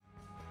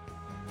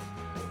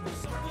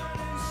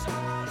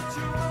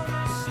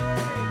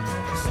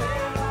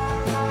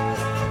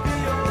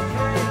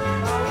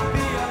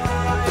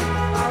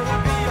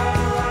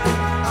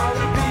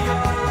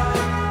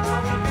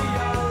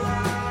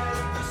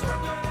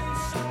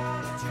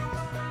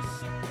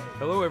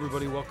Hello,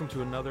 everybody. Welcome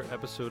to another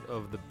episode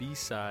of The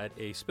B-Side,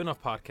 a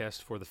spin-off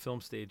podcast for the Film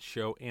Stage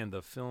show and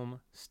the Film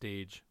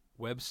Stage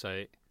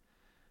website.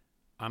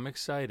 I'm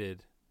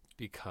excited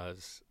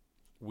because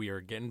we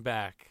are getting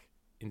back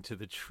into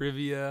the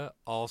trivia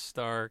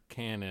all-star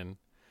canon,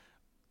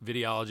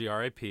 Videology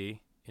RIP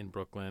in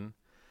Brooklyn.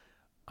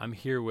 I'm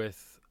here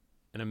with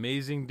an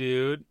amazing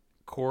dude,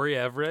 Cory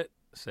Everett.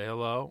 Say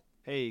hello.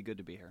 Hey, good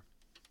to be here.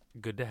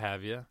 Good to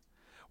have you.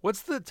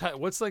 What's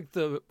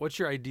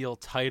your ideal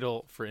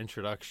title for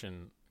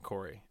introduction,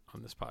 Cory,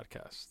 on this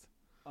podcast?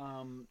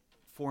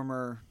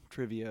 Former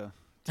trivia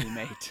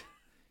teammate.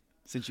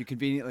 Since you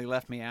conveniently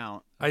left me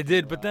out. I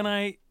did, but then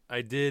I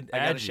did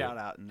add got a you. shout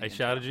out. I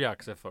shouted you out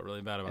because I felt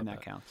really bad about and that.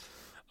 that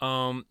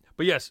counts.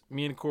 But yes,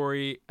 me and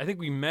Cory, I think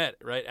we met,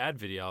 right, at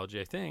Videology,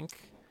 I think.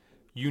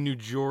 You knew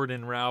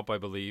Jordan Raup, I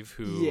believe,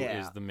 who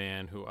is the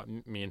man who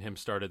me and him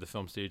started the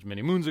Film Stage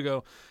many moons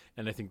ago,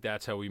 and I think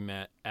that's how we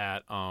met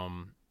at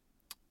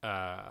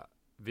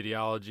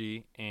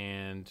Videology.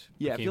 And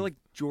I feel like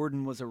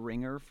Jordan was a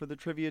ringer for the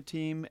trivia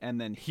team, and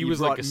then he was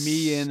brought like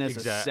me in as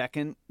a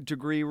second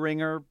degree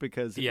ringer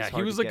because it was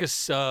hard he was to like get. a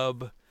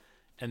sub,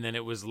 and then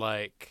it was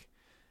like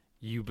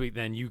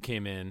then you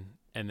came in.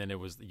 And then it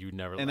was you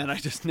never left. And then I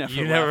just never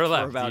you left. never For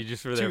left. about You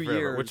just were there 2 forever,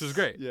 years. which was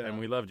great. Yeah. And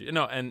we loved you.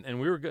 No, and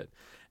we were good.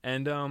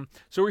 And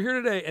so we're here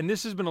today, and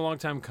this has been a long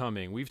time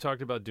coming. We've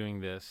talked about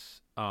doing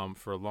this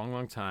for a long,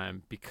 long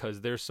time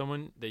because there's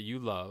someone that you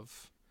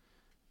love,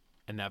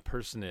 and that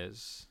person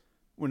is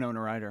Winona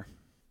Ryder.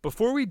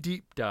 Before we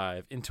deep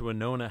dive into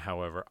Winona,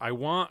 however, I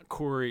want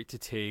Cory to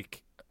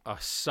take a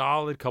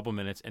solid couple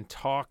minutes and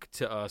talk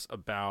to us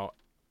about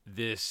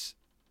this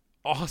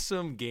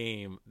awesome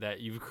game that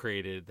you've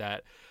created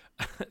that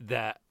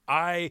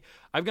I've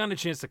gotten a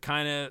chance to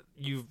kind of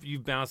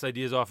you've bounced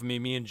ideas off of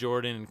me and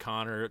Jordan and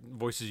Connor,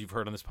 voices you've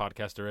heard on this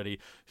podcast already,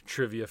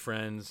 trivia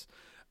friends,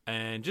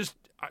 and just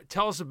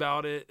tell us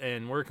about it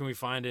and where can we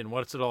find it and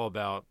what's it all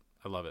about.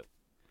 I love it.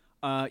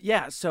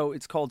 So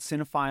it's called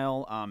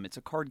Cinephile. It's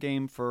a card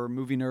game for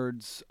movie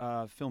nerds,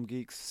 film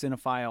geeks,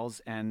 cinephiles,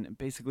 and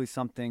basically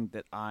something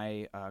that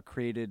I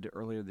created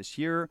earlier this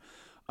year.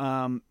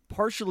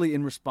 Partially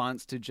in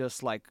response to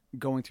just like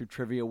going through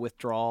trivia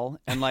withdrawal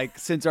and like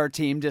since our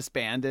team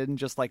disbanded and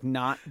just like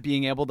not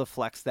being able to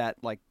flex that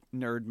like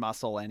nerd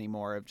muscle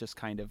anymore of just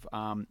kind of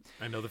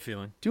I know the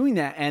feeling doing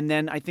that. And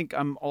then I think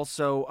I'm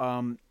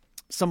also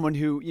someone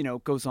who,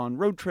 goes on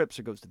road trips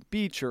or goes to the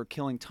beach or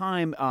killing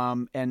time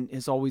and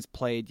has always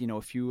played,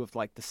 a few of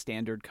like the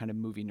standard kind of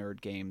movie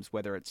nerd games,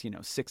 whether it's,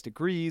 6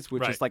 Degrees,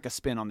 which is like a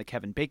spin on the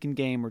Kevin Bacon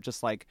game, or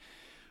just like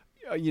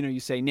you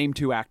say name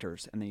 2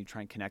 actors and then you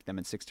try and connect them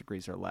in 6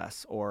 degrees or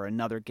less, or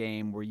another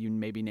game where you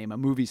maybe name a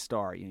movie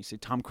star. You say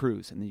Tom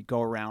Cruise and then you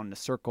go around in a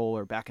circle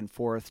or back and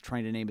forth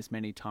trying to name as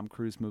many Tom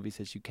Cruise movies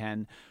as you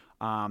can.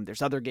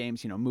 There's other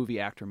games,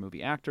 movie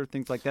actor,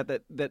 things like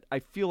that I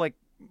feel like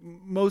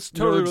most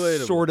totally nerds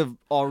relatable. Sort of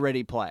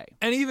already play.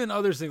 And even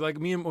others think like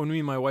when me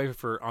and my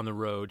wife are on the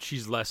road,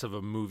 she's less of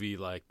a movie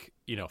like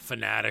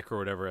fanatic or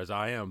whatever as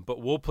I am,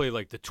 but we'll play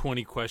like the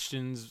 20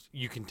 questions.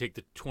 You can take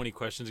the 20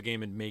 questions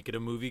game and make it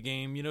a movie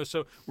game,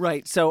 so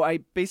right. So I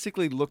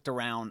basically looked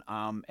around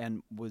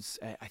and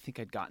I think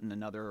I'd gotten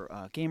another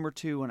game or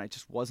two and I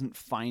just wasn't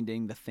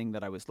finding the thing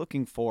that I was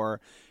looking for,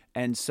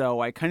 and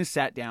so I kind of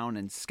sat down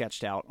and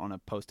sketched out on a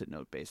post-it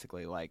note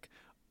basically like,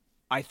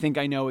 I think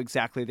I know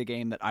exactly the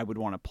game that I would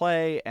want to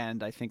play,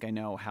 and I think I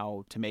know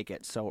how to make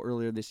it. So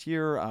earlier this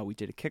year, we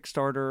did a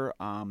Kickstarter.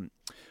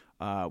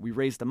 We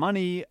raised the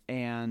money,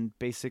 and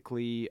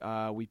basically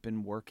we've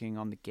been working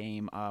on the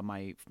game.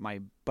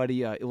 My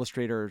buddy,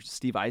 illustrator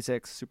Steve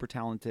Isaacs, super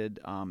talented,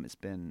 has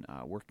been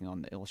working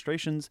on the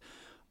illustrations.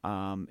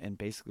 And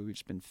basically we've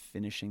just been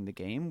finishing the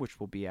game,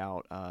 which will be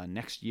out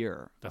next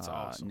year. That's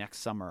awesome. Next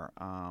summer.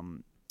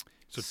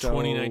 So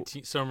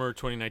 2019, summer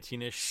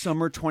 2019-ish?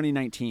 Summer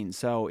 2019.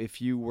 So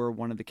if you were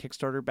one of the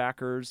Kickstarter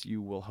backers,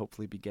 you will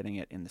hopefully be getting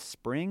it in the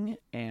spring.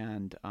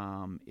 And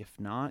if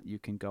not, you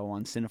can go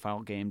on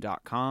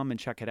cinephilegame.com and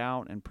check it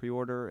out and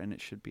pre-order, and it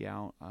should be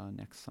out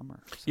next summer.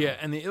 So. Yeah,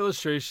 and the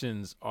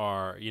illustrations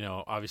are,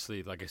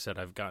 obviously, like I said,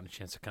 I've gotten a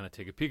chance to kind of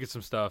take a peek at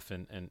some stuff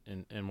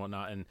and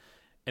whatnot. And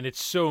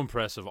it's so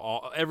impressive.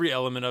 Every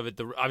element of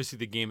it, obviously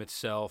the game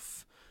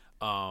itself,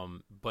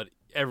 but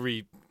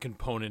every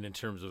component in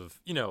terms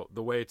of,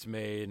 the way it's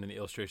made and the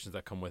illustrations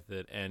that come with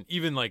it. And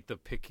even like the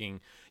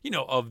picking,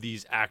 of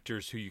these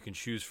actors who you can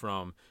choose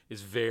from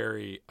is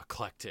very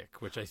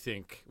eclectic, which I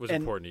think was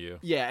important to you.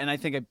 Yeah, and I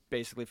think I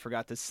basically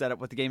forgot to set up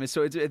what the game is.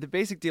 So the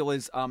basic deal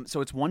is,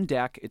 so it's one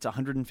deck, it's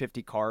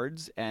 150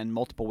 cards and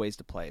multiple ways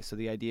to play. So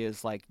the idea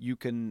is like you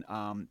can,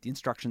 the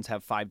instructions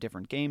have 5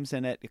 different games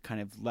in it, kind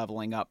of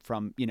leveling up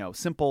from,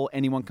 simple,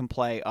 anyone can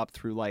play, up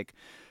through like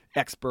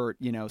expert,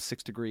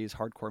 6 Degrees,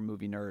 hardcore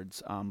movie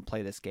nerds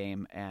play this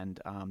game. And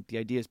the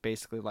idea is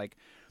basically like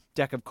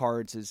deck of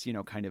cards is,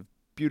 kind of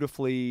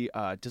beautifully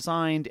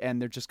designed,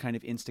 and they're just kind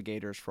of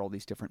instigators for all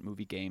these different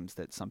movie games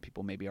that some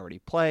people maybe already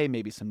play,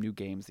 maybe some new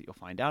games that you'll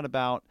find out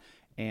about.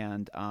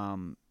 And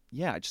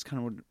I just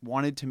kind of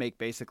wanted to make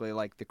basically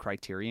like the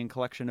Criterion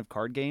collection of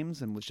card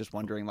games, and was just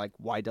wondering like,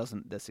 why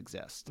doesn't this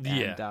exist?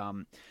 Yeah.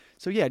 And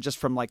so yeah, just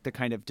from like the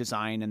kind of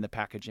design and the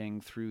packaging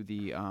through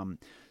the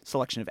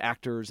selection of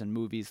actors and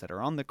movies that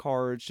are on the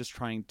cards, just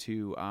trying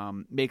to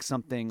make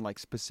something like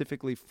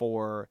specifically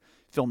for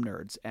film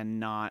nerds and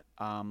not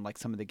like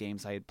some of the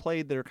games I had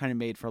played that are kind of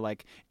made for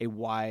like a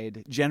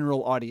wide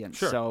general audience.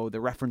 Sure. So the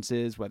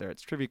references, whether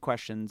it's trivia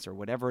questions or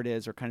whatever it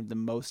is, are kind of the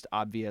most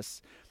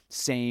obvious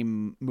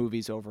same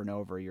movies over and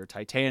over. Your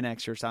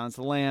Titanics, your Silence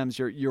of the Lambs,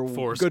 your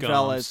Forrest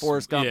Goodfellas, Gumps.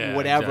 Forrest Gump, Yeah,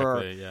 whatever,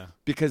 exactly, yeah.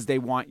 because they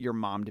want your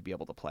mom to be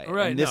able to play it.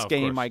 Right, And this no, of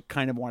game course. I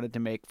kind of wanted to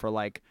make for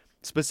like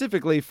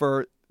specifically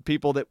for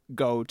people that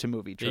go to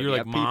movie trivia. You're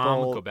like, people,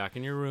 Mom, go back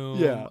in your room.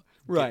 Yeah,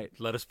 right.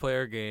 Let us play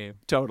our game.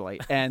 Totally.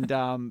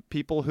 And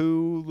people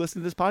who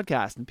listen to this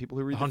podcast and people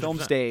who read the film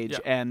 100%, stage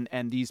yeah.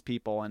 and these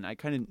people. And I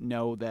kind of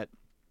know that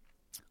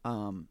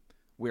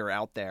we're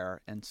out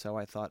there. And so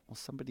I thought, well,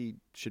 somebody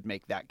should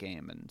make that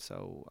game. And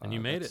so And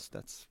you made it.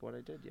 That's what I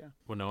did, yeah.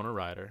 Winona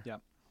Ryder. Yeah.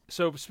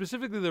 So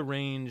specifically the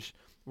range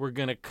we're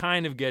going to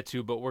kind of get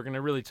to, but we're going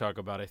to really talk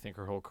about, I think,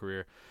 her whole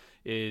career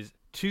is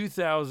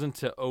 2000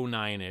 to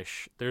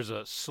 09-ish. There's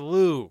a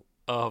slew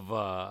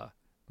of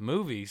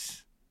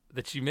movies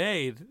that she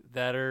made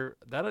that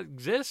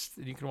exist,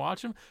 and you can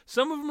watch them.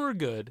 Some of them are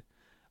good.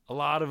 A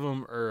lot of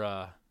them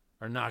are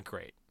not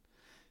great.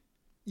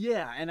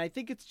 Yeah, and I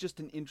think it's just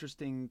an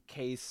interesting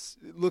case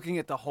looking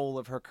at the whole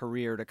of her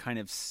career to kind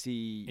of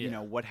see, you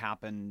know, what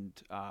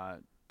happened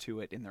to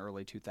it in the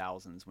early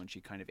 2000s when she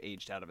kind of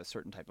aged out of a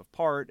certain type of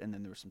part, and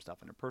then there was some stuff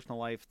in her personal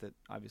life that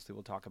obviously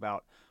we'll talk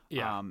about.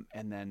 Yeah.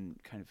 And then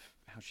kind of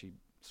how she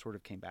sort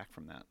of came back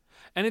from that.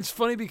 And it's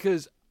funny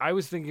because I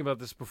was thinking about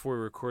this before we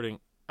were recording.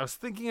 I was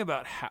thinking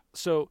about how.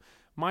 So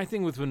my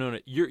thing with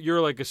Winona,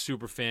 you're like a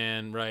super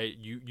fan, right?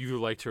 You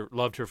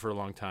loved her for a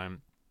long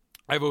time.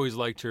 I've always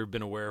liked her,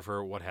 been aware of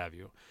her, what have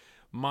you.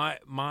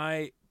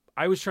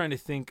 I was trying to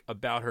think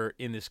about her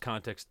in this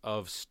context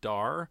of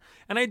star,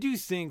 and I do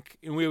think,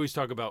 and we always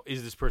talk about,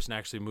 is this person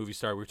actually a movie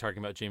star? We were talking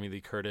about Jamie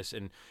Lee Curtis,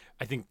 and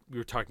I think we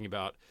were talking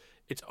about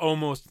it's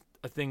almost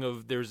a thing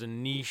of there's a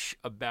niche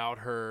about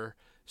her,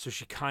 so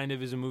she kind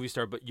of is a movie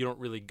star, but you don't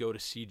really go to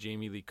see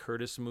Jamie Lee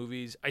Curtis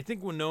movies. I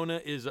think Winona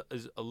is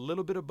a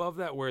little bit above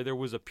that, where there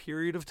was a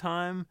period of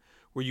time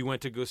where you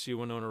went to go see a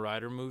Winona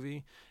Ryder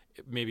movie,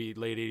 maybe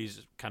late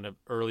 80s, kind of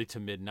early to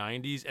mid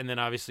 90s. And then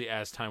obviously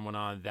as time went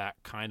on, that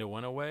kind of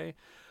went away.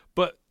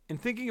 But in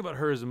thinking about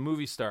her as a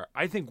movie star,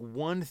 I think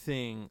one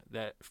thing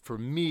that, for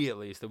me at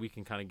least, that we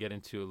can kind of get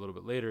into a little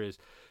bit later is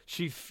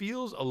she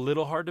feels a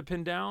little hard to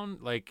pin down.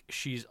 Like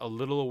she's a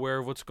little aware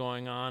of what's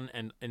going on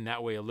and in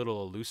that way a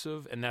little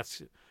elusive. And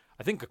that's,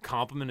 I think, a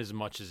compliment as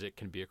much as it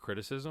can be a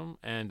criticism.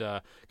 And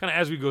kind of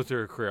as we go through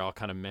her career, I'll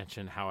kind of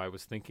mention how I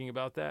was thinking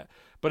about that.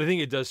 But I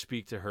think it does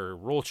speak to her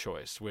role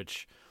choice,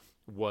 which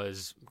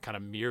was kind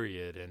of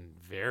myriad and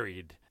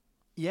varied.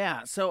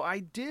 Yeah, so I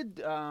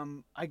did.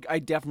 I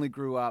definitely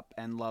grew up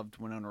and loved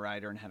Winona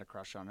Ryder and had a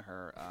crush on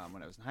her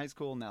when I was in high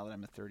school. Now that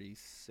I'm a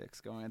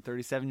 36 going on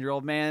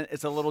 37-year-old man,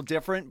 it's a little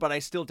different, but I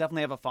still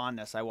definitely have a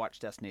fondness. I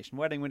watched Destination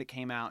Wedding when it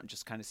came out, and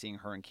just kind of seeing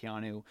her and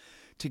Keanu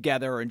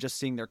together and just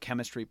seeing their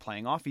chemistry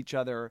playing off each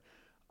other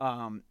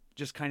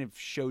just kind of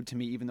showed to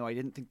me, even though I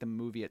didn't think the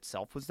movie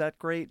itself was that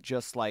great,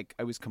 just like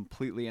I was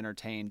completely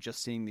entertained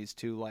just seeing these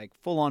two like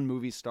full-on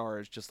movie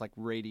stars just like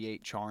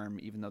radiate charm,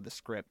 even though the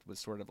script was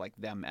sort of like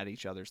them at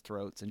each other's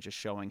throats, and just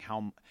showing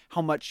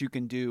how much you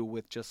can do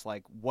with just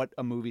like what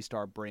a movie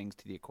star brings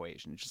to the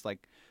equation. Just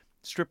like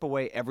strip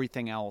away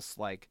everything else,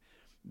 like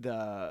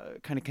the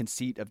kind of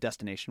conceit of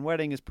Destination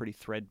Wedding is pretty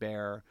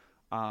threadbare.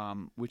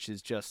 Which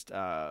is just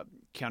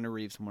Keanu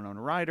Reeves and Winona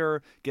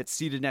Ryder get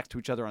seated next to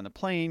each other on the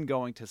plane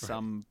going to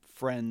some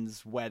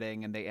friend's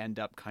wedding, and they end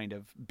up kind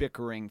of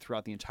bickering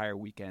throughout the entire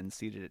weekend,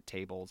 seated at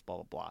tables,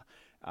 blah, blah,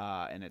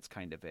 blah. And it's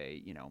kind of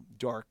a,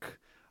 dark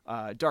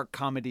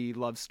comedy,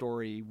 love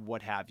story,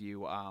 what have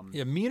you.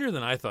 Yeah, meaner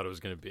than I thought it was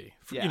going to be,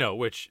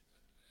 which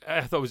I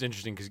thought was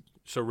interesting because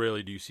so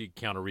rarely do you see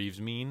Keanu Reeves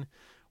mean,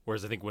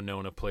 whereas I think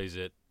Winona plays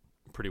it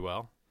pretty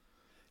well.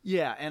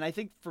 Yeah, and I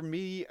think for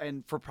me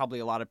and for probably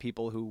a lot of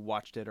people who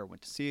watched it or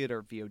went to see it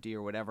or VOD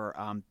or whatever,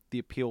 the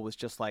appeal was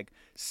just like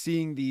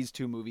seeing these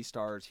two movie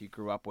stars he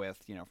grew up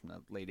with, from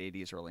the late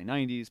 80s, early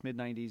 90s, mid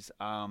 90s,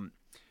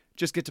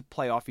 just get to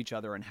play off each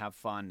other and have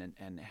fun,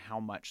 and how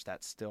much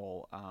that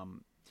still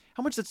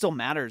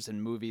matters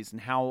in movies,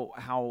 and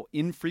how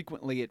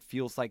infrequently it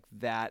feels like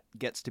that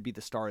gets to be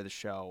the star of the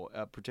show,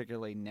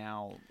 particularly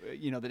now,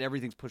 that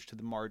everything's pushed to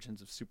the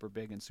margins of super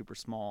big and super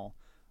small.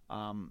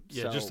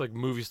 Just like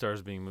movie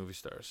stars being movie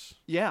stars.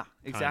 Yeah,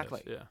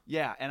 exactly. Kind of,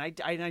 yeah, and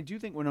I do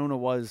think Winona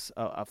was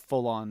a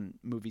full-on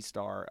movie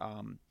star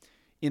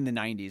in the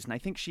 90s, and I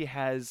think she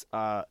has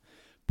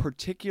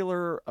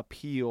particular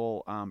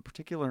appeal,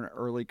 particular in her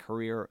early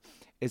career,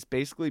 is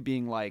basically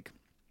being like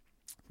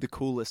the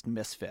coolest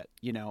misfit.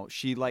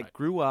 She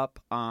grew up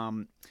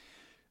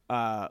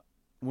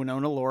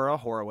Winona Laura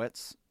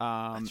Horowitz.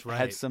 That's right.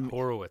 Had some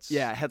Horowitz.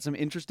 Yeah, had some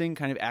interesting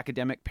kind of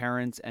academic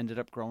parents. Ended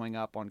up growing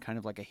up on kind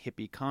of like a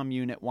hippie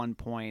commune at one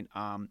point.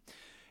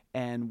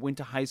 And went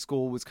to high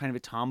school, was kind of a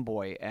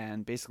tomboy,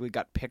 and basically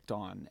got picked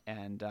on,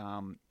 and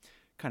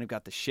kind of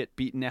got the shit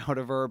beaten out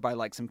of her by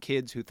like some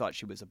kids who thought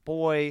she was a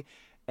boy.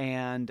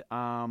 And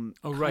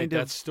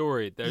that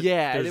story.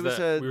 It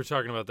was we were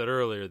talking about that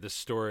earlier. This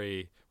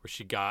story where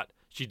she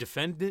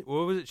defended.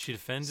 What was it? She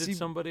defended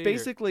somebody.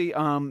 Basically,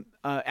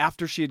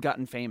 after she had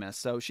gotten famous,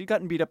 so she'd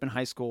gotten beat up in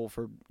high school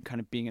for kind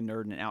of being a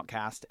nerd and an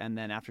outcast, and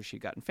then after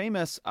she'd gotten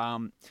famous,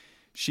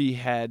 she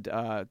had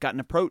gotten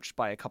approached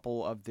by a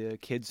couple of the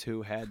kids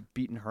who had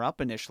beaten her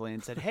up initially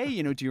and said,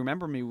 "Hey, do you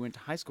remember me? We went to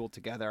high school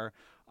together."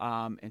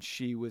 And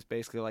she was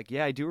basically like,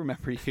 "Yeah, I do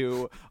remember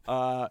you.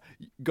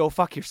 Go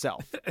fuck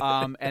yourself."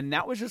 And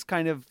that was just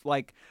kind of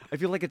like, I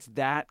feel like it's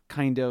that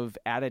kind of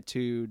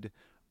attitude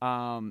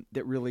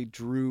that really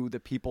drew the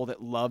people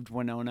that loved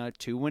Winona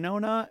to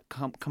Winona,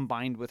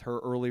 combined with her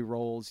early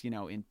roles,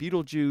 in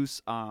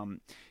Beetlejuice,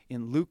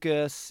 in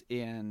Lucas,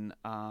 in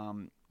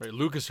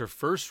Lucas, her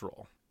first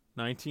role.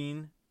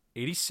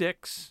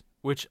 1986,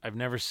 which I've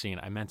never seen.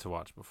 I meant to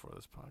watch before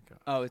this podcast.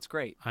 Oh, it's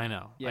great. I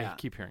know. Yeah. I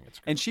keep hearing it's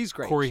great. And she's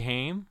great. Cory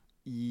Haim?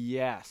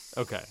 Yes.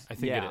 Okay, I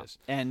think it is.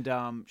 And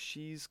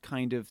she's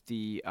kind of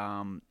the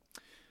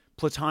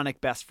platonic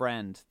best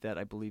friend that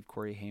I believe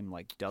Cory Haim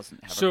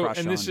doesn't have a crush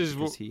on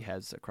because he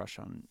has a crush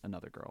on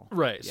another girl.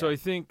 Right. Yeah.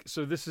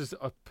 So this is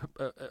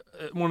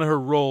one of her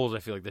roles, I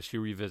feel like, that she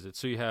revisits.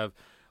 So you have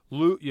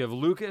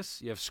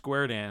Lucas, you have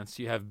Square Dance,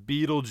 you have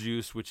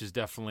Beetlejuice, which is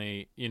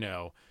definitely,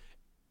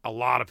 a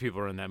lot of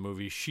people are in that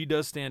movie. She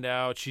does stand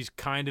out. She's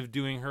kind of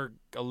doing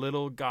a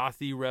little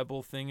gothy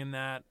rebel thing in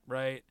that,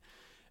 right?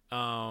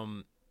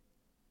 Obviously,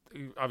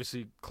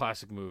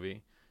 classic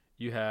movie.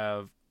 You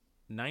have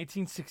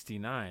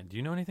 1969. Do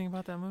you know anything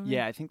about that movie?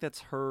 Yeah, I think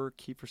that's her,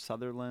 Kiefer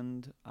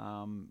Sutherland,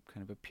 kind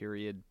of a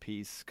period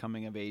piece,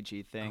 coming of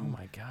agey thing. Oh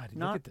my God!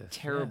 Not look at this.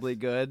 Terribly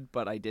good,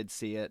 but I did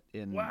see it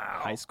in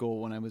high school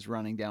when I was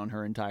running down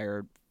her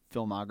entire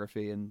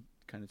filmography and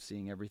kind of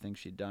seeing everything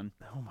she'd done.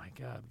 Oh my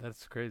God,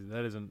 that's crazy.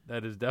 That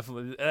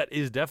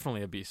is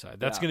definitely a B-side.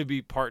 That's going to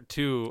be part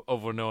 2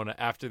 of Winona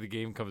after the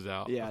game comes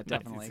out. Yeah,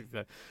 definitely.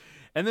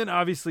 And then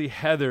obviously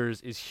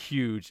Heathers is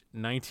huge,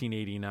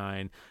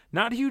 1989.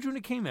 Not huge when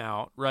it came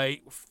out,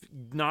 right?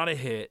 Not a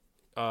hit.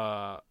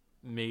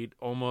 Made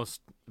almost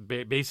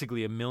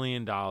basically $1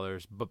 million,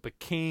 but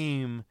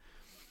became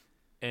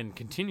and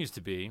continues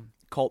to be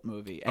cult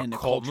movie and a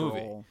cult cultural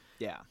movie.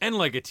 Yeah, and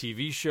like a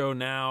TV show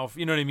now.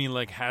 You know what I mean?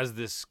 Like has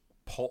this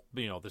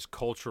this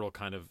cultural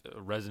kind of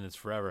resonance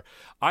forever.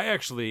 I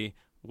actually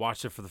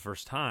watched it for the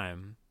first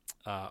time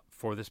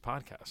for this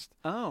podcast.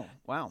 Oh,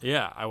 wow.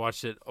 Yeah, I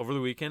watched it over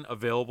the weekend.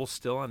 Available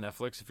still on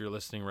Netflix if you're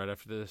listening right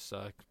after this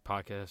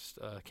podcast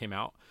came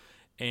out.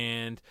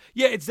 And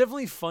yeah, it's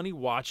definitely funny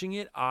watching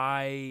it.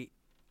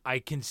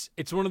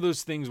 It's one of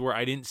those things where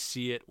I didn't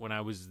see it when I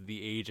was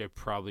the age I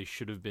probably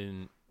should have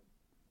been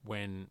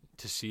when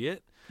to see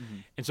it. Mm-hmm.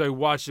 And so I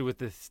watched it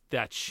with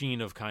that sheen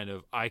of kind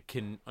of, I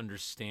can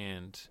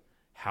understand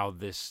how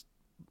this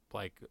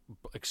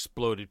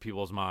exploded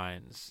people's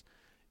minds,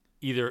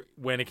 either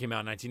when it came out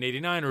in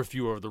 1989 or if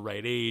you were the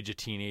right age, a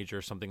teenager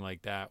or something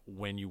like that,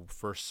 when you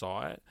first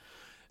saw it.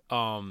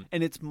 And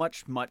it's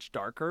much, much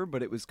darker,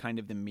 but it was kind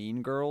of the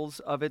Mean Girls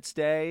of its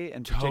day,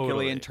 and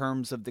particularly in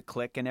terms of the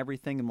clique and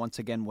everything. And once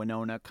again,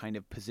 Winona kind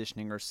of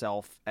positioning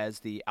herself as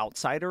the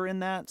outsider in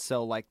that.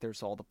 So,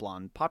 there's all the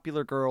blonde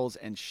popular girls,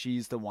 and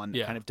she's the one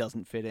that kind of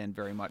doesn't fit in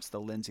very much,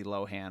 the Lindsay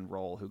Lohan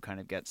role, who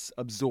kind of gets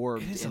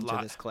absorbed into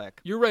this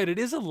clique. You're right. It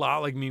is a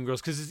lot like Mean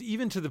Girls, because it's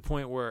even to the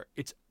point where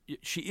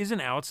she is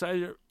an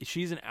outsider.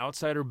 She's an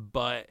outsider,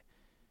 but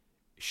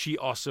she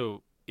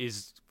also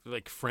is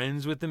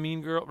friends with the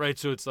mean girl, right?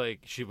 So it's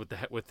she with the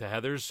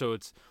Heathers. So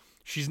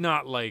she's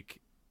not like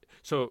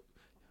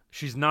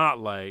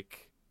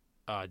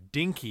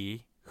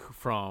Dinky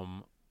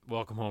from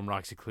Welcome Home,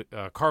 Roxy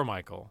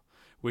Carmichael,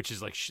 which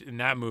is in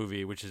that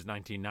movie, which is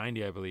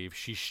 1990, I believe.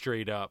 She's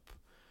straight up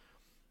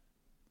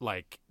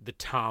the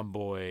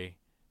tomboy,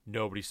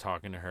 nobody's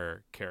talking to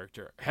her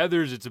character.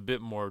 Heathers, it's a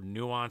bit more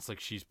nuanced.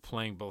 She's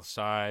playing both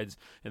sides,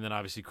 and then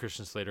obviously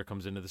Christian Slater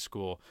comes into the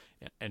school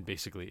and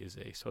basically is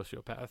a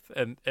sociopath,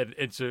 and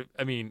it's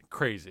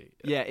crazy.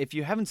 Yeah, if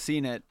you haven't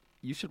seen it,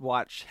 you should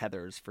watch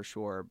Heathers for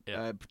sure.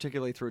 Yeah.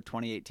 Particularly through a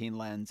 2018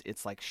 lens,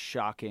 it's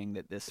shocking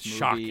that this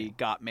movie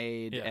got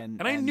made, and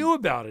I knew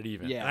about it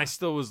even, yeah. And I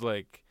still was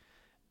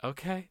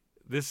okay.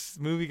 This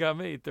movie got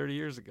made 30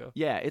 years ago.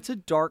 Yeah, it's a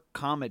dark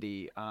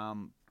comedy,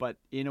 but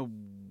in a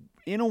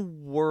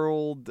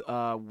world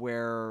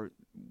where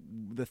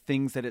the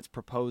things that it's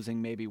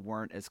proposing maybe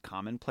weren't as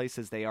commonplace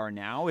as they are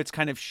now, it's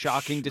kind of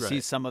shocking to see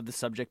some of the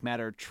subject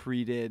matter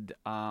treated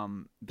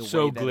the way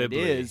that glibly.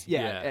 It is.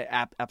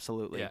 Yeah.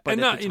 Absolutely. Yeah. But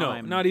and at the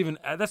time, not even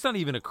that's not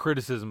even a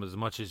criticism as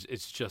much as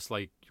it's just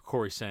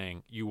Cory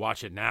saying, you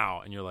watch it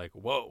now and you're like,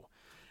 whoa.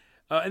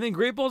 And then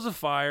Great Balls of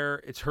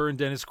Fire, it's her and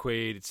Dennis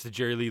Quaid. It's the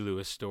Jerry Lee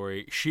Lewis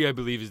story. She, I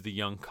believe, is the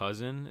young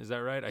cousin. Is that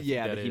right? I think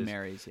that he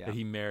marries. Yeah, that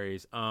he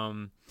marries.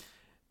 And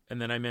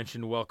then I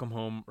mentioned Welcome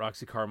Home,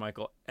 Roxy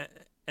Carmichael.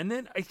 And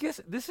then I guess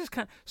this is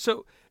kind of...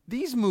 So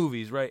these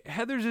movies, right?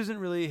 Heathers isn't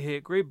really a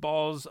hit. Great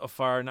Balls of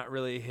Fire, not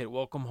really a hit.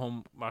 Welcome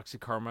Home, Roxy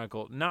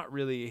Carmichael, not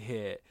really a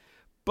hit.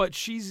 But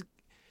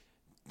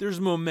there's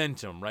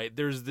momentum, right?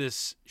 There's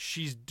this,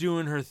 she's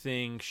doing her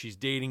thing. She's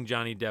dating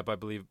Johnny Depp, I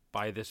believe,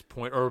 by this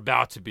point, or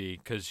about to be,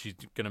 because she's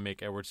going to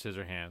make Edward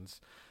Scissorhands.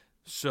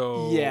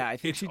 So yeah, I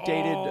think she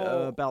dated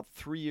about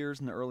 3 years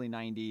in the early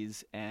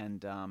 90s,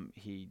 and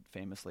he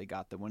famously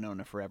got the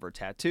Winona Forever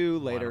tattoo,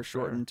 later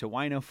shortened to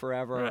Wino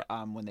Forever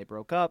when they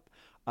broke up.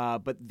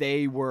 But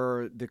they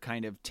were the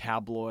kind of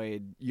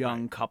tabloid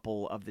young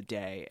couple of the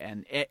day,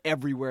 and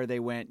everywhere they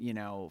went,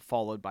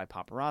 followed by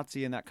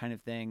paparazzi and that kind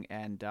of thing.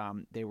 And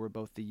they were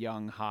both the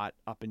young, hot,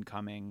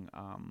 up-and-coming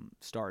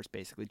stars,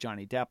 basically.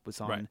 Johnny Depp was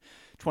on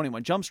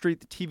 21 Jump Street,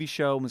 the TV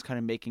show, and was kind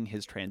of making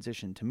his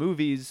transition to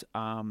movies.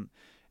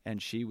 And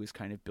she was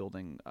kind of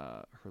building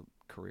her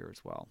career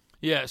as well.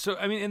 Yeah, so,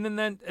 I mean,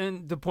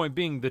 and the point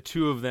being, the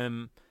two of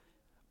them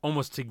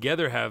almost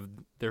together have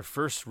their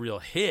first real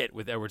hit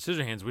with Edward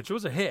Scissorhands, which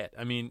was a hit.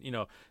 I mean,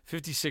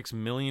 $56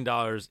 million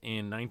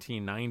in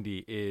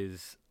 1990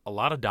 is a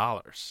lot of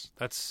dollars.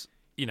 That's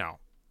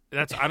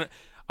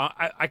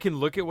I can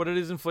look at what it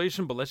is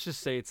inflation, but let's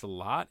just say it's a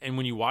lot. And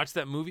when you watch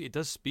that movie, it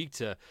does speak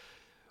to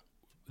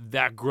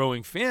that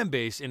growing fan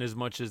base in as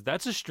much as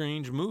that's a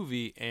strange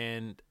movie,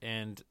 and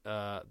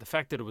the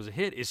fact that it was a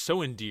hit is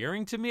so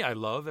endearing to me. I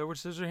love Edward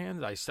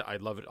Scissorhands. I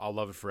love it. I'll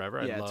love it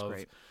forever. Yeah, I love it's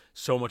great.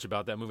 So much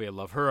about that movie. I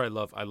love her. I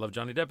love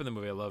Johnny Depp in the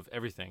movie. I love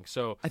everything.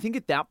 So I think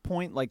at that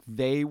point, like,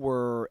 they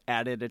were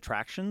added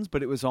attractions,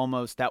 but it was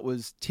almost, that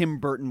was Tim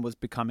Burton was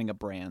becoming a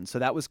brand. So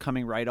that was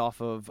coming right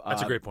off of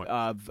that's a great point.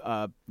 Of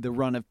the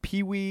run of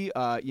Pee-wee,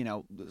 a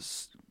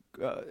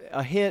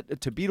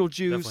hit to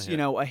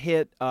Beetlejuice, a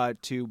hit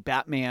to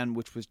Batman,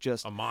 which was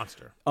just a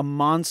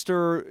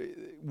monster,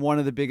 one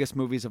of the biggest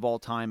movies of all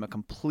time, a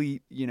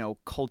complete,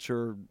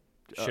 culture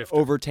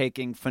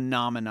overtaking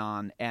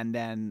phenomenon. And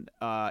then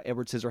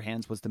Edward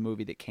Scissorhands was the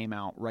movie that came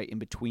out right in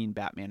between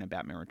Batman and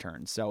Batman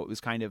Returns. So it was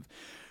kind of,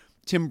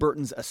 Tim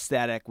Burton's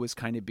aesthetic was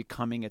kind of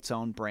becoming its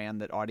own brand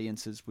that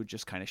audiences would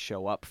just kind of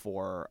show up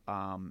for,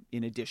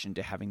 in addition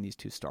to having these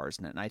two stars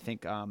in it. And I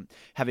think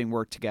having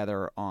worked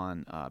together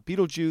on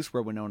Beetlejuice,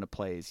 where Winona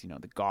plays,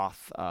 the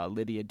goth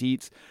Lydia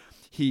Dietz,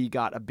 he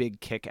got a big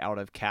kick out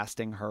of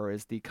casting her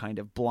as the kind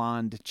of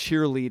blonde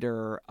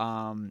cheerleader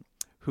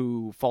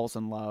who falls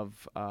in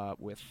love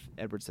with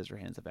Edward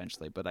Scissorhands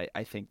eventually. But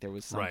I think there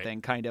was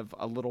something kind of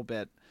a little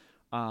bit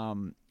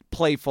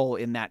playful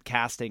in that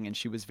casting, and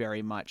she was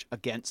very much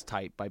against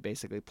type by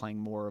basically playing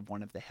more of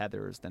one of the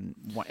Heathers than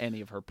any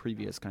of her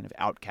previous kind of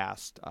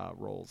outcast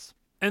roles.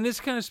 And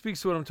this kind of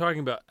speaks to what I'm talking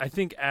about. I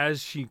think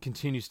as she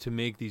continues to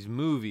make these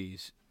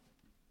movies,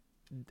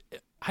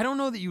 I don't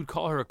know that you would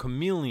call her a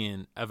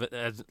chameleon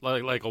as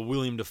like a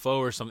William Dafoe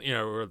or something,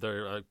 or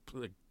they're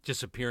like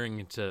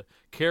disappearing into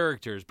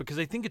characters, because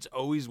I think it's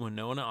always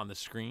Winona on the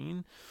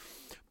screen.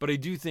 But I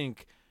do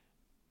think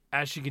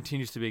as she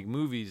continues to make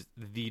movies,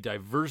 the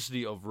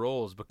diversity of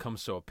roles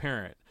becomes so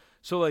apparent.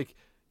 So, like,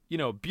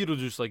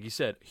 Beetlejuice, like you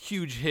said,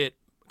 huge hit,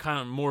 kind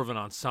of more of an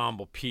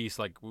ensemble piece.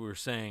 Like we were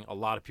saying, a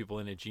lot of people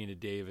in it, Gina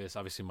Davis,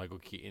 obviously Michael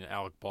Keaton,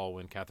 Alec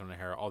Baldwin, Catherine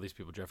O'Hara, all these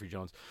people, Jeffrey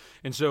Jones.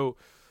 And so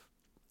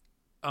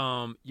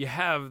you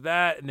have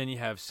that, and then you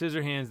have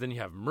Scissorhands, then you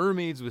have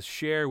Mermaids with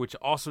Cher, which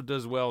also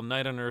does well.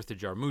 Night on Earth, the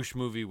Jarmusch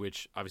movie,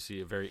 which obviously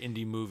a very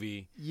indie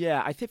movie.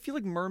 Yeah, I feel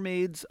like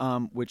Mermaids,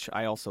 which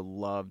I also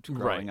loved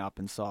growing up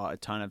and saw a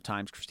ton of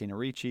times. Christina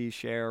Ricci,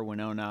 Cher,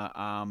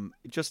 Winona,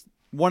 just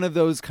one of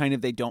those kind of,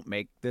 they don't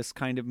make this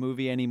kind of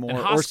movie anymore. And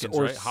Hoskins,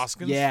 right?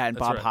 Hoskins? Yeah, and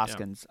Bob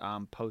Hoskins. Yeah.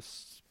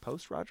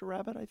 Post Roger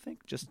Rabbit, I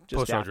think. Just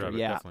post after, Roger Rabbit,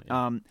 definitely.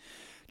 Yeah.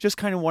 Just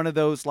kind of one of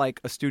those,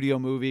 like a studio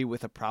movie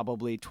with a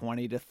probably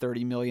 $20 to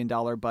 $30 million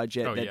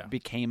budget that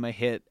became a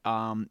hit,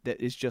 that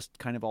is just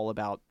kind of all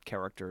about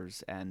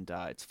characters. And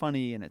it's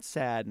funny, and it's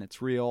sad, and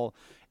it's real.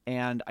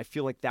 And I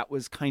feel like that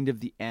was kind of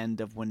the end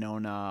of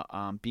Winona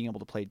being able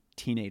to play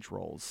teenage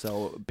roles.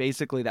 So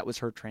basically that was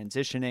her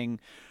transitioning.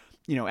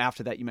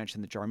 After that, you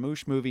mentioned the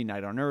Jarmusch movie,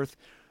 Night on Earth.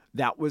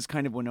 That was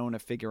kind of Winona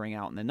figuring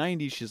out in the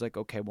 90s. She's like,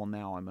 okay, well,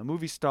 now I'm a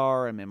movie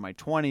star. I'm in my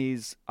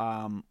 20s.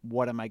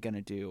 What am I going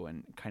to do?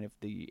 And kind of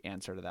the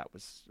answer to that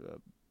was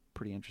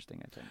pretty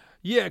interesting, I think.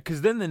 Yeah,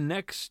 because then the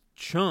next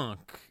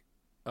chunk,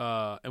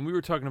 and we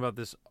were talking about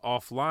this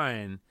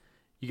offline,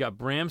 you got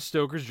Bram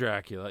Stoker's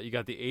Dracula, you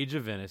got The Age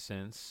of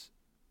Innocence,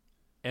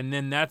 and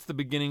then that's the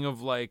beginning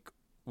of, like,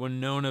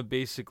 Winona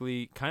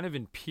basically kind of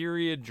in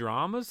period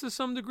dramas to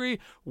some degree,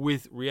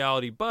 with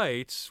Reality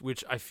Bites,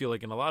 which I feel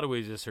like in a lot of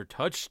ways is her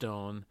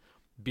touchstone,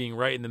 being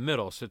right in the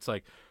middle. So it's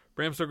like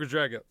Bram Stoker's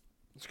Dracula,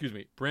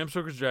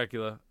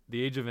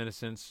 The Age of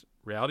Innocence,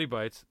 Reality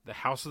Bites, The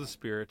House of the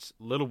Spirits,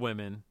 Little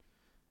Women,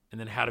 and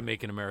then How to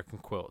Make an American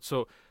Quilt.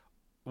 So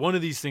one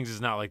of these things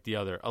is not like the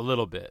other a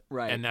little bit.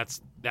 Right. And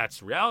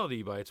that's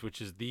Reality Bites,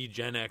 which is the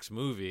Gen X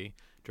movie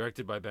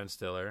directed by Ben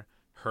Stiller,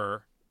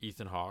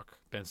 Ethan Hawke,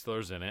 Ben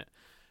Stiller's in it,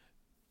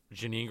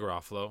 Janine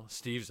Garofalo,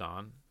 Steve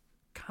Zahn.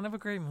 Kind of a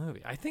great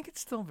movie. I think it's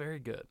still very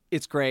good.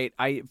 It's great.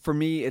 For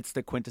me, it's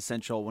the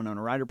quintessential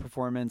Winona Ryder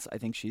performance. I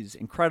think she's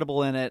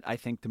incredible in it. I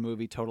think the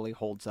movie totally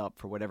holds up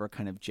for whatever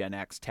kind of Gen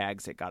X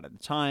tags it got at the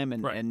time.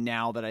 And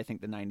now that I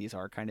think the 90s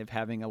are kind of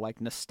having a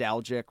like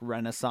nostalgic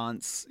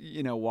renaissance,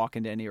 walk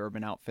into any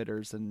Urban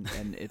Outfitters and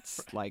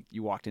it's like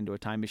you walked into a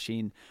time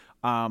machine.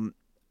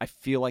 I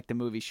feel like the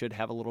movie should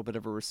have a little bit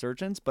of a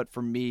resurgence, but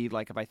for me,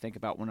 like if I think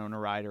about Winona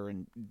Ryder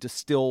and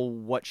distill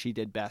what she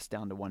did best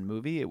down to one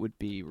movie, it would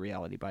be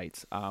Reality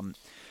Bites.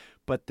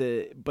 But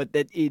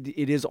that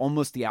it is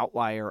almost the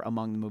outlier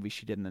among the movies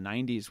she did in the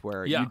 90s,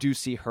 where you do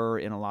see her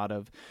in a lot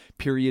of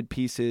period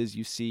pieces.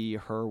 You see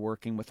her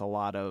working with a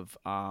lot of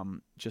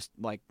just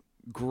like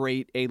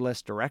great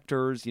A-list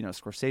directors,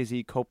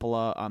 Scorsese,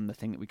 Coppola. The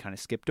thing that we kind of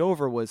skipped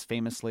over was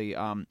famously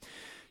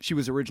she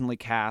was originally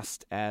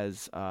cast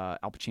as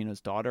Al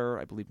Pacino's daughter,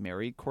 I believe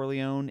Mary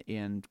Corleone,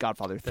 in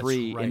Godfather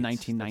 3 in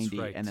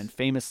 1990, and then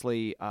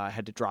famously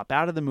had to drop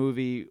out of the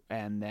movie,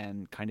 and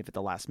then kind of at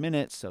the last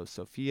minute, so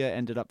Sophia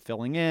ended up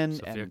filling in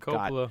Sofia and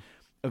Coppola. got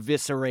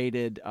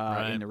eviscerated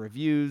in the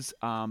reviews.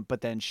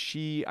 But then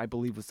she, I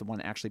believe, was the one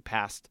that actually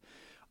passed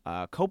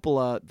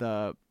Coppola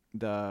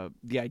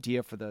the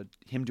idea for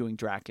him doing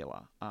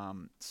Dracula.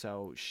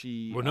 So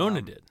she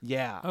Winona did.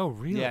 Yeah. Oh,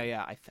 really?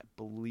 Yeah. I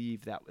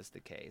believe that was the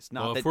case.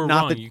 If we're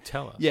wrong, you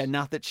tell us. Yeah,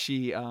 not that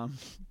she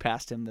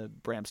passed him the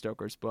Bram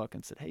Stoker's book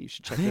and said, "Hey, you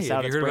should check this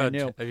out. It's brand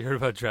new." Have you heard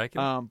about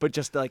Dracula? But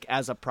just like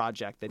as a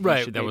project that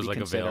he should that was maybe like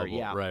consider. available.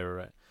 Yeah.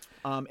 Right.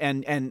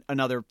 And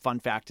another fun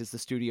fact is the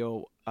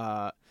studio.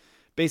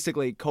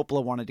 Basically,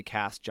 Coppola wanted to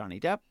cast Johnny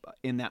Depp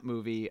in that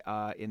movie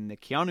in the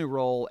Keanu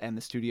role, and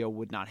the studio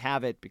would not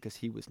have it because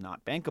he was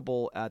not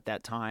bankable at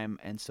that time,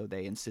 and so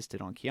they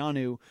insisted on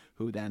Keanu,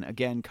 who then,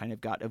 again, kind of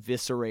got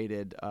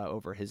eviscerated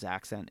over his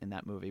accent in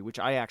that movie, which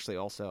I actually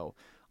also...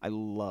 I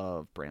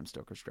love Bram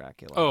Stoker's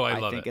Dracula. Oh, I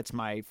love think it. It's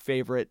my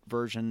favorite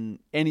version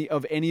any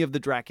of the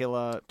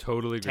Dracula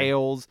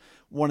tales.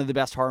 One of the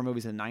best horror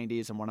movies in the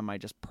 90s and one of my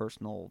just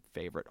personal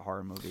favorite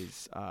horror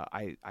movies.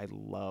 I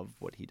love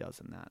what he does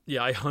in that.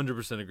 Yeah, I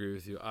 100% agree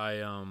with you.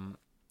 I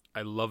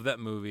love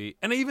that movie.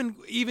 And even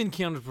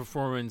Keanu's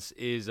performance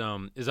is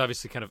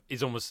obviously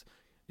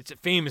it's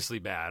famously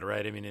bad,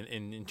 right? I mean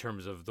in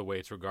terms of the way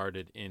it's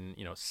regarded in,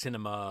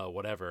 cinema,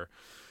 whatever.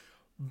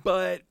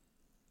 But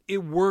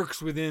it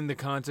works within the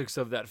context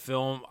of that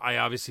film. I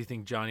obviously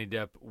think Johnny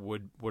Depp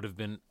would have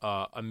been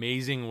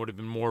amazing, would have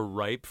been more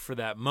ripe for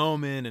that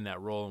moment and that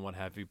role and what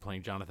have you,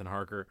 playing Jonathan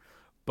Harker.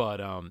 But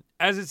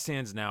as it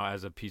stands now,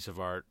 as a piece of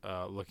art,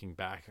 looking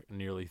back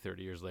nearly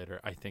 30 years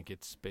later, I think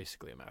it's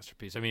basically a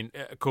masterpiece. I mean,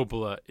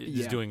 Coppola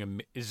is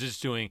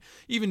just doing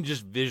even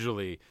just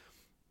visually.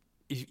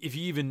 If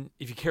you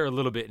care a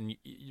little bit and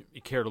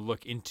you care to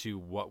look into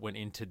what went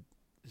into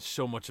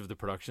so much of the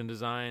production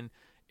design,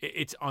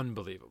 it's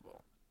unbelievable.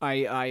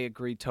 I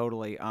agree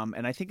totally.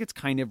 And I think it's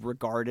kind of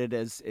regarded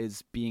as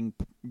being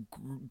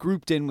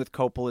grouped in with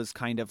Coppola's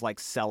kind of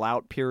like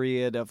sellout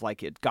period of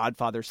like a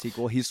Godfather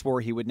sequel he swore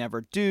he would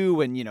never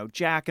do, and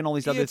Jack and all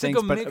these other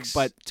things.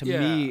 But to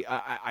me,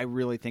 I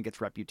really think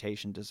its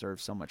reputation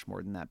deserves so much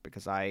more than that,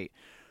 because I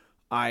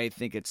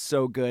think it's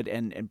so good,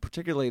 and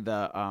particularly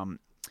the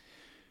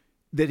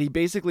that he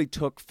basically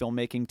took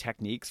filmmaking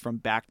techniques from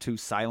back to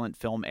silent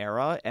film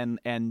era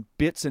and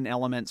bits and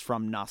elements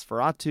from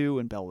Nosferatu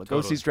and Bela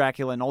Lugosi's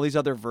Dracula and all these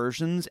other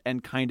versions,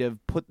 and kind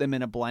of put them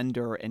in a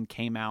blender and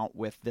came out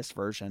with this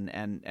version.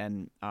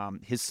 And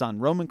his son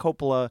Roman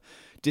Coppola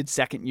did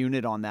second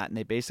unit on that, and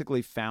they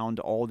basically found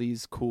all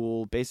these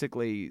cool,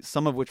 basically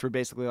some of which were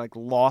basically like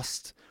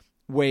lost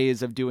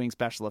ways of doing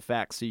special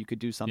effects. So you could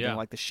do something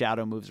like the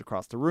shadow moves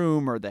across the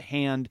room, or the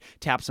hand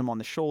taps him on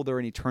the shoulder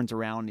and he turns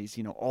around and he's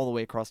all the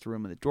way across the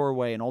room in the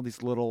doorway, and all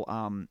these little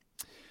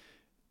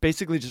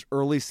basically just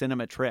early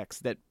cinema tricks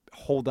that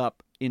hold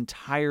up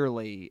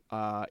entirely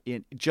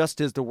in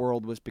just as the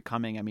world was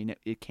becoming. I mean,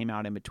 it came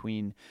out in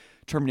between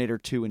Terminator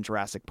 2 and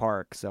Jurassic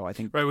Park, so I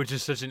think which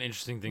is such an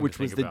interesting thing which to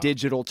think was the about.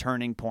 Digital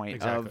turning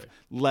point of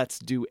let's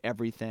do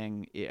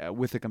everything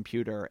with a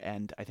computer.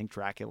 And I think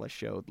Dracula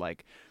showed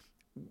like,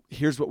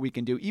 here's what we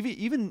can do,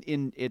 even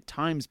in at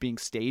times being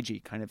stagey,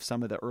 kind of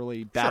some of the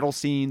early battle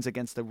scenes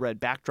against the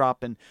red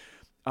backdrop, and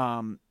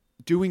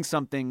doing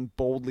something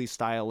boldly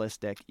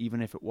stylistic,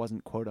 even if it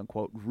wasn't quote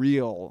unquote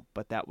real,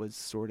 but that was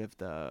sort of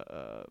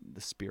the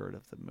spirit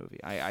of the movie.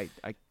 I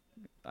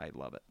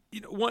love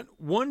it.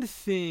 One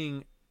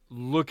thing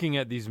looking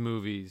at these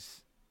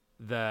movies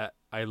that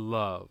I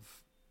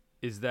love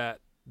is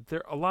that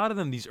a lot of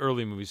them, these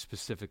early movies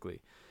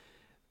specifically,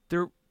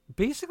 they're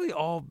basically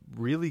all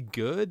really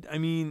good. I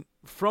mean,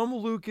 from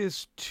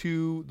Lucas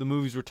to the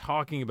movies we're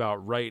talking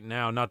about right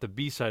now, not the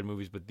B-side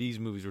movies, but these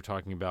movies we're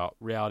talking about,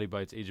 Reality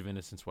Bites, Age of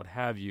Innocence, what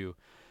have you,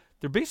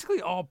 they're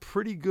basically all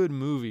pretty good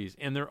movies,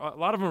 and a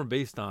lot of them are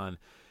based on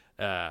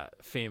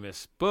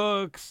famous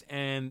books,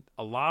 and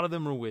a lot of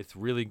them are with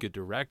really good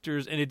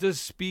directors. And it does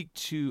speak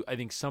to, I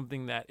think,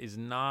 something that is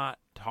not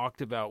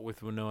talked about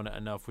with Winona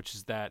enough, which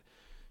is that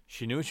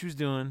she knew what she was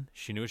doing.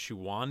 She knew what she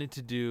wanted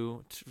to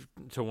do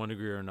to one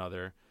degree or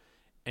another.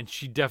 And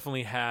she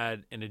definitely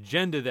had an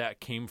agenda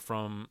that came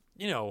from,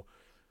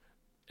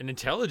 an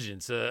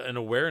intelligence, an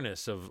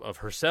awareness of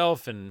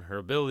herself and her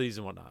abilities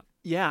and whatnot.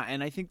 Yeah,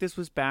 and I think this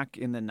was back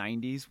in the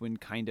 90s when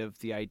kind of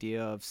the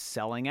idea of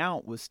selling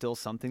out was still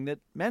something that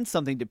meant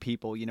something to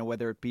people,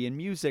 whether it be in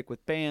music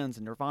with bands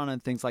and Nirvana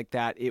and things like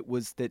that. It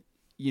was that,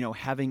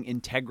 having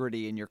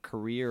integrity in your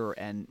career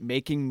and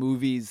making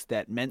movies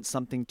that meant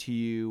something to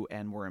you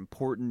and were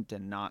important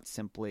and not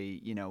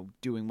simply,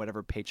 doing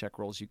whatever paycheck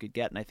roles you could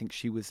get. And I think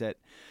she was at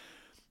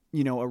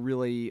a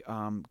really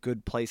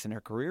good place in her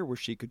career where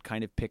she could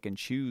kind of pick and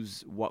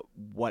choose what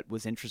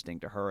was interesting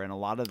to her. And a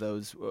lot of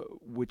those,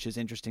 which is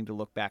interesting to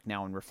look back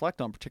now and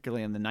reflect on,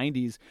 particularly in the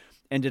 90s,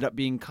 ended up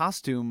being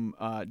costume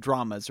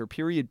dramas or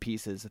period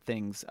pieces of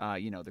things.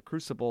 The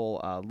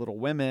Crucible, Little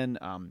Women,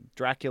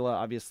 Dracula,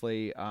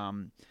 obviously,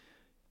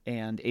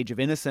 and Age of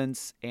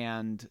Innocence.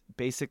 And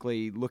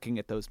basically looking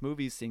at those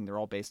movies, seeing they're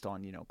all based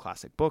on,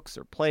 classic books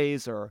or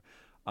plays, or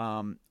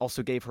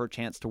also gave her a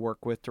chance to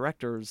work with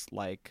directors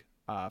like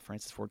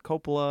Francis Ford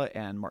Coppola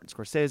and Martin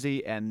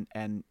Scorsese,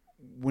 and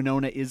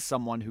Winona is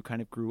someone who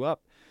kind of grew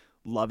up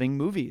loving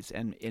movies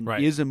and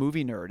right. is a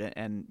movie nerd,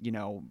 and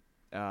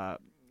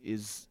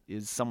is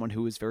someone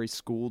who is very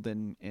schooled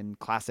in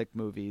classic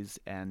movies,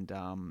 and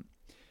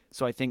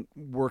so I think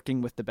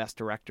working with the best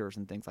directors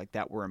and things like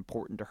that were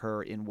important to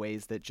her in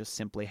ways that just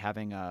simply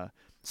having a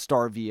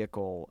star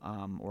vehicle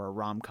or a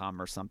rom-com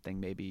or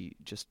something maybe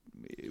just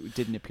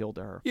didn't appeal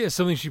to her. Yeah,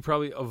 something she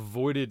probably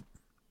avoided,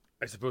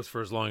 I suppose,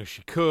 for as long as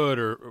she could,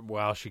 or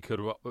while she could.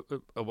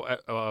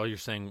 You're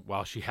saying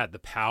while she had the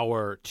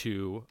power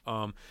to.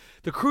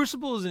 The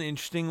Crucible is an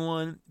interesting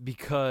one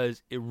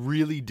because it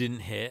really didn't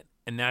hit,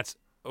 and that's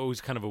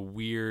always kind of a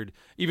weird,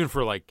 even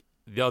for like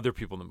the other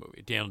people in the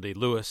movie, Daniel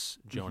Day-Lewis,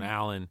 Joan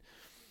Allen.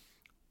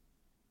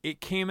 It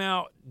came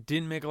out,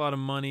 didn't make a lot of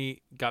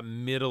money, got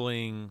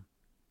middling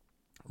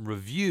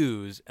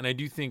reviews, and I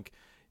do think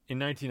in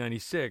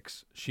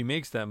 1996 she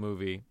makes that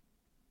movie.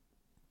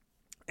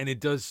 And it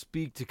does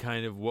speak to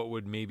kind of what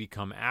would maybe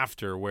come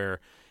after, where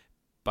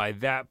by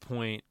that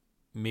point,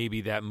 maybe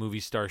that movie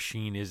star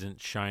sheen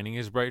isn't shining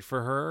as bright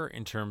for her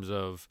in terms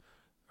of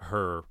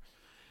her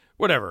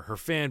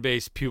fan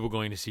base, people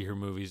going to see her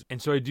movies.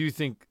 And so I do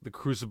think The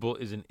Crucible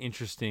is an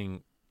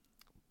interesting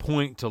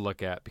point to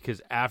look at,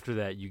 because after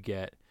that you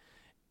get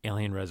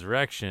Alien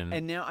Resurrection.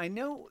 And now I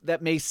know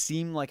that may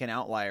seem like an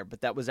outlier, but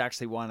that was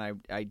actually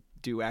one I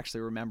do actually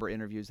remember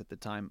interviews at the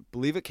time.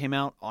 Believe it came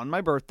out on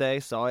my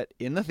birthday. Saw it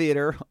in the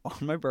theater on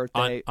my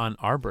birthday. On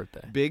our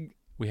birthday. Big.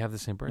 We have the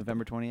same birthday.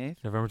 November 28th?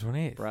 November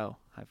 28th. Bro,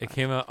 high five. It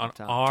came out on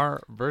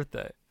our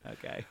birthday.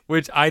 Okay.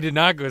 Which I did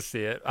not go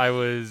see it. I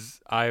was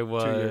 2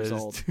 years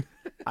old.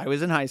 I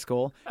was in high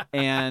school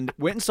and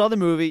went and saw the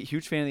movie.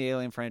 Huge fan of the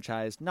Alien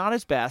franchise. Not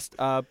his best,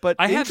 but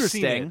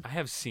interesting. I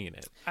have seen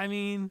it. I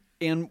mean,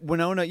 and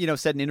Winona,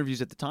 said in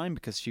interviews at the time,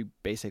 because she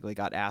basically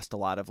got asked a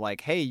lot of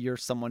like, hey, you're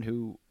someone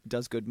who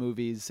does good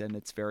movies, and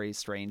it's very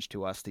strange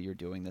to us that you're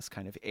doing this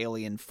kind of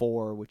Alien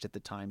 4, which at the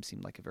time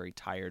seemed like a very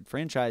tired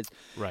franchise.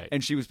 Right.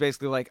 And she was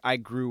basically like, I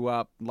grew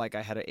up, like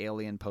I had an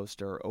Alien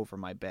poster over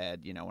my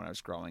bed, when I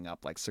was growing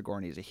up. Like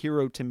Sigourney is a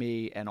hero to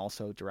me, and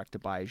also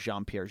directed by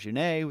Jean-Pierre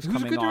Jeunet, who's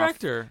coming a good off.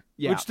 Director.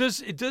 Yeah. Which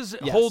does Yes.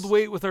 hold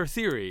weight with our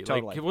theory.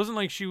 Totally. Like, it wasn't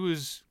like she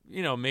was,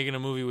 making a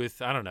movie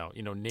with, I don't know,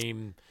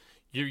 name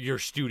your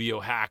studio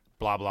hack,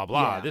 blah, blah,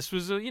 blah. Yeah. This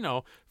was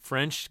a,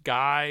 French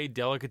guy,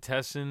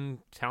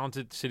 delicatessen,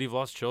 talented City of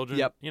Lost Children.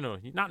 Yep.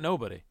 Not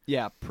nobody.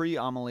 Yeah,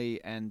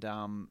 pre-Amelie, and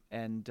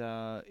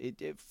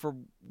it for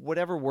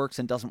whatever works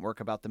and doesn't work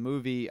about the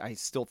movie, I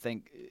still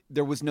think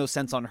there was no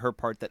sense on her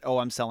part that,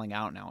 I'm selling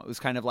out now. It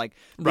was kind of like,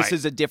 this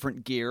is a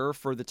different gear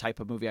for the type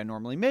of movie I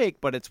normally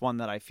make, but it's one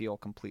that I feel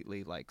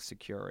completely like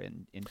secure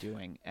in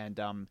doing. And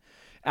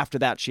after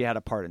that, she had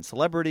a part in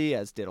Celebrity,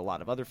 as did a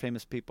lot of other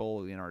famous people,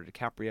 Leonardo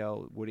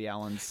DiCaprio, Woody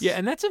Allen's. Yeah,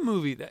 and that's a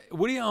movie,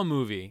 Woody Allen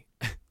movie,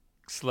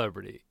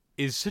 Celebrity,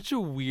 is such a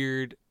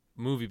weird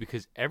movie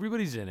because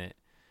everybody's in it.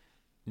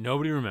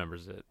 Nobody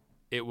remembers it.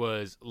 It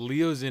was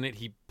Leo's in it.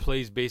 He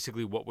plays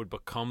basically what would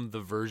become the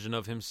version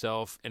of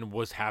himself and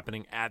was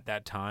happening at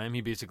that time.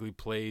 He basically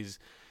plays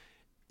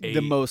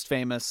the most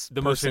famous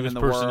person in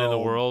the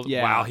world.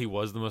 Yeah. While he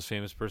was the most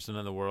famous person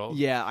in the world.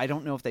 Yeah, I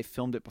don't know if they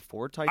filmed it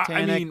before Titanic,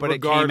 I mean, but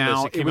it came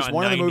out. It was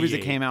one of the movies that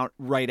 98. came out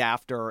right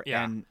after.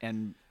 Yeah.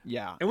 And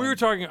yeah. And we were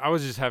talking. I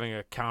was just having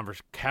a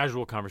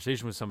casual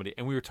conversation with somebody,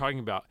 and we were talking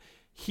about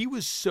he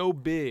was so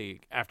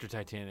big after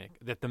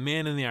Titanic that The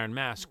Man in the Iron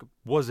Mask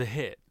was a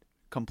hit.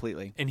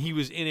 Completely. And he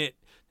was in it,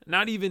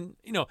 not even,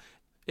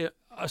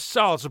 a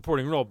solid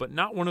supporting role, but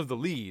not one of the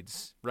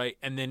leads, right?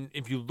 And then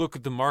if you look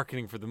at the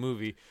marketing for the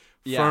movie,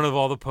 front of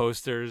all the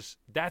posters,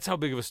 that's how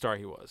big of a star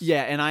he was.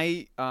 Yeah, and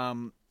I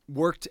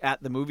worked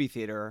at the movie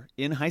theater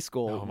in high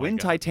school when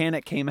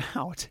Titanic came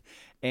out.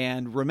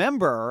 And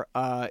remember,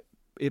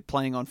 it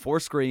playing on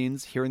 4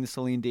 screens, hearing the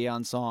Celine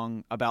Dion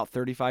song about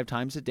 35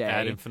 times a day.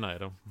 Ad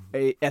infinitum.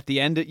 At the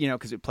end,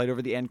 because it played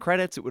over the end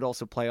credits, it would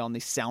also play on the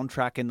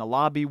soundtrack in the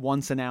lobby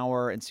once an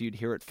hour, and so you'd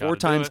hear it 4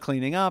 times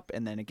cleaning up,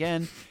 and then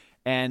again.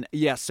 And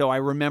so I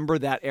remember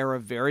that era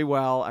very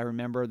well. I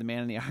remember The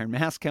Man in the Iron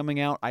Mask coming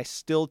out. I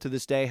still, to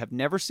this day, have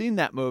never seen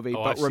that movie,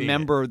 but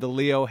remember the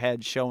Leo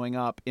head showing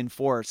up in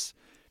force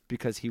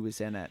because he was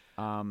in it.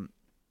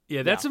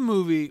 That's a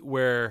movie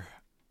where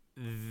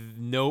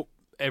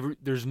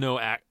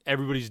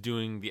everybody's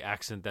doing the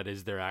accent that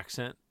is their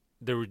accent.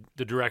 The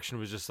direction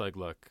was just like,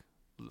 look,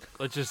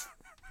 let's just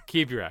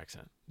keep your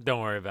accent.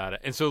 Don't worry about it.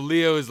 And so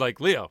Leo is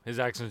like Leo. His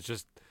accent's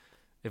just,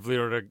 if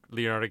Leonardo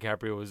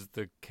DiCaprio was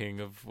the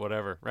king of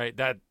whatever, right?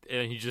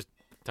 And he just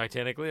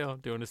Titanic Leo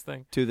doing his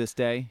thing. To this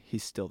day,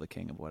 he's still the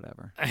king of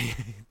whatever.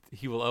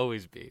 He will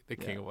always be the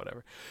king of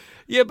whatever.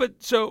 Yeah,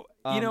 but so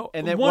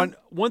and then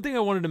one thing I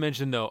wanted to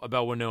mention though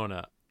about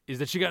Winona is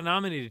that she got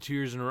nominated 2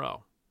 years in a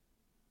row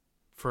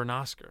for an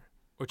Oscar,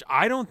 which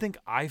I don't think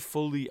I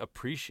fully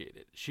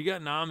appreciated. She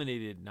got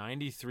nominated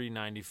 93,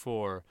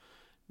 94,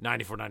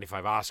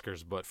 95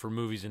 Oscars, but for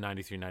movies in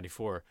 93,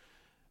 94.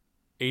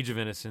 Age of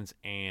Innocence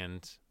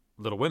and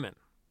Little Women,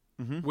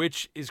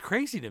 which is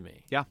crazy to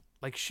me. Yeah.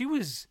 Like, she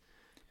was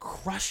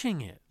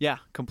crushing it. Yeah,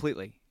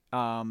 completely.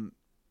 And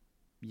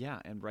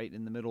right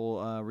in the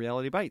middle,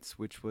 Reality Bites,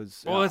 which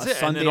was a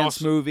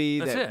Sundance movie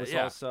that was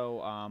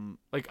also...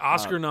 like,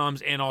 Oscar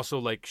noms, and also,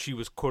 like, she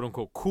was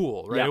quote-unquote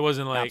cool, right? Yeah, it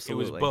wasn't like,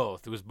 absolutely. It was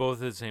both. It was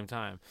both at the same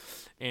time.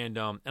 And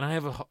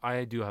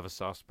I do have a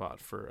soft spot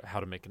for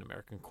How to Make an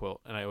American Quilt,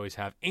 and I always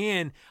have.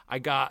 And I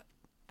got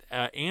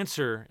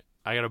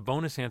I got a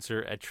bonus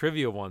answer at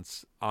trivia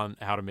once on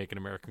How to Make an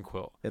American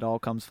Quilt. It all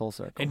comes full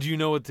circle. And do you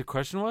know what the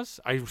question was?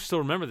 I still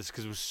remember this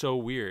because it was so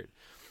weird.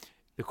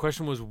 The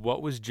question was,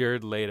 what was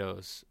Jared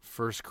Leto's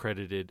first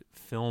credited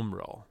film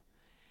role?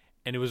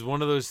 And it was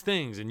one of those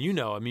things. And me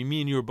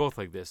and you were both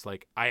like this.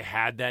 Like, I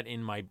had that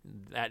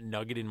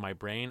nugget in my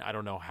brain. I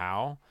don't know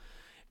how.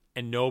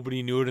 And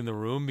nobody knew it in the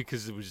room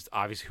because it was just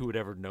obvious who would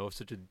ever know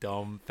such a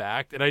dumb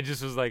fact. And I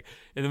just was like,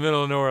 in the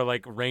middle of nowhere,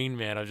 like Rain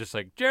Man. I was just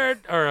like, Jared,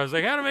 or I was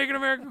like, How to Make an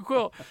American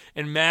Quilt.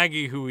 And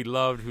Maggie, who we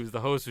loved, who's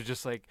the host, was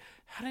just like,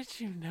 how did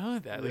you know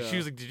that? Like, she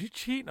was like, did you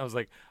cheat? And I was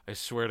like, I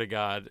swear to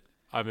God,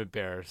 I'm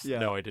embarrassed. Yeah.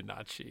 No, I did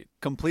not cheat.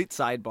 Complete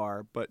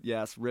sidebar, but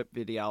yes, rip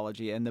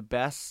videology. And the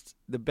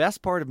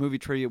best part of movie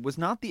trivia was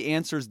not the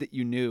answers that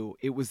you knew.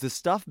 It was the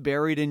stuff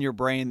buried in your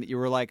brain that you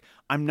were like,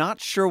 I'm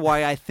not sure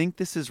why I think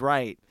this is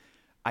right.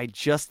 I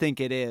just think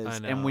it is. I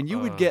know. And when you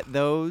would get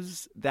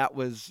those, that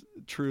was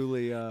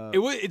truly...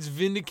 It's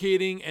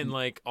vindicating and,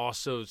 like,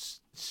 also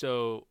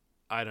so,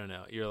 I don't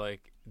know. You're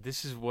like,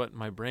 this is what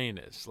my brain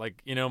is.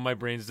 Like, my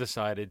brain's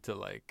decided to,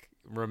 like,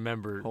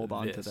 remember hold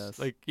on to this.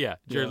 Like,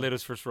 Jared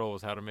Leto's first role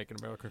was How to Make an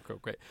American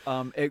Quilt. Great.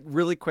 A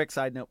really quick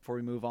side note before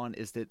we move on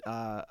is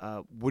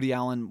that Woody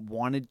Allen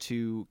wanted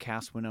to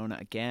cast Winona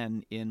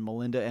again in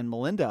Melinda and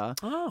Melinda,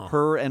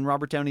 her and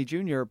Robert Downey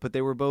Jr., but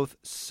they were both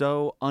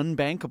so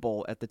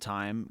unbankable at the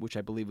time, which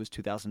I believe was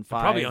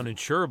 2005. Probably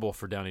uninsurable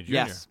for Downey Jr.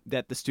 Yes,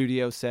 that the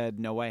studio said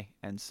no way,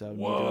 and so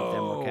neither of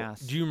them were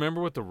cast. Do you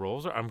remember what the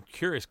roles are? I'm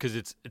curious because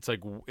it's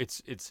like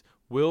it's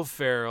Will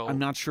Ferrell. I'm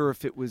not sure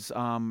if it was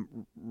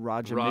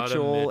Raja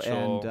Mitchell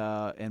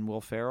and Will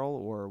Ferrell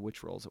or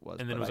which roles it was.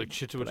 And then it was like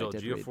Chiwetel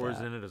Ejiofor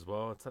is in it as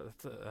well.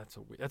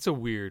 That's a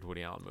weird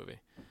Woody Allen movie.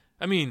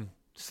 I mean,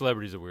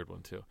 Celebrity's a weird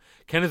one too.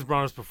 Kenneth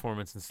Branagh's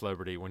performance in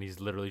Celebrity when he's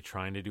literally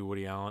trying to do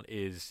Woody Allen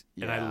is,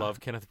 and I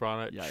love Kenneth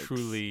Branagh,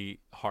 truly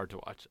hard to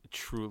watch.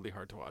 Truly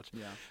hard to watch.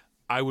 Yeah.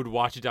 I would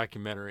watch a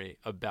documentary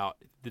about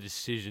the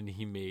decision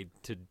he made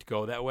to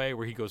go that way,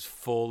 where he goes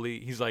fully.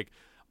 He's like,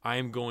 I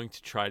am going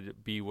to try to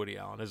be Woody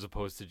Allen as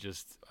opposed to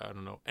just, I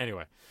don't know.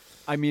 Anyway.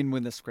 I mean,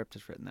 when the script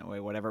is written that way,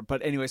 whatever.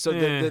 But anyway, so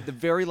the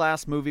very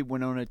last movie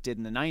Winona did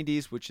in the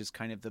 90s, which is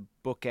kind of the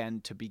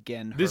bookend to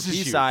begin her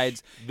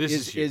B-sides,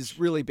 is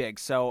really big.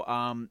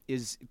 So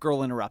is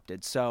Girl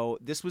Interrupted. So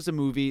this was a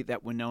movie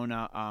that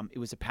Winona, it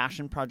was a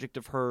passion project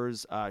of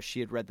hers. She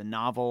had read the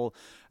novel,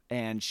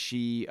 and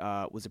she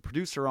was a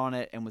producer on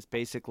it, and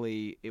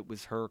it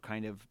was her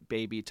kind of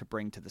baby to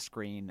bring to the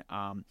screen.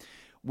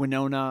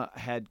 Winona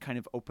had kind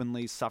of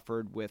openly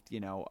suffered with,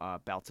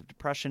 bouts of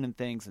depression and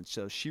things, and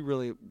so she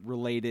really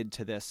related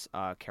to this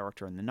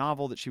character in the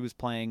novel that she was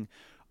playing,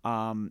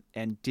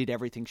 and did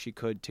everything she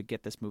could to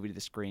get this movie to the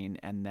screen.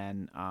 And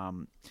then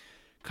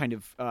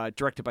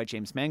directed by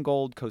James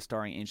Mangold,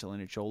 co-starring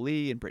Angelina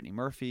Jolie and Brittany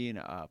Murphy and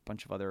a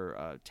bunch of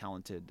other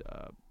talented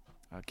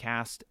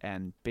cast.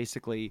 And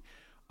basically,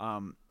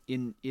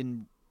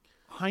 in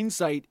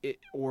hindsight,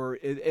 or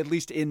at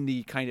least in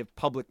the kind of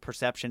public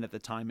perception at the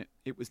time,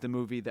 it was the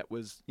movie that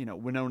was,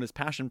 Winona's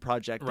passion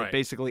project that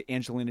basically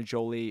Angelina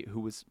Jolie, who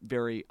was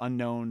very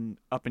unknown,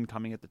 up and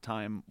coming at the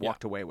time,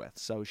 walked away with.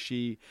 So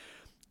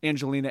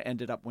Angelina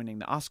ended up winning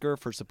the Oscar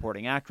for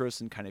supporting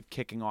actress and kind of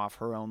kicking off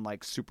her own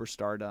like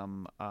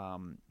superstardom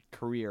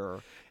career.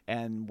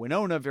 And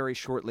Winona very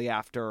shortly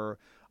after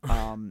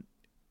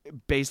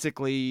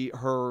basically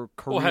her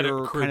career, had a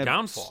career kind of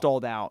downfall.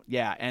 stalled out.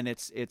 Yeah, and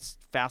it's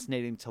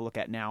fascinating to look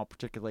at now,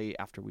 particularly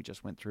after we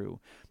just went through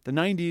the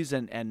 90s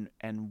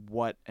and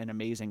what an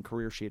amazing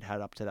career she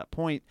had up to that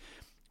point,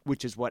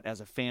 which is what,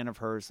 as a fan of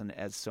hers and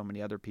as so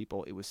many other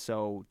people, it was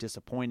so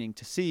disappointing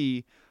to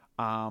see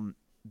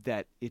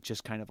that it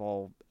just kind of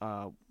all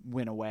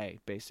went away,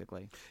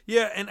 basically.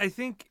 Yeah, and I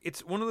think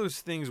it's one of those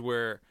things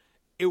where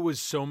it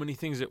was so many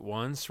things at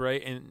once,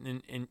 right?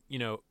 And you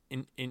know,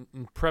 in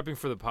prepping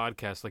for the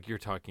podcast, like you're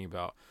talking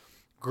about,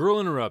 Girl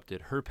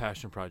Interrupted, her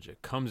passion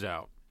project, comes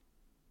out.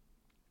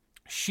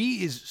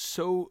 She is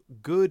so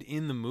good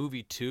in the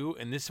movie too,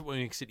 and this is what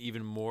makes it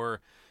even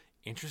more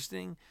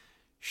interesting.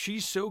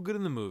 She's so good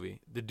in the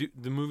movie.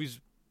 The movie's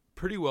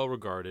pretty well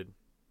regarded.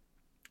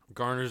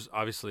 Garners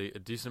obviously a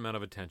decent amount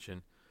of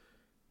attention.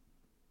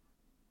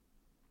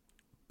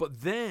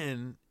 But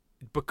then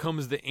it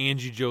becomes the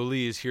Angie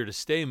Jolie is here to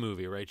stay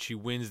movie, right? She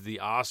wins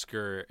the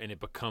Oscar, and it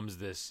becomes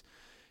this.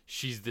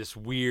 She's this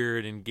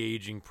weird,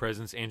 engaging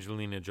presence,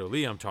 Angelina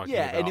Jolie. I'm talking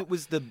about. Yeah, and it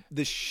was the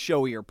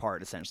showier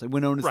part essentially.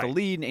 Winona's the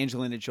lead, and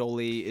Angelina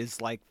Jolie is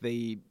like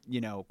the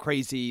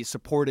crazy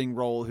supporting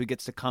role who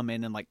gets to come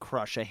in and like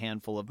crush a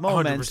handful of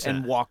moments 100%.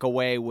 and walk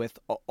away with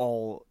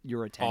all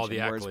your attention. All the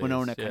whereas accolades,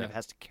 Winona kind of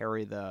has to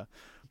carry the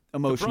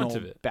emotional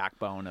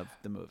backbone of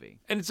the movie.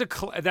 And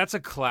that's a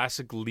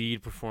classic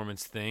lead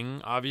performance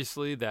thing.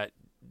 Obviously, that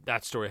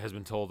story has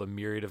been told a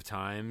myriad of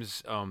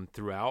times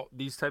throughout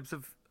these types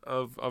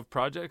of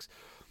projects.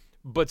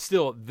 But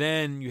still,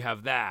 then you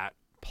have that,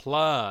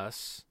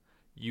 plus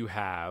you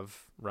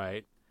have,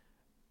 right,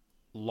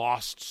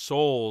 Lost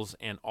Souls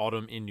and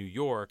Autumn in New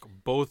York,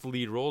 both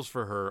lead roles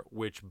for her,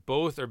 which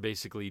both are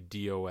basically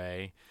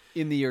DOA.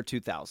 In the year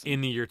 2000.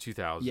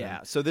 Yeah,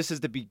 so this is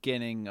the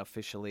beginning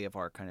officially of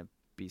our kind of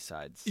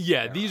B-sides.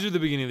 Yeah, era. these are the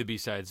beginning of the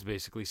B-sides,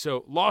 basically.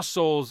 So Lost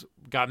Souls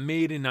got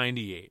made in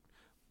 98.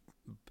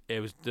 It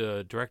was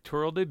the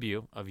directorial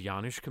debut of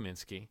Janusz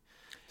Kaminski.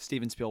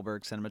 Steven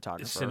Spielberg,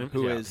 cinematographer,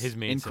 who is his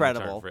main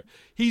incredible.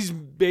 He's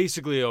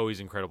basically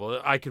always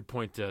incredible. I could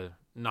point to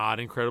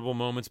not incredible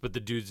moments, but the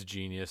dude's a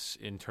genius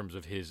in terms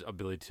of his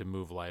ability to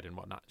move light and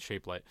whatnot,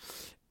 shape light.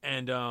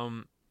 And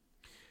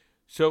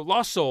so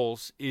Lost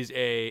Souls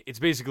it's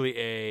basically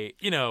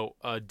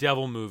a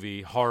devil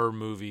movie, horror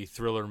movie,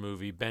 thriller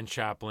movie. Ben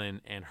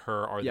Chaplin and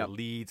her are the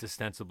leads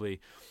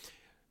ostensibly.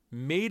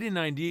 Made in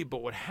 98,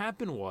 but what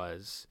happened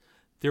was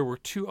there were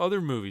two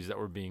other movies that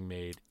were being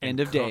made.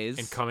 End of Days.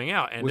 And coming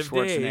out. End with of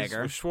Days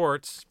Schwarzenegger. with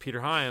Schwartz, Peter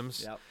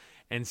Hyams. Yep.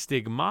 And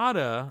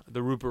Stigmata,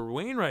 the Rupert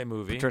Wainwright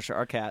movie. Patricia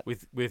Arquette.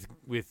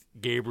 With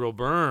Gabriel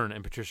Byrne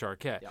and Patricia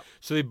Arquette. Yep.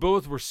 So they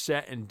both were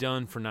set and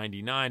done for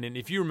 99. And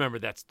if you remember,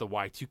 that's the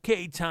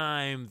Y2K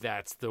time.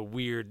 That's the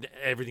weird,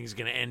 everything's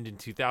going to end in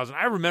 2000.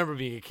 I remember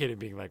being a kid and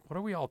being like, what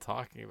are we all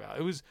talking about?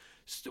 It was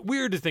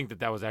weird to think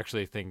that was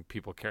actually a thing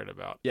people cared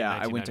about. Yeah,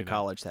 I went to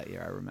college that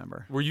year, I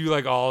remember. Were you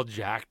like all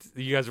jacked?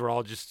 You guys were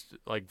all just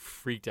like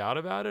freaked out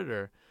about it,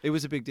 or? It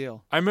was a big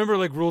deal. I remember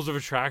like Rules of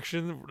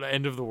Attraction, the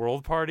End of the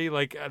World Party,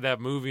 like that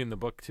movie in the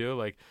book too.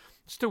 Like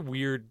just a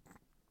weird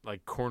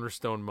like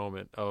cornerstone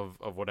moment of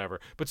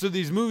whatever. But so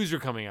these movies were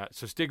coming out.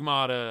 So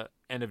Stigmata,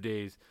 End of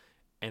Days,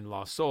 and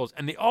Lost Souls.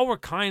 And they all were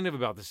kind of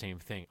about the same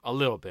thing, a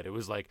little bit. It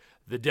was like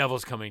the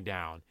devil's coming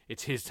down.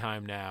 It's his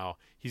time now.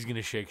 He's going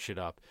to shake shit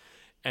up.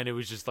 And it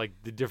was just like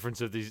the difference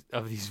of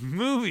these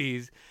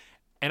movies.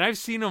 And I've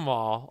seen them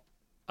all.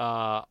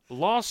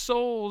 Lost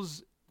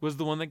Souls was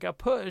the one that got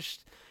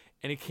pushed.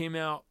 And it came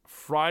out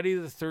Friday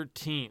the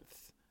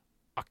 13th,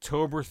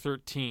 October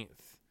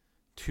 13th,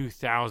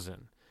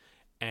 2000.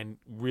 And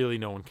really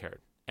no one cared.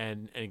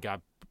 And it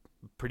got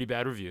pretty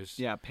bad reviews.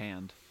 Yeah,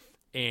 panned.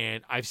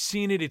 And I've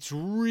seen it. It's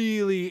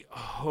really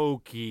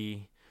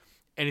hokey.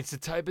 And it's the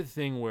type of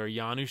thing where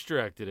Janusz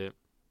directed it.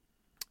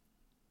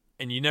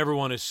 And you never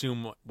want to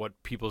assume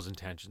what people's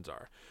intentions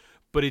are.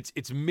 But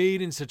it's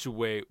made in such a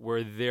way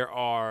where there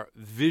are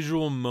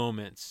visual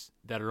moments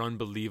that are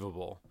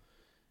unbelievable.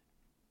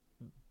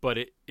 But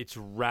it's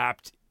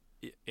wrapped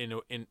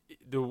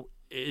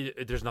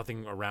there's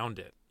nothing around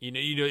it.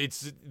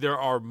 There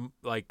are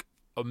like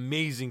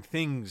amazing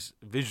things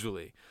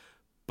visually,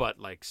 but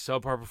like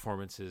subpar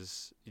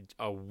performances,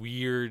 a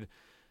weird,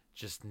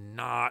 just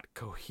not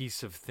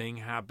cohesive thing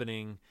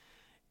happening.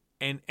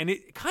 And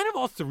it kind of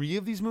all three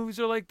of these movies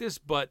are like this,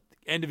 but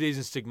End of Days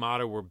and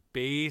Stigmata were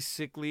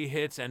basically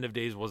hits. End of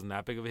Days wasn't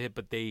that big of a hit,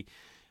 but they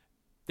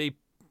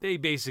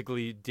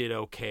basically did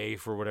okay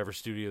for whatever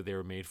studio they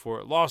were made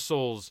for. Lost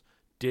Souls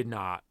did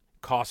not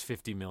cost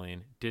 $50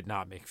 million, did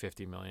not make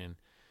 $50 million.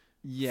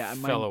 Yeah,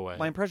 fell away.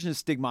 My impression is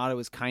Stigmata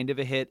was kind of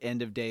a hit.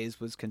 End of Days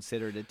was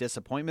considered a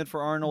disappointment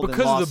for Arnold. Because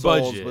and Lost of the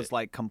budget. Souls was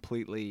like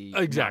completely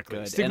exactly.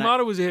 not good.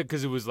 Stigmata was a hit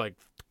because it was like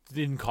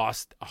didn't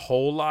cost a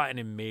whole lot and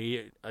it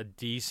made a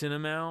decent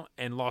amount.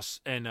 And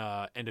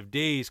End of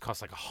Days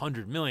cost like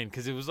 $100 million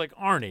because it was like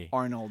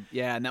Arnold,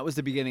 yeah, and that was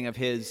the beginning of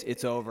his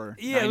 "It's Over."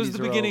 Yeah, it was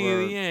the beginning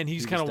over, of the end.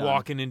 He's kind of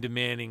walking and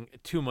demanding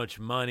too much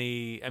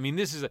money. I mean,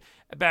 this is a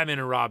Batman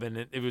and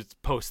Robin. It was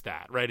post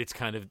that, right? It's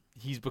kind of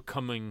he's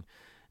becoming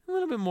a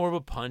little bit more of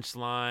a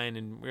punchline,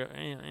 and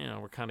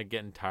we're kind of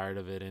getting tired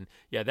of it. And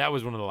yeah, that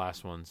was one of the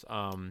last ones.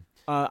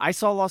 I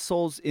saw Lost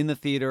Souls in the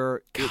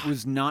theater. It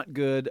was not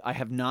good. I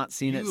have not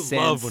seen it since. You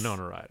love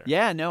Winona Ryder.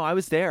 Yeah, no, I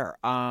was there.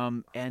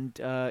 And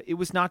it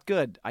was not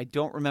good. I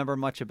don't remember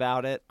much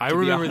about it. I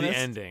remember the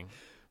ending.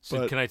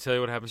 So can I tell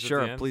you what happens at the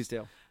end? Sure, please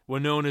do.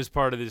 Winona is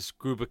part of this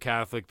group of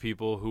Catholic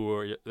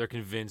people they're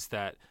convinced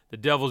that the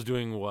devil's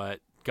doing what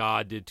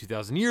God did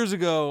 2,000 years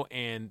ago,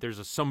 and there's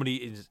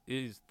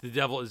the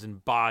devil is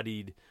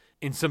embodied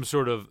in some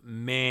sort of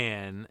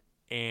man,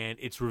 and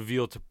it's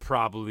revealed to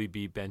probably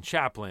be Ben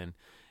Chaplin.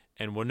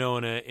 And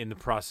Winona, in the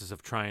process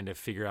of trying to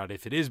figure out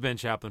if it is Ben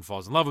Chaplin,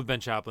 falls in love with Ben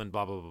Chaplin,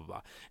 blah, blah, blah,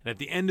 blah. And at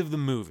the end of the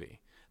movie,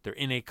 they're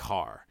in a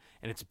car,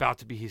 and it's about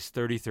to be his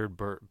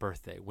 33rd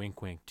birthday.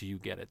 Wink, wink. Do you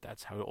get it?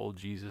 That's how old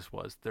Jesus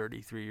was,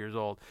 33 years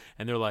old.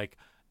 And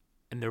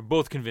they're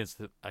both convinced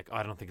that, like,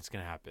 I don't think it's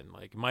going to happen.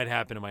 Like, it might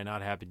happen, it might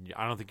not happen.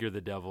 I don't think you're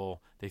the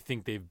devil. They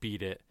think they've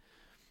beat it,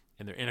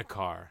 and they're in a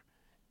car,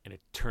 and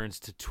it turns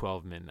to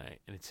 12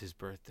 midnight, and it's his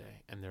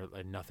birthday, and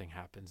nothing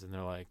happens. And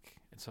they're like,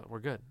 we're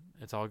good.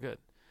 It's all good.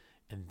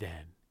 And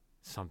then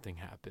something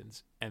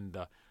happens, and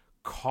the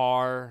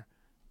car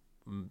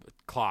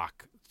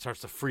clock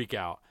starts to freak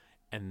out,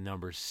 and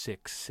numbers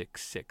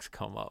 666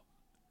 come up,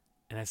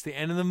 and that's the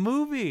end of the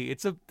movie.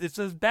 It's a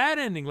bad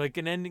ending, like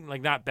an ending,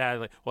 like not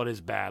bad, like it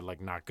is bad, like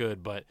not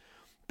good, but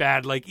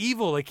bad, like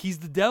evil, like he's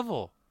the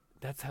devil.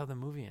 That's how the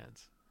movie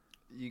ends.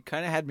 You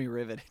kind of had me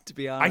riveted, to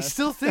be honest. I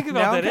still think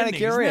about that ending.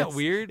 Curious. Isn't that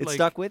weird? It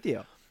stuck with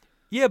you.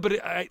 Yeah, but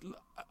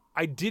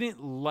I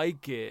didn't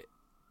like it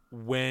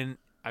when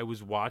I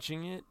was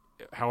watching it,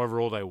 however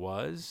old I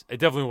was. It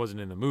definitely wasn't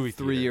in the movie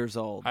theater. 3 years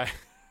old.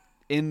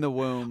 In the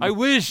womb. I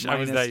wish I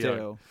was that -2.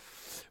 young.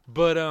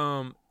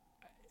 But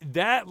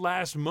that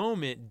last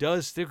moment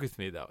does stick with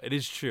me, though. It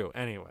is true.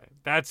 Anyway,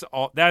 that's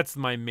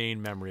my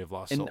main memory of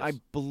Lost Souls. And I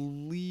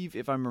believe,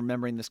 if I'm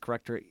remembering this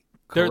correctly,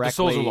 the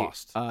souls are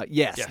lost.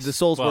 Yes, the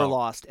souls were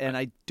lost. And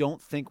I don't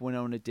think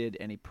Winona did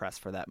any press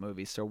for that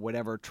movie. So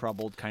whatever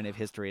troubled kind of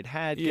history it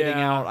had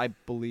getting out, I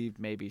believe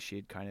maybe she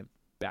had kind of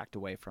backed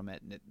away from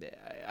it, and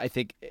I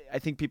think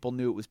people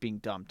knew it was being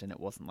dumped, and it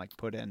wasn't like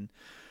put in.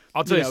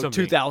 I'll tell you something.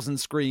 2,000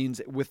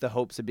 screens with the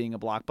hopes of being a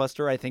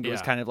blockbuster. I think it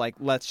was kind of like,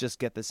 let's just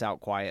get this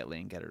out quietly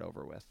and get it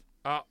over with.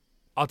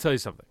 I'll tell you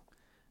something.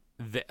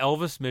 The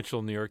Elvis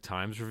Mitchell New York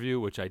Times review,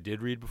 which I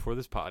did read before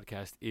this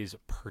podcast, is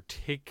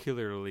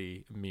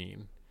particularly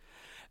mean.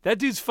 That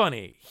dude's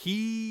funny.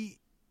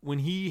 When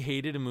he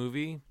hated a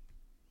movie,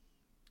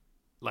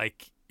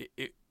 like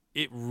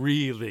it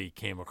really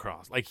came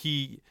across. Like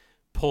he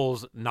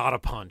pulls not a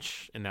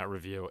punch in that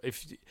review.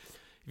 If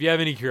you have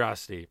any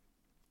curiosity,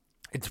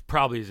 it's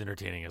probably as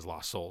entertaining as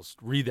Lost Souls.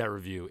 Read that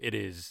review. It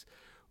is,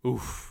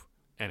 oof.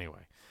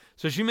 Anyway,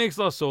 so she makes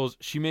Lost Souls.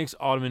 She makes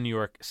Autumn in New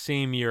York,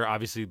 same year,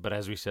 obviously, but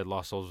as we said,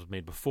 Lost Souls was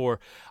made before.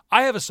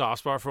 I have a soft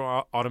spot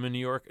for Autumn in New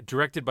York,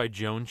 directed by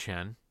Joan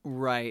Chen.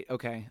 Right,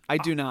 okay. I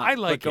do not. I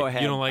like but go it.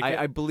 ahead. You don't like it?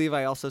 I believe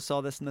I also saw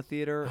this in the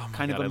theater. Oh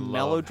kind God, of a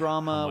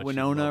melodrama.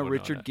 Winona,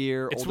 Richard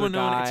Gere, it's older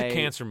Winona, guy. It's a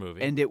cancer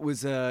movie. And it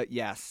was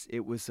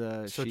it was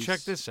So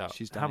check this out.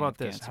 She's How about of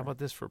this? cancer. How about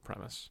this for a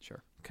premise?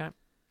 Sure. Okay.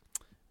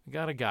 We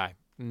got a guy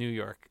in New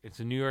York.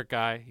 It's a New York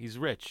guy. He's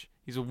rich.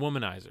 He's a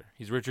womanizer.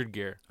 He's Richard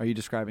Gere. Are you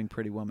describing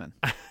Pretty Woman?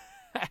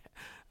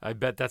 I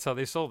bet that's how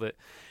they sold it.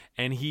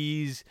 And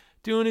he's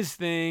doing his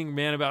thing,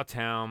 man about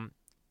town,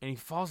 and he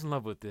falls in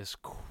love with this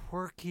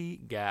quirky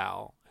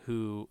gal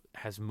who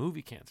has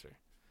movie cancer.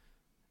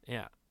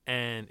 Yeah,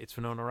 and it's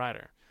Winona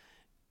Ryder.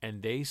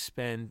 And they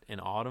spend an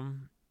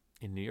autumn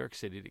in New York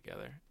City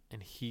together,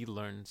 and he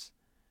learns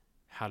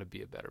how to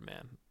be a better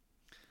man.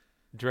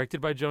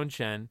 Directed by Joan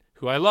Chen,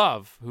 who I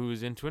love,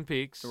 who's in Twin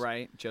Peaks.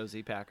 Right,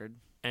 Josie Packard.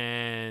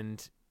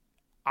 And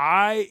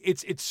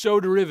it's so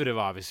derivative,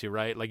 obviously,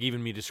 right? Like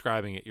even me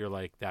describing it, you're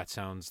like, that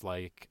sounds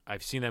like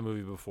I've seen that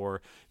movie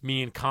before.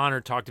 Me and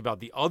Connor talked about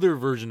the other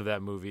version of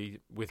that movie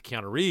with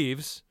Keanu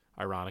Reeves,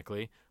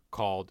 ironically,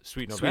 called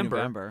Sweet November. Sweet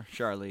November,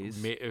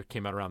 Charlize. It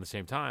came out around the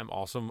same time,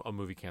 also a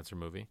movie cancer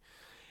movie.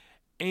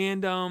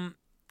 And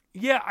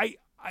yeah,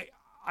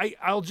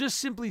 I'll just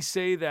simply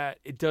say that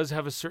it does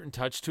have a certain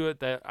touch to it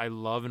that I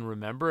love and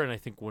remember, and I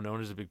think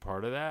Winona's a big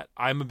part of that.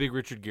 I'm a big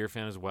Richard Gere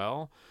fan as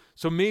well.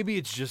 So maybe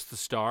it's just the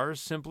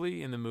stars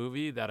simply in the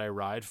movie that I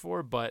ride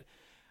for, but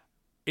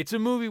it's a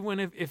movie when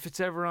if it's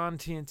ever on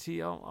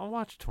TNT, I'll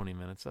watch 20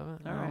 minutes of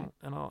it. All right.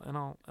 And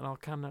I'll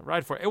kind of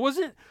ride for it. It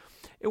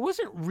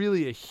wasn't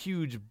really a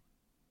huge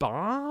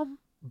bomb,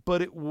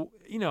 but it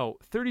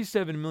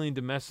 37 million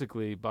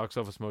domestically, Box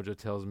Office Mojo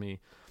tells me.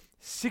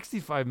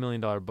 $65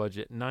 million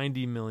budget,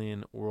 $90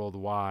 million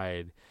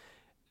worldwide.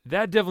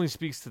 That definitely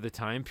speaks to the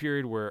time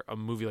period where a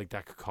movie like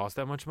that could cost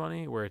that much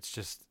money, where it's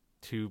just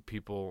two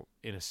people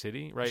in a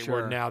city, right?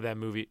 Sure. Where now that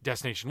movie,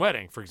 Destination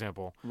Wedding, for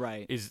example,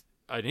 right, is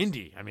an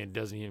indie. I mean, it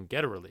doesn't even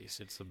get a release.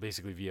 It's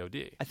basically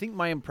VOD. I think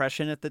my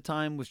impression at the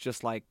time was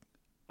just like,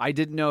 I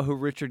didn't know who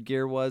Richard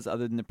Gere was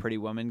other than the Pretty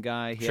Woman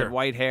guy. He Sure. had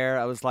white hair.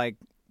 I was like,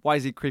 why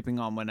is he creeping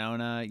on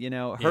Winona?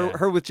 Yeah.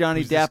 Her with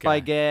Johnny Who's this Depp, I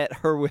guy? get.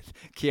 Her with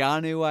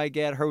Keanu, I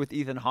get. Her with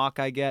Ethan Hawke,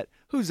 I get.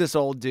 Who's this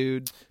old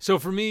dude? So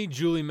for me,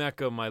 Julie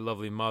Mecca, my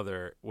lovely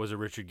mother, was a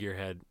Richard Gere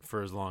head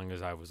for as long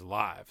as I was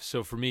alive.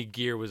 So for me,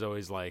 Gere was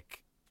always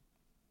like,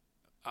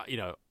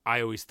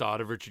 I always thought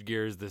of Richard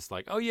Gere as this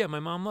like, oh yeah, my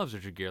mom loves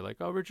Richard Gere. Like,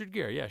 oh, Richard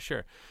Gere, yeah,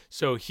 sure.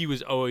 So he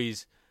was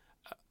always,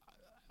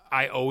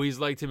 I always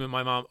liked him, and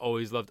my mom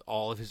always loved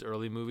all of his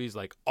early movies,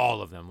 like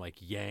all of them, like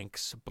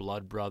Yanks,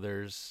 Blood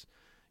Brothers,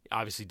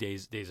 obviously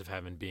Days of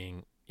Heaven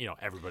being,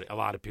 everybody, a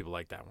lot of people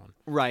like that one.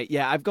 Right.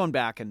 Yeah, I've gone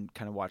back and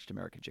kind of watched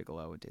American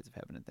Gigolo and Days of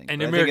Heaven and things. And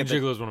But I American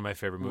think Gigolo is one of my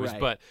favorite movies.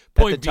 right. But at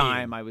point the being,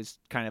 time, I was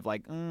kind of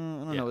like, I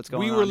don't know what's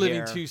going on. We were living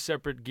here. two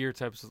separate Gere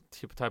type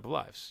of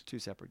lives. Two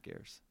separate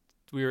gears.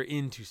 We were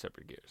in two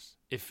separate gears.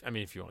 If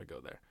you want to go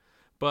there.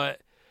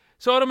 But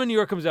so Autumn in New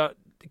York comes out,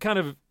 kind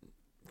of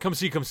come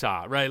see, come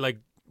saw, right? Like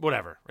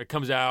whatever. It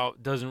comes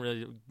out, doesn't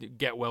really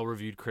get well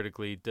reviewed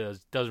critically,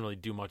 doesn't really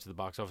do much at the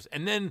box office.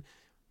 And then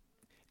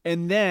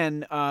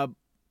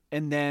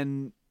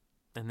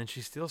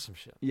she steals some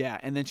shit. Yeah,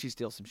 and then she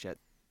steals some shit.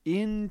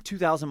 In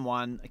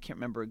 2001, I can't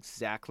remember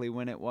exactly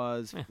when it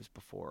was. It was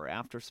before or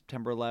after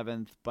September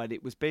 11th, but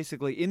it was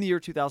basically in the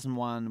year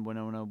 2001.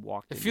 Winona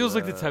walked. It feels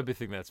like the type of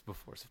thing that's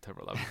before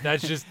September 11th.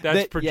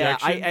 That's projection.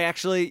 Yeah, I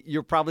actually,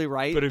 you're probably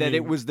right But I that mean,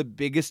 it was the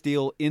biggest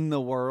deal in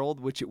the world,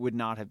 which it would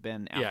not have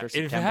been after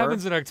September. If it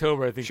happens in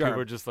October, I think Sure.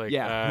 people are just like,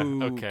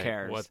 who okay,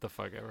 cares? what the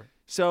fuck ever.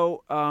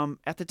 So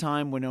at the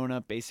time,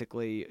 Winona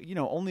basically,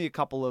 only a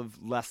couple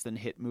of less than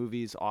hit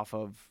movies off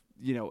of,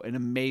 an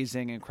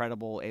amazing,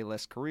 incredible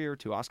A-list career,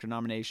 2 Oscar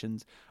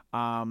nominations,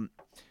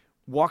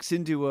 walks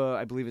into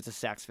I believe it's a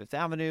Saks Fifth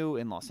Avenue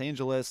in Los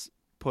Angeles,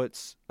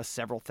 puts a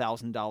several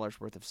 $1,000s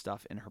worth of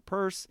stuff in her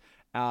purse,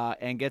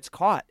 and gets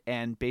caught.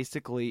 And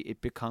basically it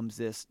becomes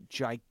this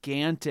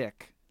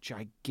gigantic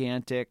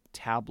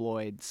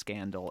tabloid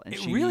scandal. And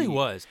it really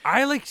was.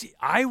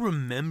 I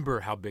remember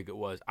how big it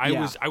was. I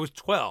was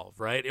 12,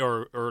 right?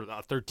 Or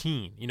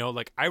 13,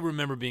 I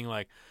remember being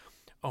like,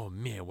 oh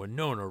man,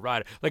 Winona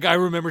Ryder. Like I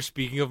remember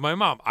speaking of my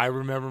mom. I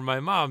remember my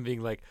mom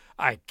being like,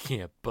 I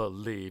can't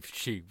believe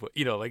she,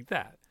 like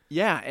that.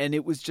 Yeah, and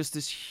it was just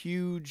this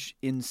huge,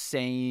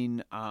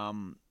 insane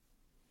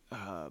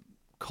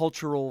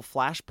cultural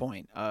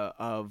flashpoint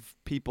of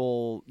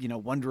people,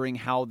 wondering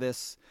how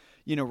this,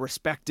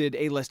 respected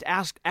A-list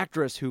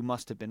actress who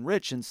must have been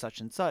rich and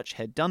such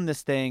had done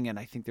this thing. And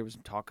I think there was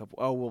some talk of,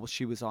 oh, well,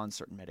 she was on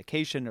certain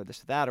medication or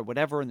this or that or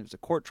whatever. And there was a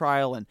court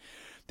trial and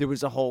there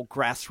was a whole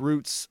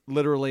grassroots,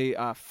 literally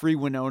Free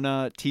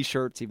Winona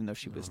T-shirts, even though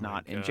she was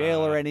not in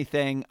jail or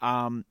anything.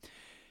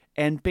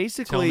 And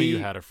basically, tell me you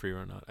had a Free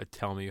Winona.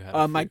 Tell me you had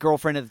a my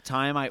girlfriend at the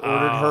time, I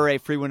ordered her a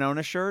Free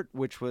Winona shirt,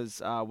 which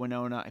was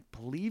Winona. I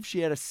believe she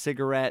had a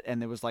cigarette, and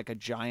there was like a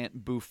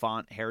giant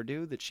bouffant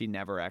hairdo that she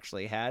never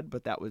actually had,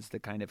 but that was the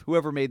kind of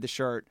whoever made the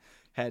shirt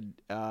had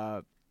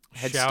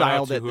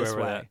styled it this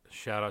way.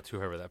 Shout out to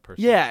whoever that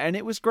person. Yeah, and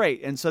it was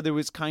great. And so there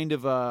was kind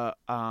of a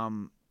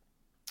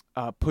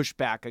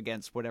pushback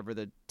against whatever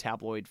the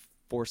tabloid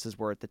forces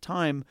were at the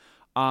time.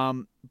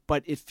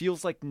 But it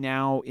feels like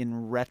now,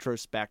 in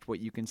retrospect, what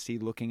you can see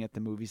looking at the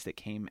movies that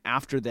came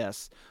after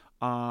this,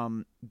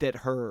 that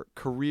her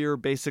career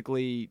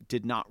basically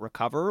did not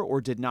recover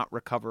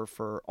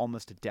for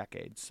almost a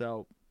decade.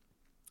 So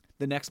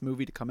the next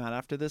movie to come out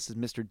after this is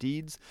Mr.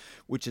 Deeds,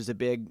 which is a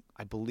big,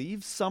 I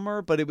believe,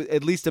 summer, but it was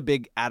at least a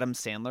big Adam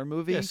Sandler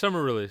movie. Yeah,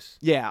 summer release.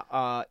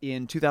 Yeah,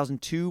 in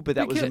 2002, but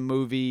that was a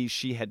movie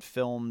she had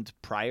filmed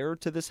prior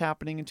to this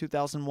happening in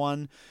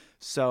 2001.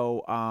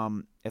 So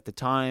at the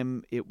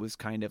time, it was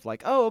kind of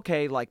like, oh,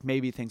 okay, like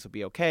maybe things will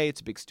be okay.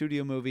 It's a big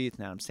studio movie. It's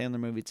an Adam Sandler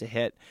movie. It's a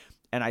hit.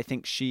 And I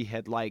think she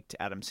had liked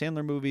Adam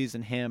Sandler movies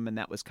and him, and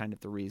that was kind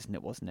of the reason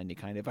it wasn't any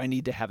kind of, I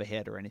need to have a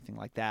hit or anything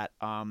like that.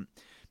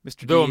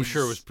 Mr. Though Deeds, I'm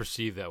sure it was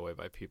perceived that way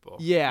by people.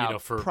 Yeah,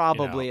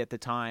 probably at the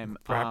time.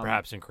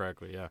 Perhaps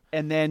incorrectly, yeah.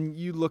 And then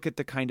you look at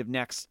the kind of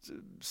next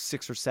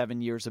 6 or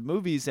 7 years of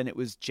movies, and it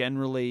was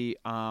generally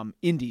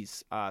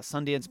indies,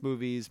 Sundance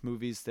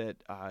movies that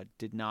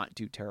did not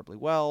do terribly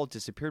well,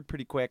 disappeared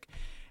pretty quick.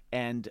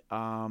 And,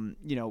 kind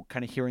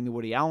of hearing the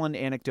Woody Allen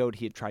anecdote,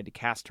 he had tried to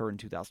cast her in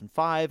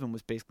 2005 and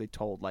was basically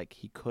told, like,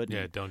 he couldn't.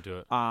 Yeah, don't do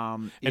it.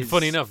 And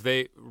funny enough,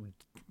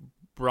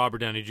 Robert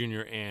Downey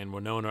Jr. and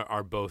Winona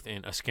are both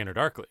in A Scanner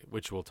Darkly,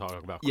 which we'll talk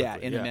about quickly. Yeah,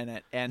 in a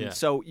minute. And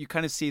so you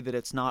kind of see that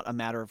it's not a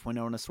matter of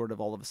Winona sort of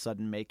all of a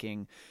sudden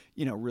making,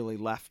 really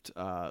left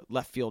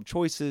field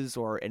choices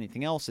or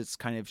anything else. It's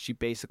kind of, she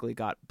basically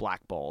got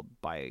blackballed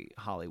by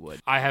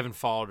Hollywood. I haven't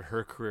followed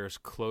her career as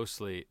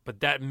closely,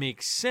 but that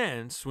makes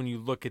sense when you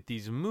look at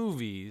these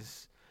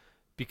movies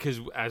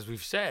because, as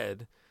we've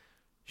said,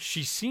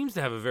 she seems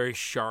to have a very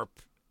sharp,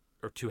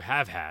 or to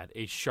have had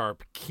a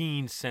sharp,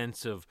 keen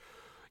sense of,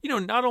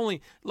 not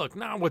only,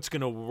 not what's going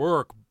to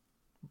work,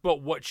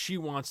 but what she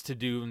wants to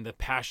do and the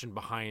passion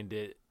behind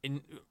it.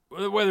 And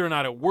whether or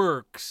not it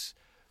works,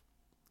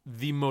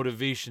 the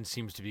motivation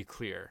seems to be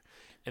clear.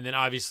 And then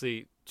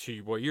obviously,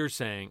 to what you're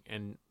saying,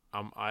 and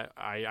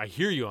I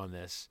hear you on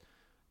this,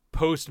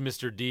 post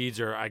Mr. Deeds,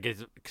 or I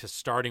guess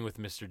starting with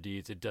Mr.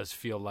 Deeds, it does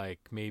feel like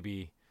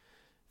maybe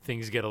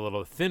things get a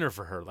little thinner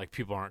for her. Like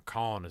people aren't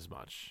calling as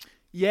much.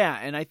 Yeah,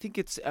 and I think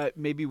it's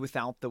maybe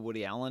without the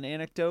Woody Allen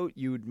anecdote,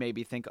 you would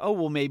maybe think, oh,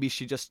 well, maybe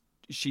she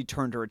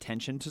turned her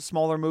attention to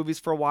smaller movies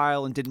for a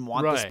while and didn't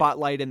want the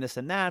spotlight and this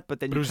and that.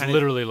 But then it was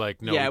literally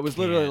like, no, it was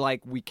literally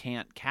like, we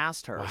can't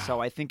cast her. Wow.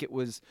 So I think it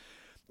was,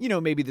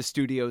 maybe the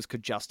studios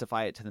could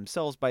justify it to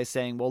themselves by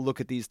saying, well,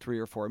 look at these 3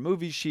 or 4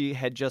 movies she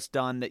had just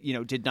done that,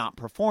 did not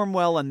perform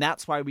well, and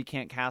that's why we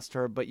can't cast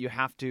her. But you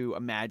have to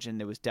imagine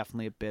there was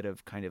definitely a bit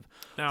of kind of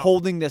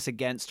holding this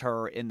against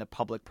her in the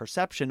public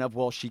perception of,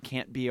 well, she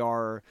can't be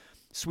our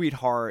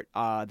sweetheart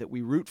that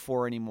we root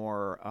for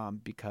anymore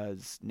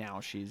because now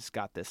she's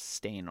got this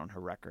stain on her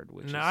record.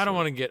 I don't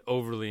want to get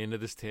overly into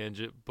this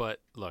tangent, but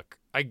look,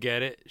 I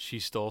get it. She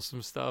stole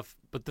some stuff,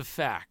 but the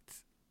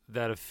fact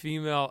that a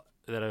female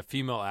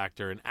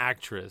actor, an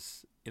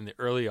actress in the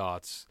early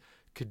aughts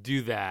could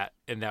do that,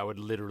 and that would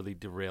literally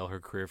derail her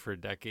career for a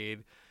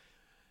decade.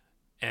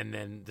 And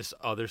then this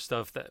other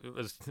stuff that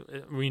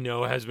we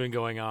know has been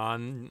going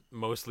on,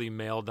 mostly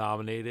male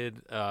dominated,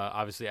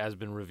 obviously has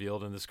been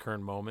revealed in this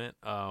current moment.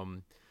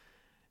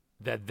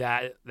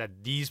 That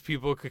these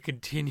people could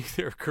continue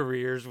their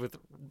careers with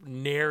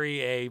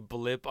nary a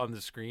blip on the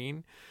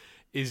screen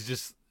is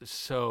just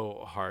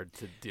so hard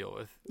to deal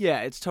with. Yeah,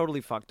 it's totally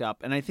fucked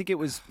up. And I think it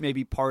was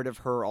maybe part of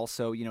her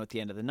also, at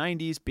the end of the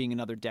 90s, being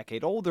another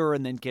decade older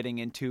and then getting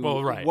into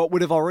what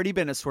would have already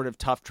been a sort of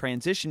tough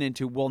transition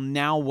into, well,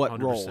 now what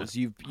 100%, roles?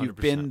 You've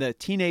been the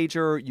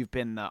teenager, you've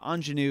been the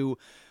ingenue,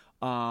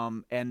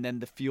 and then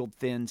the field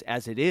thins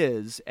as it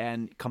is,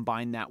 and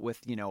combine that with,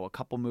 a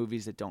couple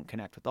movies that don't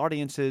connect with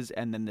audiences,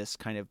 and then this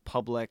kind of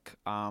public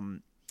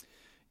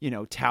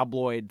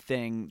tabloid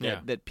thing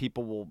that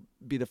people will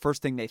be the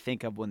first thing they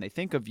think of when they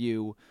think of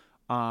you.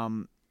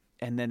 And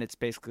then it's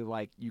basically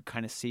like you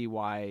kind of see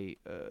why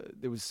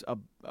there was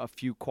a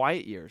few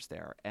quiet years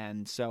there.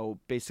 And so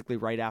basically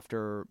right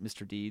after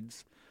Mr.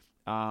 Deeds,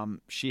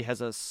 she has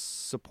a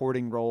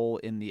supporting role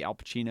in the Al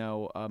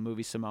Pacino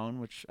movie Simone,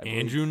 which I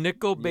Andrew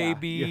Niccol,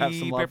 baby. You have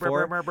some love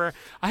for.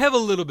 I have a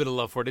little bit of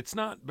love for it. It's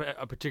not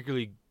a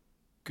particularly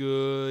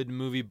good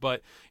movie,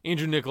 but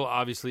Andrew Niccol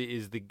obviously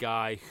is the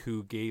guy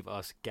who gave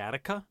us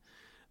Gattaca,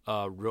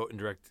 wrote and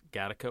directed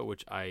Gattaca,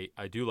 which I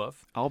do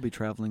love. I'll be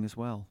traveling as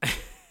well.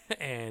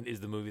 And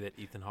is the movie that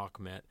Ethan Hawke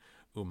met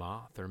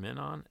Uma Thurman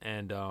on.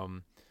 And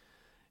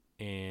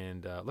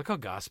look how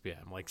gossipy I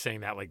am, like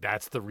saying that like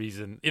that's the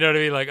reason, you know what I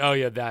mean? Like, oh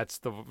yeah, that's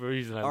the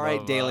reason I love. All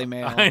right, Daily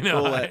Mail. I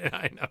know.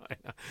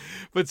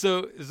 But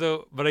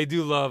but I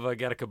do love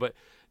Gattaca. But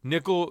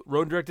Niccol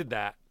wrote and directed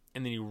that,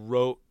 and then he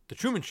wrote The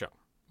Truman Show,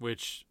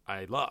 which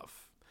I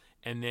love.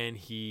 And then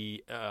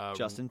he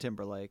Justin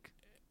Timberlake.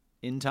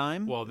 In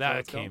Time? Well,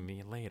 that came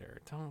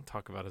later. Don't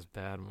talk about his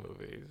bad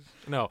movies.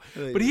 No.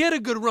 But he had a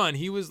good run.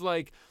 He was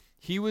Gattaca.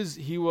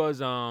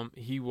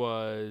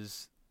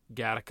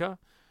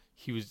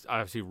 He was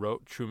obviously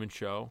wrote Truman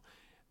Show.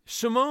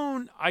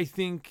 Simone, I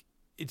think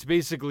it's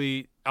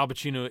basically Al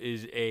Pacino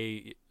is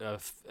a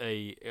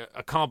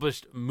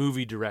accomplished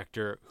movie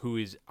director who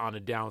is on a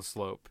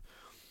downslope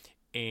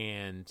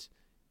and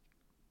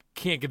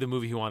can't get the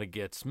movie he wants to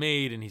get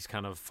made, and he's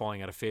kind of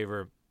falling out of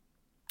favor.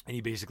 And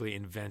he basically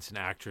invents an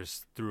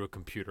actress through a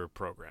computer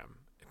program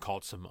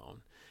called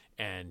Simone,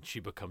 and she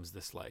becomes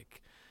this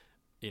like,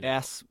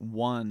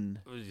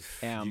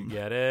 S1M. You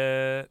get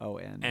it?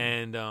 O-N.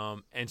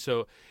 And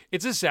so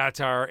it's a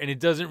satire, and it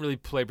doesn't really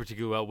play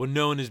particularly well.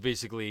 Winona is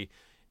basically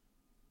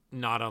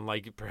not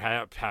unlike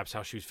perhaps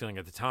how she was feeling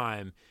at the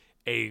time,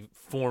 a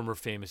former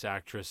famous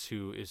actress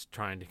who is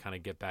trying to kind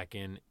of get back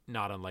in,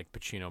 not unlike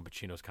Pacino.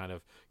 Pacino's kind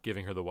of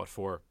giving her the what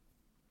for.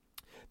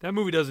 That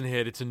movie doesn't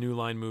hit. It's a New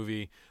Line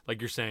movie,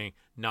 like you're saying,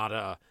 not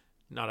a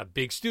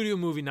big studio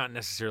movie, not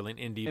necessarily an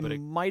indie, but it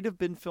might have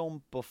been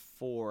filmed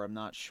before. I'm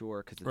not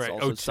sure because it's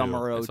also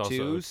summer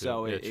 02,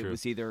 so it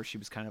was either she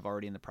was kind of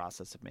already in the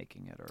process of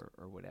making it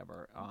or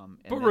whatever.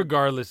 But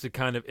regardless, it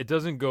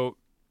doesn't go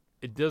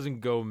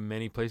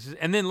many places.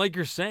 And then, like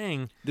you're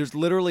saying, there's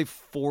literally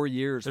 4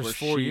 years where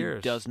she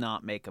does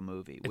not make a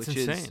movie, which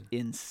is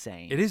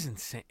insane. It is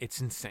insane. It's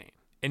insane.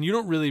 And you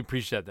don't really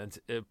appreciate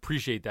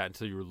that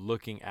until you're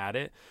looking at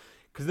it.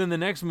 Because then the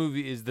next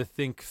movie is the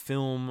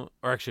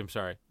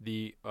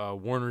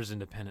Warner's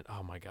Independent.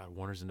 Oh my God,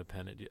 Warner's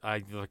Independent.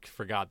 I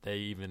forgot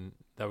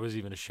that was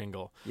even a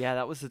shingle. Yeah,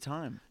 that was the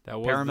time. That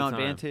was Paramount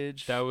the time.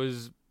 Vantage. That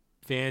was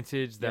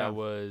Vantage. That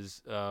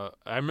was. I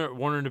remember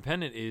Warner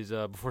Independent is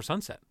Before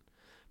Sunset,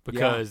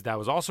 because that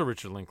was also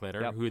Richard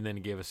Linklater, who then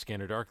gave us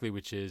Scanner Darkly,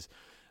 which is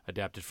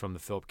adapted from the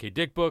Philip K.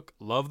 Dick book.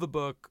 Love the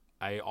book.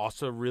 I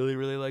also really,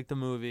 really like the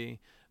movie.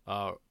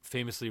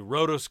 Famously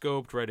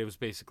rotoscoped, right? It was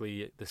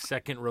basically the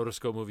second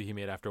rotoscope movie he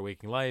made after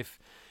Waking Life.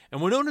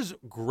 And Winona's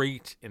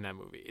great in that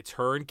movie. It's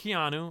her and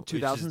Keanu.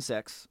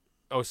 2006.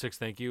 06,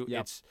 thank you.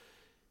 Yep. It's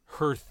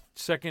her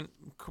second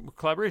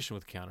collaboration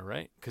with Keanu,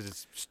 right? Because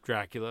it's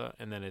Dracula,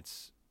 and then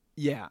it's...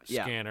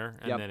 Scanner,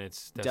 and Yep. then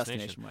it's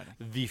Destination. Wedding.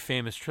 The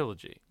famous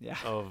trilogy Yeah.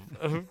 of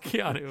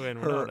Keanu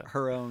and Winona.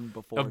 Her own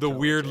before of the trilogy.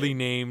 weirdly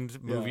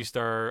named movie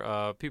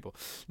star people.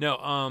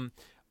 No,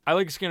 I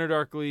like Scanner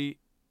Darkly.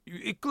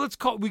 We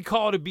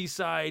call it a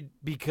B-side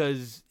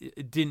because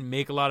it didn't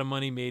make a lot of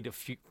money, made a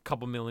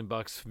couple $1 million,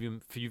 few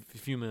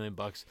 $1 million.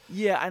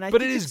 Yeah, and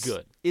but it is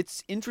good.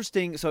 It's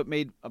interesting. So it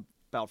made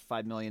about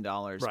 $5 million,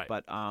 right.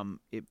 But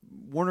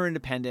Warner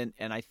Independent,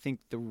 and I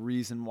think the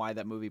reason why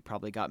that movie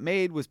probably got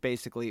made was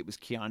basically it was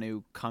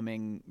Keanu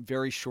coming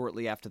very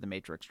shortly after the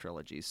Matrix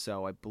trilogy.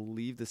 So I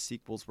believe the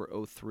sequels were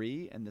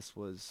 2003, and this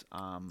was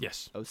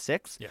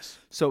 2006. Yes.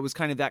 So it was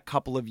kind of that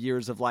couple of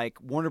years of like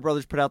Warner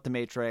Brothers put out the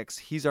Matrix.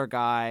 He's our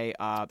guy.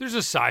 There's a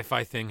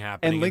sci-fi thing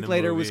happening. And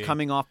Linklater was movie.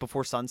 Coming off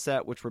Before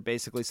Sunset, which were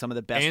basically some of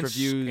the best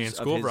reviews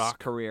and of his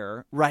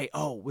career. Right.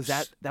 Oh, was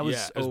that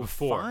was it was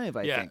before. 05,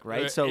 I think,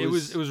 right? So it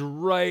was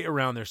right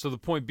around there. So the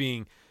point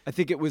being, I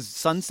think it was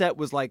Sunset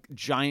was like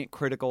giant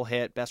critical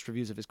hit, best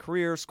reviews of his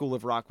career. School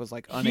of Rock was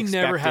like unexpected he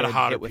never had a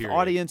hot hit with period.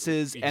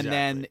 audiences, Exactly. and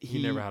then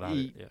he never had a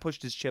he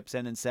pushed his chips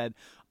in and said,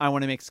 "I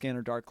want to make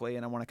Scanner Darkly,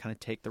 and I want to kind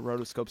of take the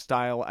rotoscope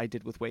style I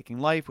did with Waking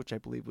Life, which I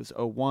believe was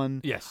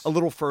 01, yes, a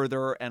little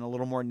further and a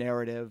little more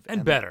narrative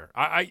and better."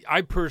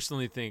 I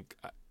personally think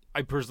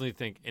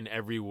in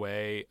every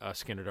way,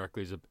 Scanner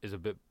Darkly is a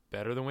bit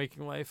better than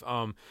Waking Life.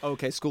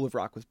 Okay, School of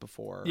Rock was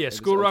before. Yeah,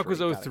 School of Rock was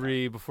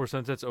 03, Before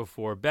Sunset's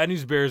 04. Bad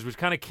News Bears, which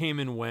kind of came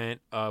and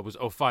went, was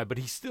 05, but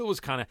he still was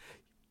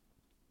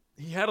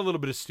he had a little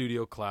bit of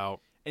studio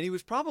clout. And he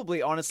was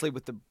probably, honestly,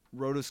 with the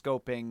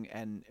rotoscoping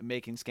and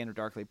making Scanner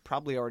Darkly,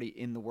 probably already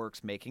in the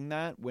works making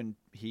that when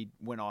he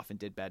went off and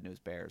did Bad News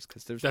Bears.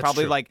 Because there's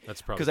probably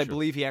because I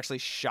believe he actually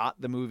shot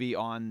the movie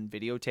on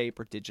videotape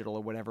or digital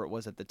or whatever it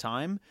was at the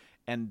time.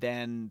 And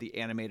then the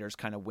animators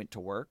kind of went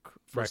to work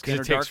for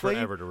Scanner Darkly.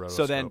 Forever to rotoscope.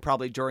 So then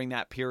probably during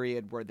that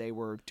period where they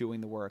were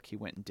doing the work, he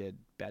went and did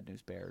Bad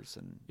News Bears.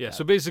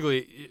 So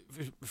basically,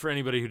 for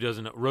anybody who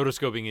doesn't know,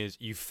 rotoscoping is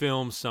you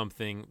film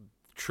something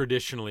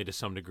traditionally to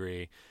some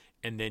degree,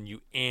 and then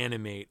you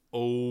animate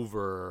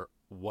over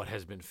what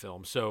has been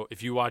filmed. So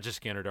if you watch a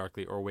Scanner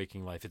Darkly or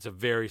Waking Life, it's a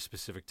very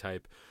specific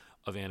type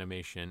of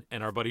animation.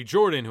 And our buddy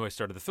Jordan, who I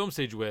started the film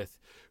stage with,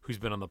 who's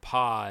been on the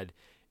pod,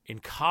 in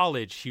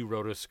college he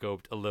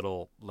rotoscoped a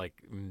little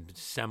like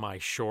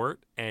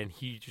semi-short, and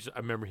I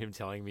remember him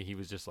telling me he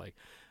was just like,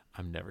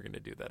 I'm never going to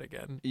do that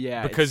again.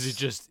 Yeah. Because it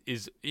just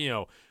is,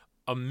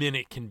 a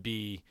minute can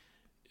be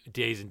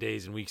days and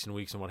days and weeks and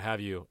what have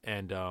you.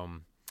 And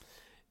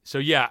so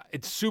yeah,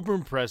 it's super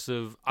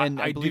impressive. And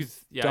I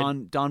believe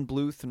Don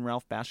Bluth and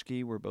Ralph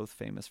Bashki were both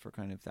famous for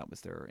that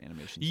was their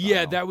animation style.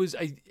 Yeah, that was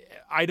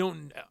I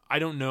don't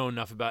know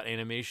enough about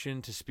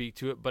animation to speak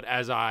to it, but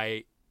as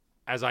I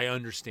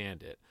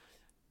understand it,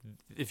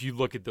 if you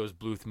look at those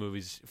Bluth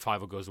movies,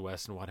 Five Goes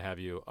West and what have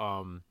you,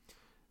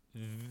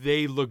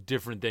 they look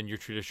different than your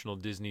traditional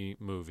Disney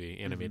movie,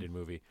 animated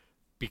movie,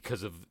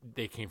 because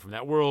they came from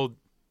that world.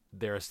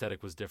 Their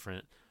aesthetic was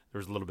different. There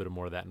was a little bit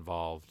more of that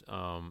involved.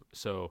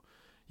 So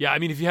yeah, I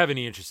mean, if you have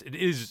any interest, it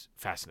is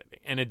fascinating,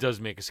 and it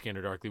does make a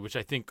Scanner Darkly, which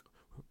I think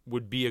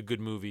would be a good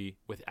movie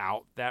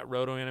without that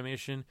roto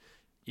animation,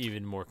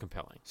 even more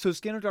compelling. So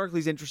Scanner Darkly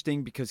is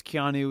interesting because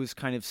Keanu is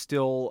kind of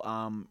still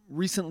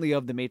recently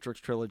of the Matrix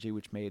trilogy,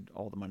 which made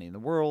all the money in the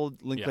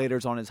world.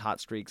 Linklater's on his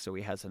hot streak, so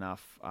he has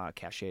enough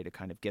cachet to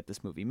kind of get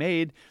this movie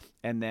made.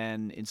 And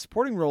then in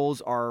supporting roles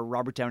are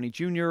Robert Downey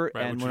Jr.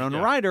 and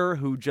Winona Ryder,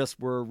 who just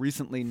were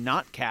recently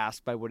not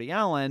cast by Woody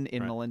Allen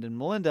in Melinda and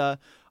Melinda,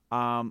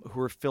 who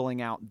are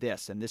filling out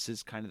this. And this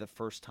is kind of the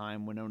first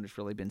time Winona's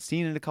really been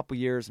seen in a couple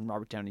years, and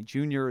Robert Downey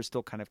Jr. is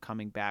still kind of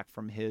coming back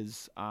from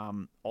his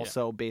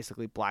also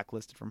basically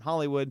blacklisted from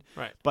Hollywood,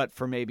 but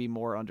for maybe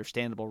more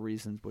understandable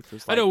reasons, which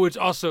was like... I know, which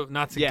also,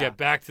 not to get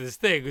back to this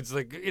thing, it's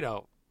like,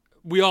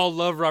 we all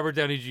love Robert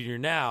Downey Jr.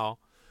 now,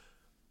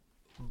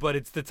 but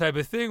it's the type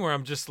of thing where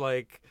I'm just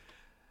like,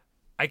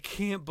 I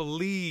can't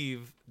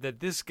believe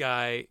that this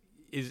guy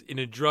is in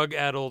a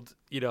drug-addled,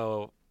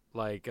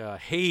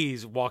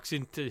 Hayes walks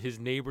into his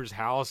neighbor's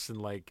house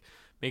and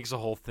makes a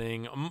whole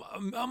thing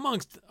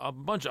amongst a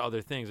bunch of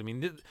other things. I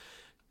mean,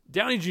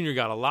 Downey Jr.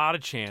 got a lot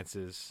of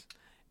chances,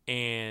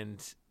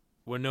 and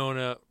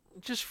Winona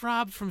just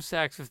robbed from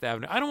Saks Fifth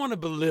Avenue. I don't want to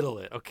belittle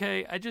it,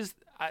 okay?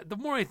 The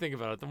more I think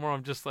about it, the more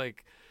I'm just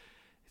like,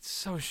 it's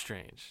so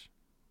strange.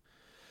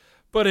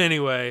 But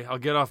anyway, I'll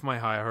get off my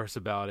high horse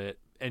about it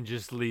and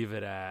just leave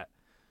it at,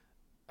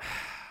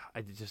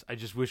 I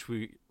just wish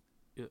we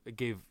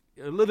gave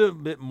a little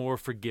bit more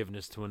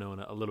forgiveness to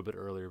Winona a little bit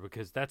earlier,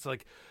 because that's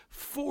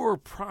 4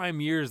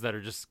 prime years that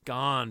are just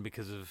gone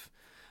because of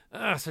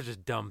such a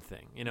dumb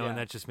thing, and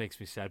that just makes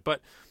me sad.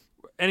 But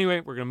anyway,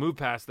 we're going to move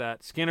past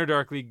that. Scanner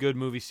Darkly, good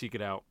movie, seek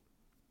it out.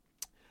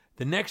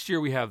 The next year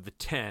we have The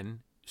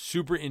 10,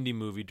 super indie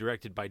movie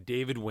directed by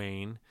David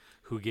Wayne,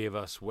 who gave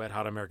us Wet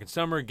Hot American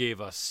Summer,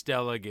 gave us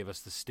Stella, gave us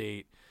The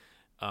State.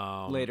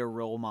 Later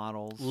role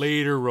models.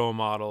 Later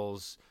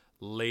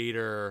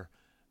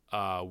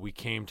We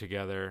Came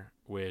Together,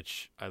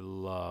 which I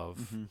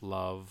love,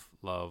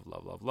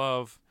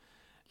 love.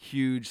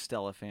 Huge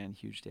Stella fan,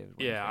 huge David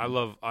Wayne Yeah,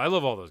 fan. I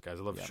love all those guys.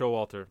 I love Yeah.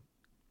 Showalter.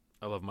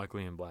 I love Michael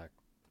Ian Black.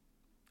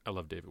 I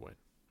love David Wayne.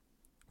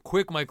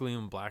 Quick Michael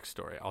Ian Black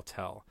story I'll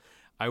tell.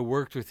 I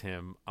worked with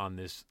him on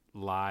this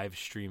live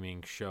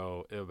streaming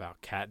show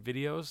about cat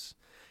videos,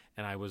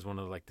 and I was one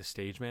of the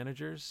stage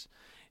managers.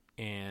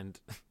 And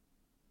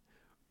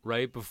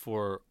right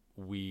before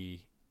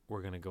we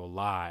were going to go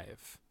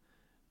live,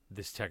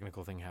 this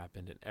technical thing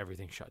happened and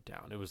everything shut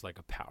down. It was like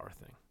a power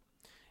thing.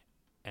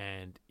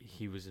 And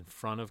he was in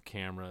front of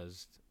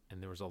cameras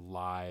and there was a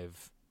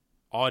live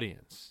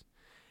audience.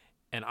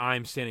 And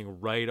I'm standing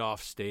right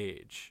off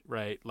stage,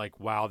 right? Like,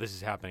 while this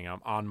is happening,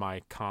 I'm on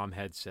my comm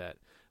headset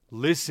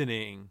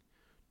listening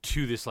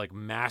to this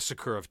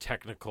massacre of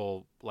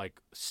technical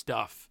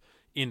stuff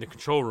in the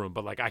control room.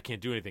 But I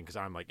can't do anything because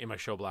I'm in my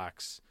show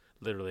blacks,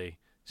 literally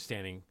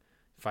standing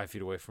 5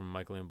 feet away from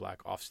Michael Ian Black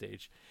off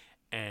stage.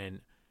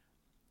 And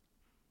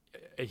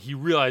he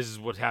realizes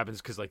what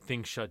happens because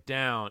things shut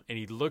down, and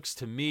he looks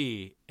to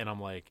me, and I'm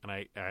like,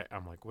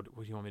 what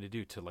do you want me to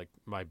do to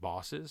my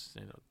bosses,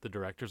 the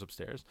directors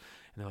upstairs?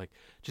 And they're like,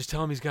 just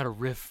tell him he's got to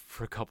riff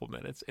for a couple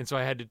minutes. And so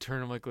I had to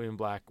turn to Michael Ian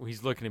Black.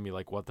 He's looking at me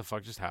like, what the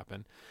fuck just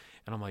happened?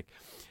 And I'm like,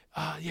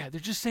 yeah, they're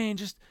just saying,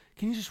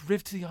 can you just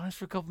riff to the audience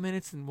for a couple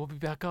minutes and we'll be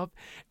back up?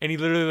 And he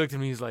literally looked at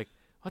me. He's like,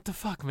 what the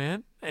fuck,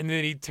 man? And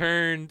then he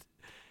turned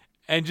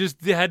and just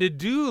had to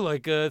do a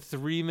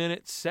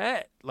 3-minute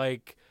set,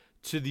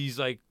 to these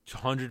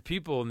 100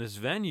 people in this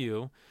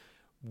venue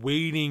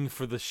waiting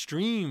for the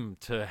stream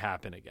to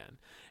happen again.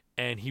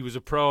 And he was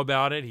a pro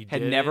about it. He had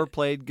did never it.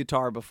 played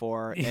guitar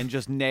before and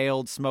just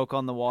nailed Smoke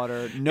on the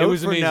Water. It Note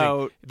was for amazing.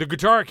 note. The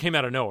guitar came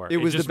out of nowhere. It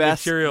was just the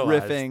best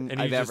materialized, riffing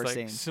and he I've was ever just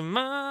seen.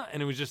 "Sama,"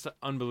 and it was just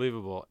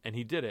unbelievable. And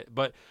he did it.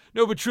 But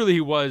truly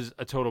he was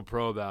a total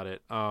pro about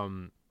it.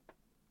 And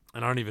I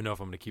don't even know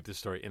if I'm going to keep this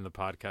story in the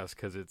podcast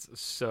because it's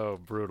so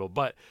brutal.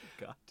 But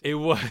it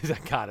was. I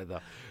got it, though.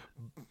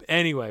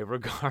 Anyway,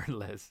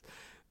 regardless,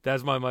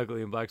 that's my Michael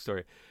Ian Black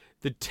story.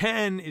 The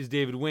 10 is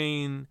David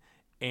Wayne,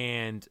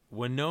 and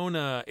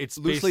Winona, it's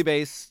loosely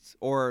based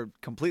or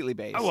completely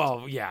based. Oh,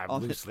 well, yeah,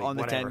 on loosely, on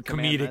the whatever. 10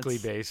 Commandments.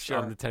 Comedically based Sure.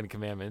 on the 10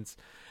 Commandments.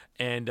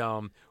 And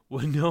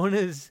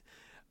Winona's,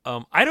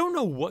 I don't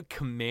know what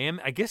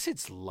commandment. I guess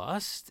it's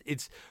lust.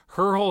 It's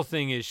her whole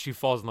thing is she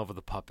falls in love with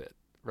a puppet.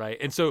 Right,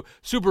 and so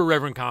super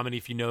irreverent comedy.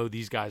 If you know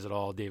these guys at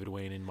all, David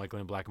Wayne and Michael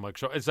Ian Black and Mike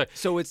Shaw, it's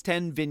so it's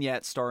 10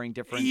 vignettes starring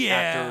different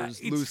actors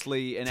it's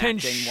loosely 10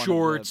 enacting shorts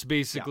one of the,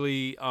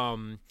 basically.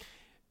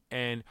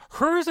 And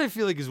hers, I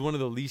feel is one of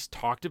the least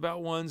talked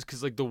about ones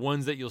because the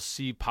ones that you'll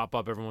see pop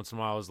up every once in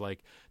a while is the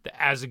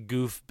as a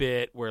goof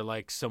bit where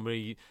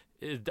somebody.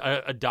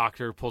 A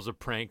doctor pulls a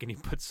prank and he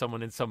puts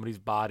someone in somebody's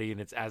body and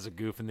it's as a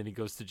goof and then he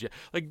goes to jail.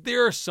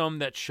 There are some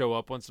that show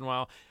up once in a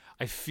while.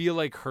 I feel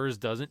hers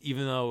doesn't,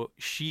 even though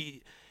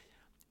she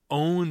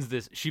owns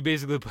this. She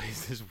basically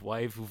plays this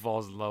wife who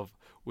falls in love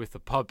with a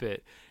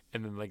puppet,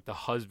 and then the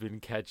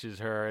husband catches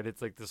her, and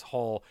it's this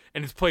whole,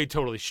 and it's played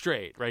totally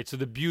straight, right? So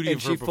the beauty and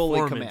of her she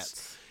fully performance,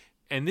 commits.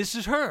 and this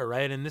is her,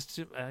 right? And this,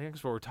 I think,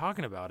 is what we're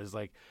talking about is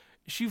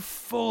she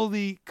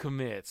fully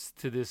commits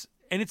to this,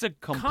 and it's a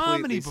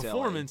comedy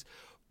performance,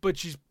 but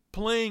she's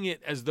playing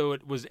it as though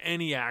it was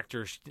any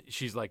actor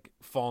she's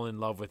fall in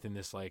love with in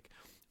this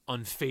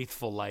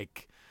unfaithful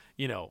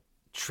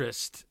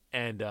tryst,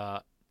 and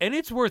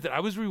it's worth it.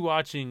 I was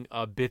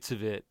rewatching bits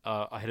of it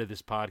ahead of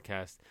this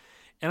podcast,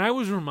 and I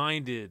was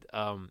reminded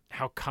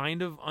how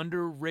kind of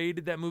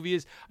underrated that movie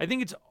is. I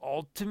think it's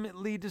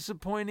ultimately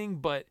disappointing,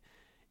 but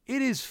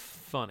it is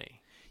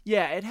funny.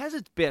 Yeah, it has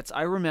its bits.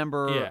 I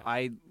remember Yeah.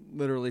 I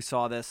literally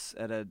saw this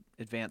at an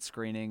advanced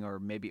screening or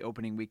maybe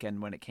opening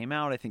weekend when it came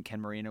out. I think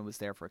Ken Marino was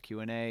there for a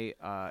Q&A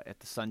at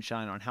the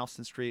Sunshine on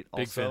Houston Street.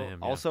 Big fan of him,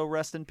 yeah. Also,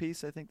 rest in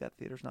peace. I think that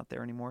theater's not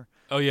there anymore.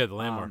 Oh, yeah, the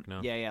Landmark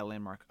now. Yeah,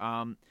 Landmark.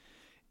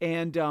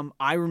 And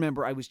I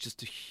remember I was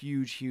just a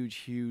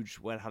huge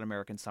Wet Hot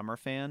American Summer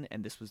fan,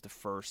 and this was the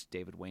first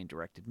David Wayne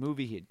directed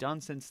movie he had done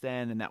since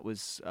then, and that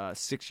was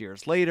 6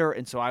 years later,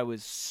 and so I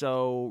was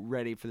so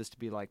ready for this to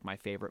be my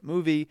favorite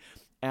movie.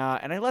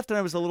 And I left and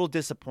I was a little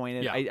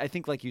disappointed. Yeah. I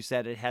think, like you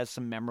said, it has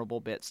some memorable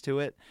bits to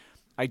it.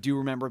 I do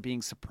remember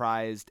being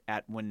surprised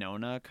at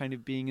Winona kind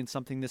of being in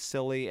something this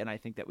silly, and I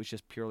think that was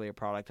just purely a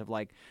product of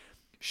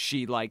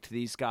she liked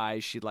these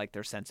guys, she liked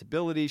their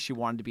sensibility, she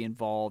wanted to be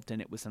involved,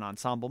 and it was an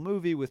ensemble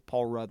movie with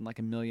Paul Rudd and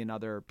a million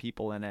other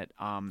people in it.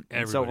 And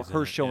so Everybody's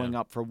her in it, showing yeah.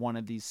 up for one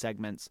of these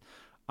segments,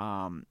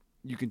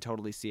 you can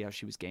totally see how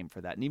she was game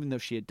for that. And even though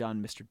she had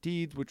done Mr.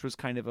 Deeds, which was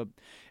kind of a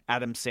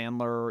Adam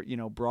Sandler,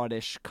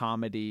 broadish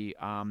comedy,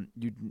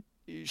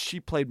 she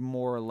played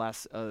more or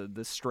less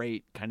the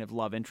straight kind of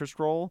love interest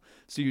role.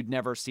 So you'd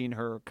never seen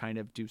her kind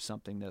of do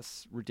something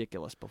this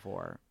ridiculous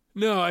before.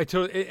 No, I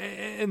totally.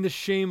 And the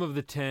shame of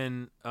the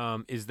 10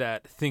 is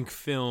that Think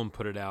Film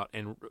put it out,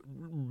 and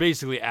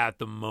basically at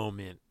the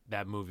moment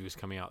that movie was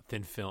coming out,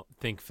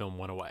 Think Film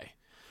went away.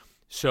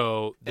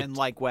 So And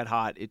like Wet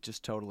Hot, it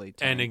just totally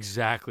tanked. And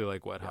exactly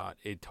like Wet Hot,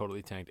 it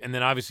totally tanked. And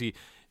then obviously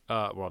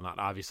well, not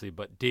obviously,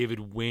 but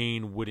David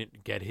Wayne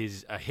wouldn't get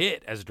a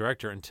hit as a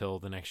director until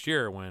the next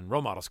year when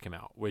Role Models came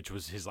out, which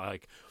was his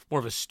like more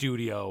of a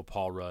studio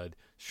Paul Rudd,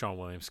 Sean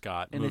William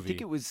Scott and movie. I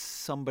think it was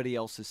somebody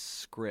else's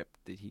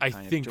script that he I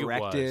kind think of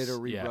directed it was, or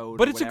rewrote.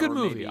 But or it's a good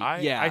whatever, movie.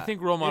 maybe. I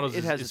think Role Models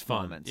it has is its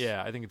fun. moments.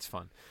 Yeah, I think it's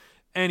fun.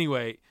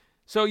 Anyway,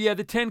 so yeah,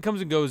 the 10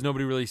 comes and goes.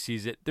 Nobody really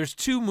sees it. There's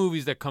 2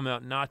 movies that come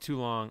out not too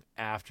long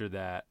after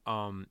that.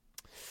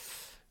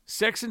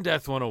 Sex and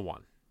Death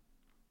 101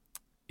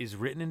 is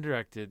written and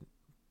directed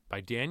by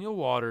Daniel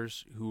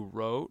Waters, who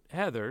wrote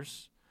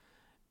Heathers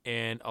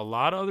and a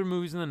lot of other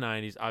movies in the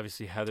 90s.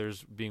 Obviously,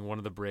 Heathers being one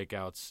of the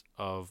breakouts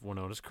of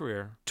Winona's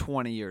career.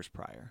 20 years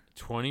prior.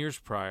 20 years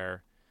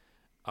prior.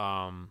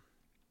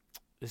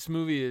 This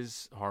movie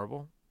is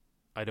horrible.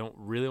 I don't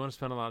really want to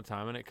spend a lot of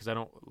time on it because I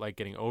don't like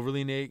getting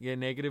overly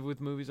negative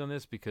with movies on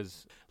this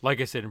because, like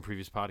I said in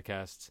previous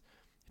podcasts,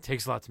 it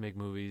takes a lot to make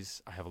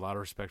movies. I have a lot of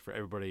respect for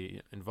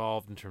everybody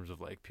involved in terms of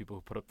like people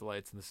who put up the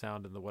lights and the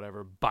sound and the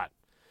whatever. But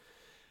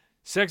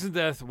Sex and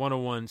Death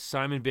 101,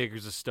 Simon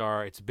Baker's a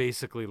star. It's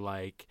basically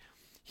like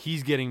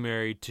he's getting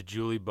married to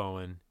Julie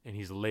Bowen and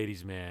he's a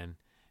ladies' man.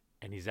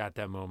 And he's at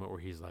that moment where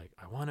he's like,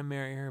 I want to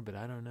marry her, but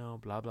I don't know,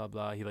 blah, blah,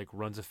 blah. He like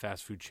runs a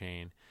fast food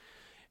chain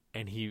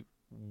and he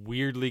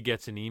weirdly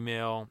gets an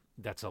email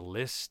that's a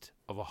list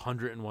of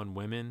 101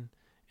 women.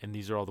 And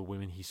these are all the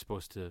women he's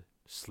supposed to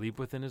sleep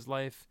with in his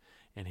life.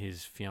 And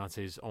his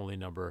fiance is only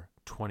number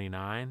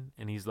 29.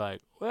 And he's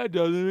like, well, that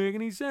doesn't make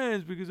any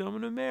sense because I'm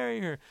going to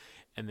marry her.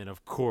 And then,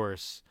 of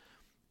course,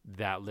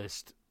 that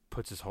list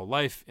puts his whole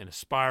life in a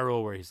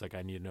spiral where he's like,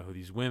 I need to know who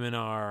these women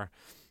are.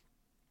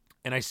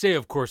 And I say,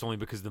 of course, only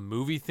because the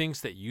movie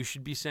thinks that you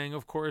should be saying,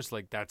 of course.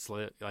 Like, that's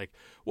like,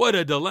 what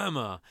a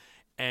dilemma.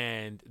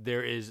 And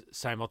there is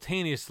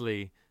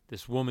simultaneously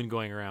this woman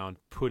going around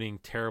putting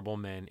terrible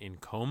men in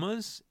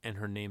comas. And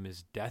her name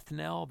is Death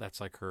Knell.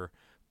 That's like her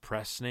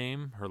press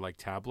name, her like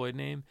tabloid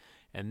name.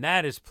 And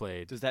that is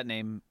played. Does that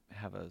name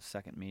have a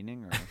second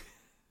meaning? Or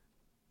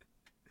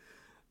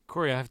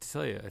Cory, I have to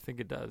tell you, I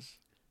think it does.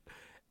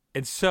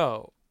 And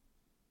so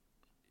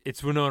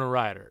it's Winona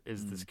Ryder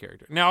is this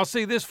character. Now, I'll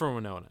say this for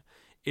Winona.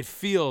 It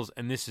feels,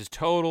 and this is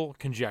total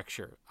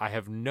conjecture, I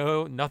have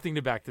nothing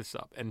to back this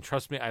up. And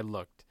trust me, I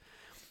looked.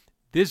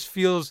 This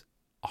feels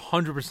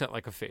 100%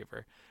 like a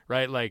favor,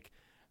 right? Like,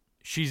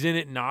 she's in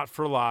it not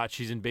for a lot.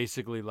 She's in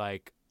basically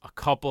like a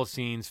couple of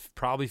scenes,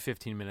 probably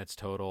 15 minutes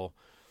total.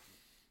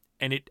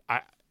 And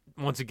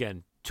once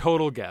again,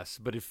 total guess,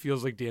 but it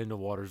feels like Daniel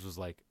Waters was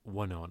like,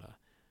 Winona,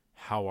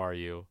 how are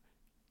you?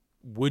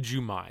 Would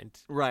you mind?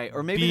 Right,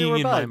 or maybe they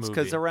were buds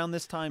because around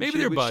this time, maybe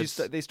they're buds.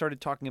 They started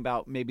talking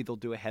about maybe they'll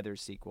do a Heather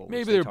sequel.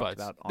 Maybe they're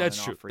buds.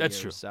 That's true. That's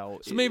true. So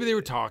maybe they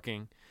were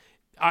talking.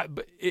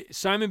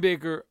 Simon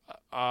Baker,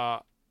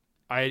 I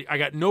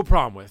got no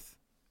problem with.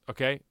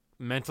 Okay,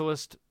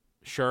 Mentalist,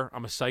 sure.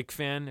 I'm a Psych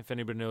fan. If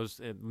anybody knows,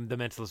 The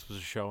Mentalist was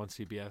a show on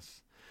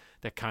CBS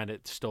that kind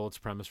of stole its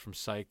premise from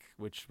Psych,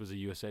 which was a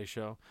USA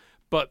show,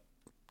 but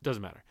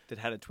doesn't matter. That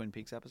had a Twin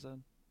Peaks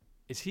episode.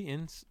 Is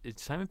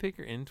Simon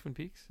Baker in Twin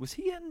Peaks? Was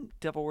he in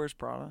Devil Wears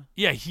Prada?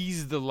 Yeah,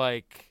 he's the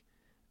like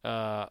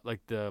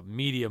the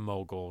media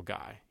mogul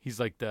guy. He's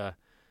like the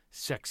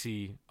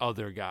sexy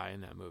other guy in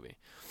that movie.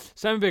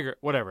 Simon Baker,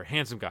 whatever,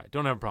 handsome guy.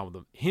 Don't have a problem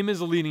with him. Him as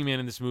a leading man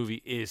in this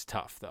movie is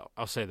tough, though.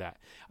 I'll say that.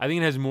 I think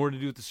it has more to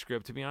do with the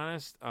script, to be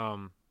honest.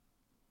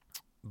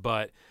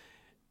 But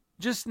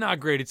just not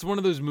great. It's one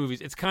of those movies.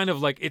 It's kind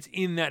of like it's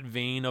in that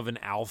vein of an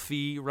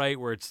Alfie, right,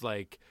 where it's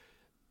like,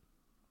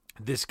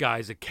 this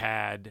guy's a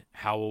cad,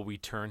 how will we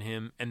turn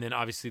him? And then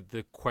obviously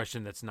the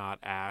question that's not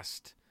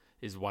asked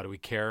is why do we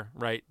care,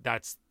 right?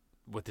 That's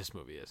what this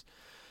movie is.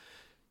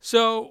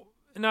 So,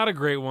 not a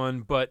great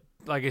one, but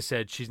like I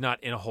said, she's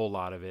not in a whole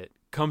lot of it.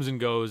 Comes and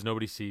goes,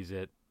 nobody sees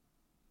it.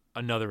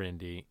 Another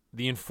indie.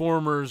 The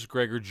Informers,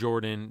 Gregor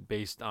Jordan,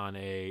 based on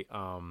a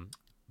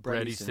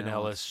Bret Easton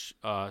Ellis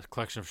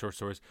collection of short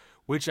stories,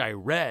 which I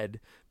read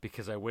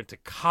because I went to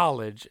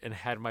college and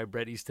had my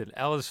Bret Easton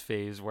Ellis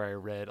phase where I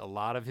read a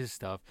lot of his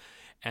stuff,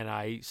 and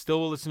I still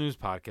will listen to his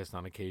podcast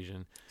on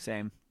occasion.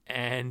 Same.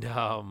 And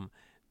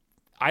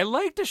I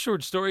like the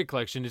short story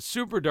collection. It's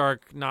super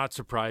dark, not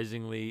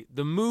surprisingly.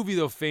 The movie,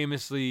 though,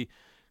 famously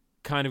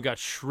kind of got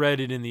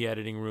shredded in the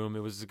editing room.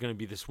 It was going to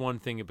be this one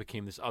thing. It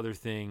became this other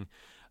thing.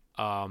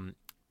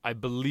 I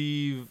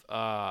believe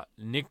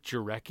Nick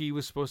Jarecki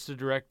was supposed to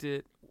direct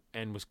it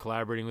and was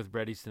collaborating with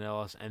Bret Easton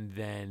Ellis, and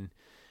then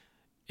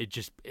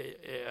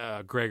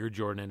Gregor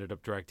Jordan ended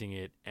up directing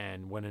it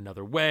and went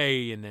another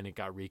way, and then it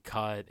got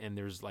recut, and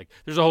there's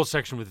a whole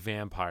section with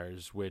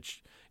vampires,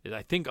 which is,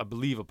 I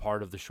believe a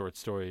part of the short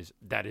stories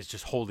that is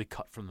just wholly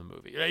cut from the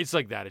movie. It's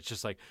like that. It's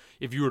just like,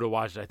 if you were to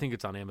watch it, I think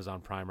it's on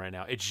Amazon Prime right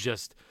now. It's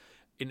just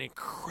an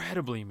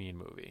incredibly mean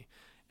movie.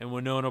 And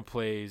Winona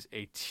plays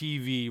a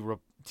TV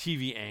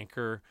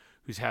anchor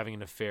who's having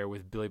an affair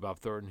with Billy Bob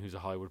Thornton, who's a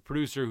Hollywood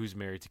producer, who's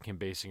married to Kim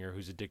Basinger,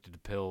 who's addicted to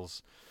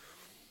pills.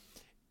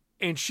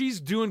 And she's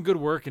doing good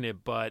work in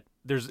it, but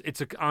it's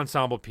an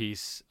ensemble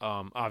piece.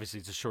 Obviously,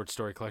 it's a short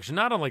story collection.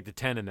 Not unlike The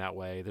 10 in that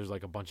way. There's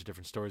like a bunch of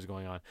different stories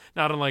going on.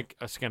 Not unlike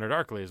A Scanner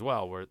Darkly as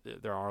well, where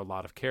there are a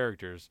lot of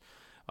characters,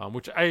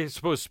 which I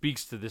suppose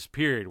speaks to this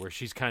period where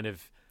she's kind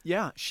of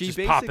she's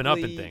just popping up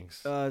in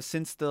things.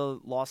 Since the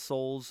Lost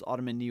Souls,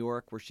 Autumn in New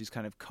York, where she's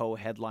kind of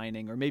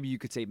co-headlining, or maybe you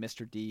could say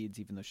Mr. Deeds,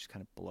 even though she's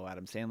kind of below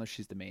Adam Sandler.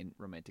 She's the main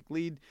romantic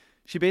lead.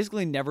 She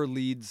basically never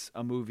leads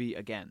a movie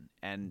again.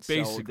 And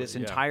so this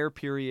entire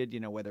period,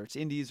 whether it's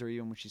indies or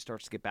even when she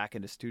starts to get back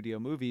into studio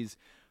movies,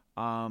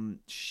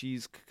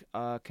 she's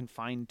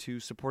confined to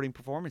supporting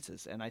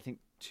performances. And I think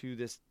to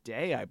this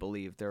day, I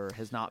believe there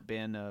has not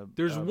been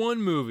There's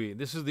one movie,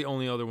 this is the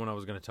only other one I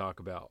was going to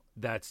talk about,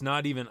 that's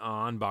not even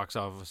on Box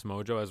Office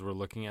Mojo as we're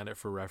looking at it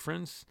for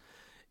reference.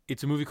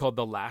 It's a movie called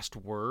The Last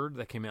Word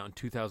that came out in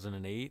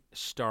 2008,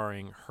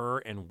 starring her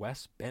and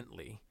Wes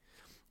Bentley.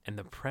 And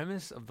the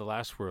premise of The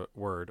Last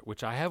Word,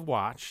 which I have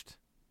watched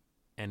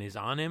and is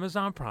on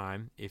Amazon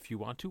Prime, if you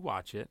want to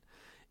watch it,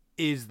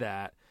 is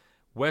that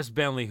Wes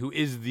Bentley, who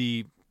is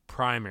the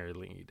primary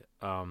lead,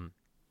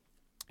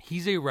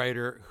 he's a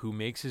writer who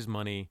makes his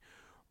money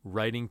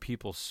writing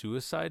people's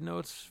suicide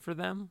notes for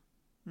them.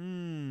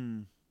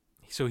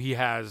 So he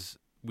has,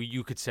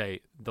 you could say,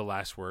 The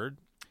Last Word.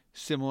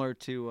 Similar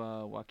to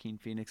Joaquin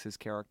Phoenix's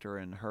character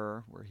in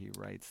Her, where he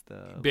writes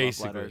the love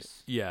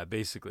letters. Yeah,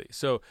 basically.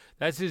 So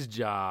that's his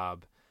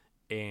job.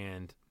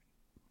 And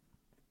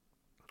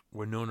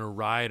Winona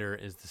Ryder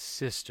is the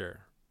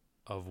sister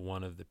of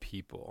one of the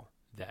people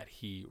that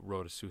he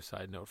wrote a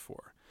suicide note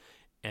for.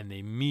 And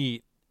they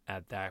meet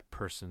at that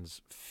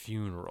person's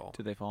funeral.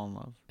 Do they fall in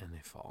love? And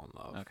they fall in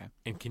love. Okay.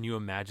 And can you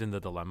imagine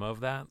the dilemma of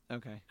that?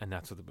 Okay. And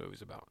that's what the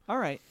movie's about. All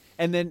right.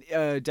 And then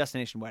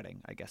Destination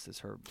Wedding, I guess, is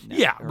her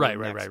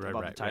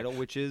right. title,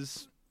 which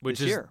is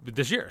this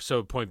year.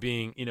 So point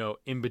being,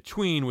 in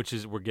between, which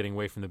is we're getting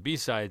away from the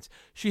B-sides,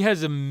 she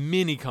has a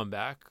mini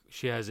comeback.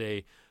 She has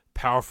a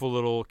powerful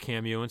little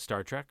cameo in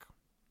Star Trek.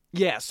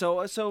 Yeah,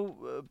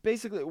 so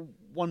basically,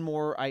 one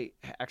more. I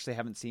actually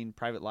haven't seen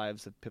Private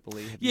Lives of Pippa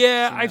Lee.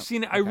 I've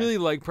seen it. Okay. I really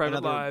like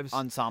Private Lives.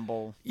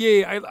 Ensemble.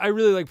 Yeah, I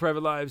really like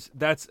Private Lives.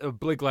 That's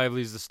Blake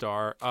Lively's the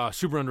star.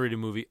 Super underrated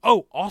movie.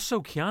 Oh,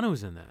 also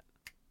Keanu's in that.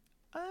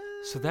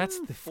 So that's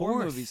the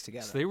four movies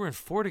together. So they were in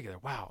 4 together.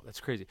 Wow, that's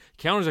crazy.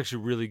 Keanu's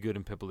actually really good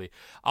in Pippa Lee.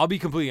 I'll be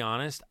completely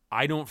honest.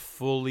 I don't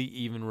fully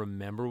even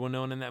remember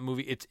Winona in that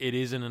movie. It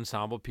is an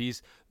ensemble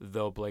piece,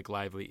 though Blake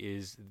Lively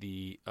is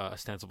the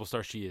ostensible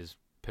star. She is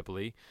Pippa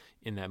Lee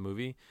in that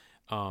movie.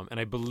 And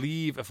I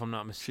believe, if I'm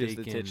not mistaken,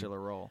 she's the titular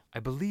role. I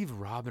believe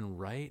Robin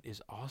Wright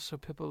is also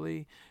Pippa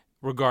Lee.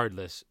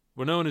 Regardless,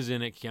 Winona's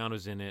in it,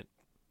 Keanu's in it.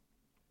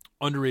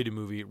 Underrated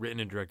movie, written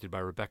and directed by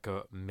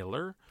Rebecca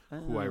Miller,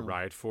 who I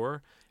ride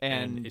for.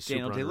 And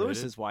Daniel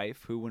Day-Lewis's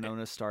wife, who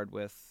Winona starred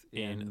with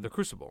in The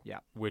Crucible, yeah,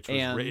 which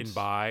was written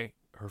by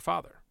her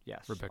father,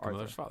 yes, Rebecca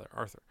Miller's father,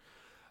 Arthur.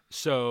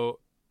 So,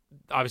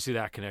 obviously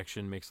that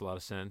connection makes a lot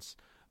of sense.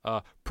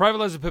 Private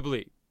Lives of Pippa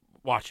Lee.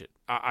 Watch it.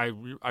 I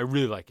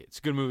really like it. It's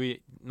a good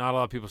movie. Not a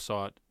lot of people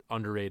saw it.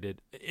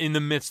 Underrated. In the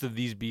midst of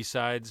these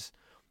B-sides,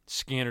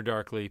 Scanner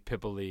Darkly,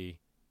 Pippa Lee,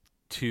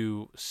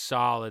 2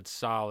 solid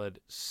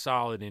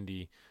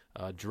indie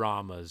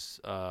dramas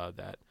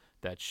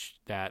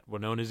that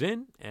Winona's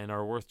in and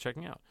are worth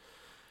checking out.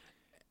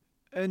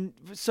 And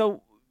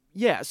so,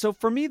 yeah. So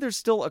for me, there's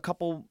still a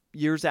couple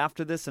years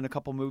after this and a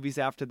couple movies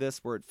after this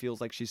where it feels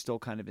like she's still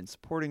kind of in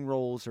supporting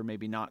roles or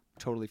maybe not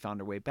totally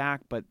found her way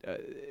back, but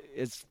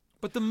it's.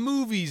 But the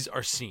movies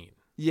are seen.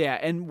 Yeah,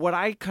 and what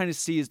I kind of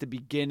see is the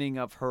beginning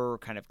of her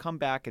kind of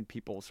comeback and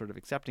people sort of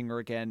accepting her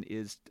again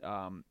is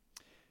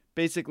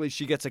basically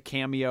she gets a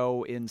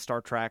cameo in Star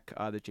Trek,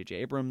 the J.J.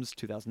 Abrams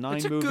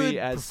 2009 movie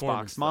as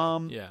Spock's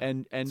mom. Yeah.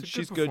 And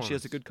she's good. She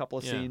has a good couple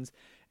of scenes.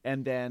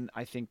 And then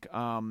I think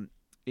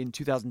in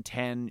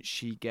 2010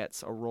 she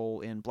gets a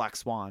role in Black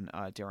Swan,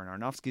 Darren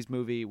Aronofsky's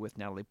movie with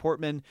Natalie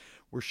Portman,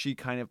 where she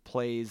kind of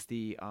plays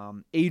the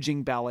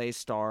aging ballet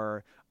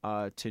star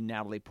to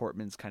Natalie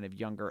Portman's kind of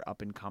younger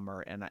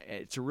up-and-comer. And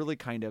it's a really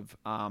kind of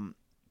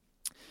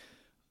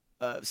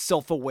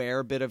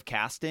self-aware bit of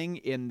casting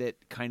in that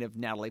kind of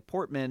Natalie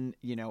Portman,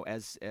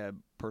 as a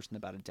person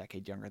about a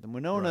decade younger than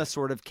Winona,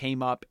 sort of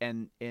came up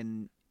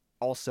and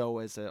also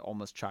as an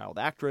almost child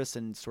actress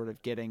and sort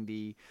of getting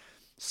the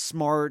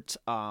smart,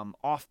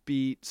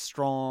 offbeat,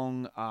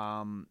 strong,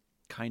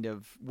 kind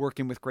of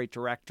working with great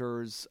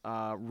directors,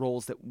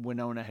 roles that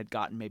Winona had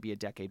gotten maybe a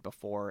decade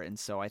before. And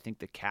so I think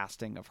the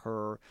casting of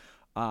her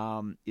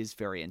is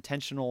very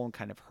intentional, and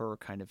kind of her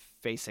kind of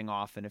facing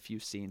off in a few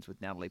scenes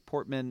with Natalie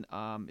Portman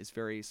is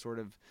very sort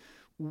of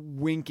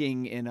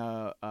winking in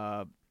a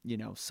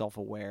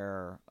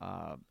self-aware,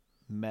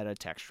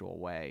 meta-textual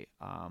way.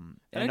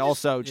 And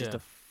also just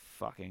a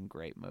fucking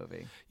great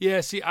movie.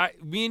 Yeah, see,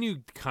 me and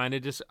you kind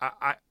of just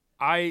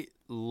I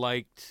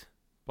liked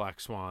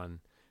Black Swan,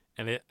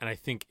 and I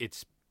think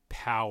its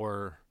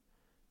power,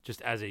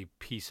 just as a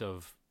piece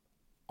of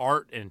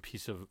art and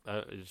piece of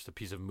just a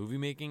piece of movie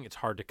making, it's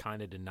hard to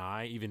kind of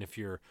deny, even if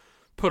you're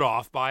put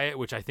off by it,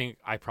 which I think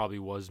I probably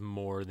was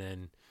more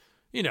than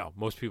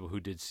most people who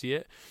did see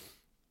it.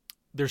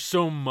 There's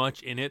so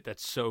much in it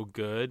that's so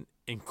good,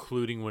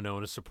 including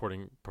Winona's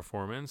supporting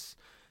performance,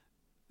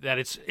 that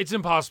it's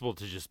impossible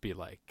to just be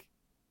like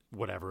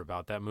whatever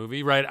about that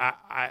movie, right?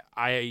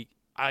 I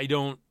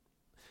don't.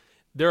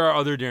 There are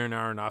other Darren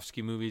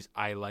Aronofsky movies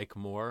I like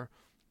more,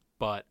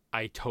 but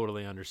I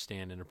totally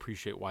understand and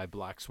appreciate why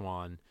Black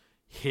Swan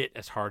hit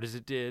as hard as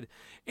it did.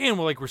 And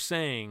like we're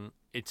saying,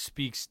 it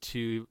speaks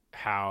to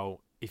how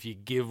if you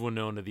give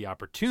Winona the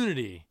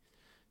opportunity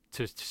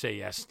to say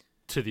yes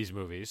to these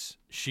movies,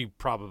 she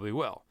probably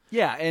will.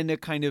 Yeah, and a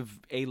kind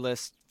of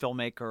A-list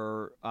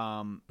filmmaker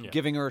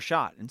giving her a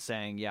shot and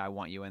saying, "Yeah, I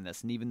want you in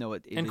this." And even though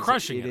it and is,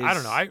 crushing it, is, I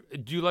don't know.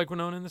 Do you like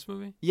Winona in this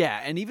movie?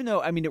 Yeah, and even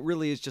though it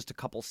really is just a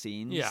couple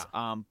scenes, yeah,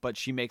 but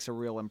she makes a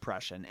real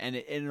impression, and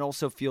it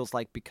also feels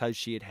like because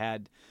she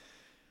had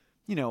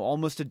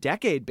almost a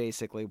decade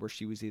basically where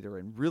she was either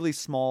in really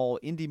small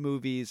indie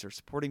movies or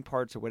supporting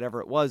parts or whatever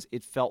it was,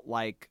 it felt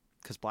like.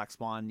 Because Black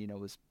Swan,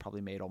 was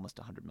probably made almost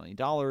 $100 million,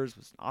 was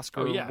an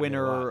Oscar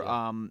winner,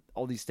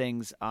 all these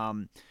things.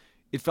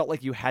 It felt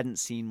like you hadn't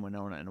seen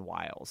Winona in a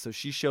while. So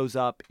she shows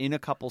up in a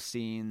couple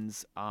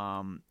scenes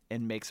and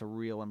makes a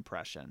real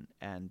impression.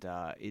 And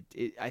I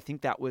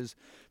think that was,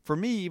 for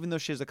me, even though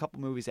she has a couple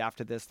movies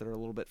after this that are a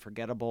little bit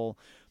forgettable,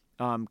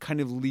 kind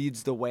of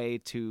leads the way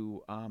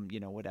to,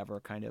 whatever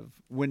kind of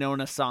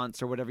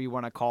Winona-sance or whatever you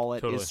want to call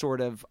it, totally. is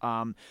sort of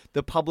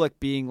the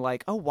public being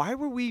like, oh, why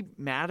were we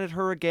mad at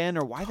her again?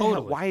 Or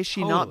why has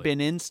she not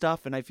been in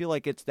stuff? And I feel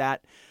like it's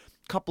that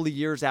couple of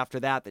years after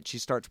that she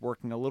starts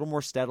working a little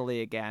more steadily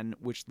again,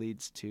 which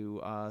leads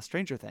to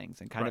Stranger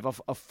Things and kind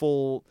of a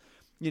full,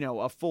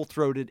 a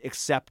full-throated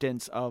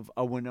acceptance of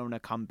a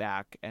Winona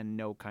comeback and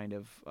no kind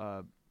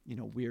of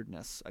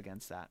weirdness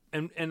against that.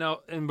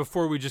 And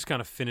before we just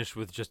kind of finish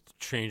with just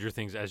Stranger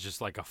Things as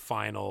just like a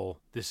final,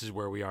 this is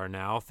where we are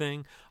now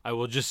thing, I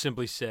will just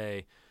simply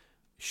say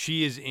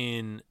she is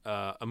in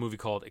a movie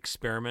called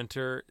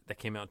Experimenter that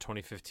came out in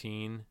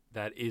 2015.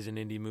 That is an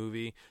indie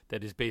movie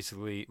that is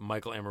basically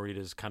Michael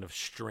Amarita's kind of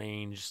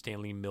strange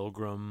Stanley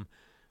Milgram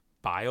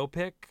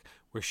biopic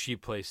where she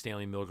plays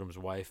Stanley Milgram's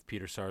wife.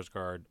 Peter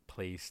Sarsgaard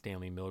plays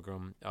Stanley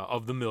Milgram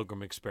of the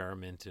Milgram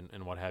Experiment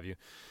and what have you.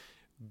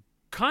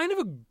 Kind of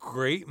a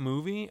great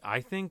movie,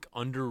 I think,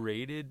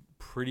 underrated,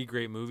 pretty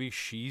great movie.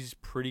 She's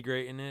pretty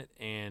great in it,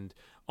 and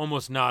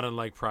almost not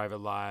unlike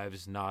Private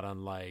Lives, not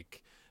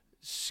unlike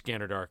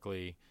Scanner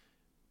Darkly.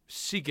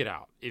 Seek it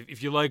out.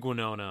 If you like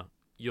Winona,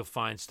 you'll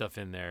find stuff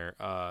in there.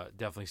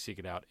 Definitely seek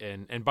it out.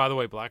 And by the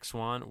way, Black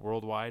Swan,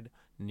 worldwide,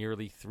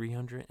 nearly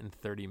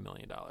 $330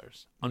 million. Unbelievable.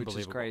 Which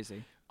is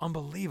crazy.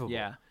 Unbelievable.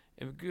 Yeah.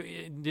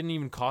 It didn't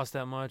even cost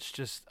that much.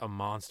 Just a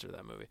monster,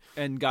 that movie.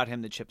 And got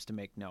him the chips to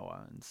make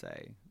Noah and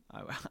say,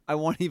 I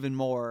want even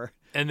more.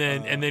 And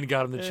then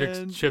got him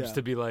the chips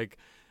to be like,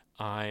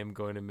 I'm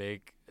going to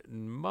make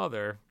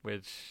Mother,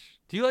 which...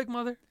 Do you like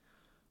Mother?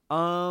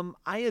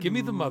 Give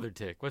me the Mother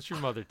tick. What's your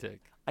Mother tick?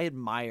 I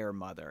admire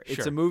Mother. Sure.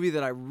 It's a movie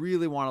that I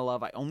really want to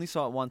love. I only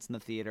saw it once in the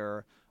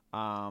theater.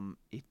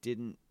 It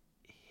didn't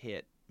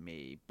hit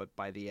me, but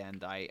by the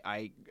end,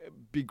 I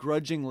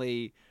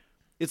begrudgingly...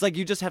 It's like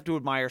you just have to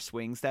admire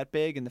swings that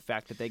big and the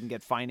fact that they can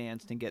get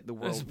financed and get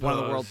one of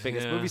the world's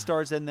biggest movie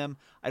stars in them.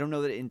 I don't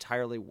know that it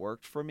entirely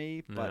worked for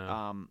me, but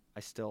I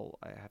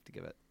have to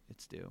give it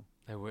its due.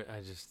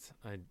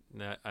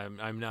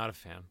 I'm not a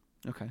fan.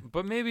 Okay.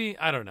 But maybe,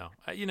 I don't know.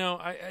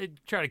 I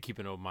try to keep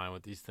an open mind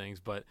with these things,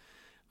 but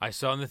I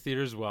saw it in the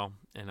theater as well,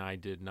 and I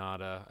did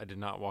not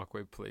walk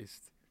away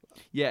pleased.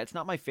 Yeah, it's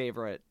not my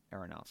favorite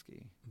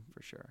Aronofsky,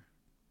 for sure.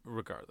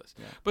 Regardless.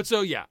 Yeah. But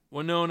so, yeah,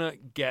 Winona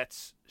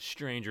gets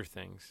Stranger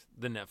Things,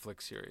 the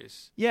Netflix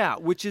series. Yeah,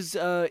 which is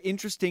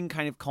interesting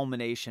kind of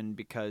culmination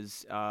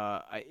because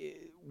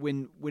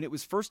when it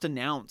was first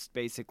announced,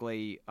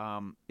 basically,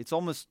 it's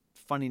almost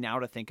funny now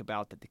to think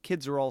about that the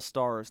kids are all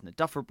stars and the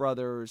Duffer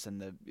Brothers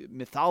and the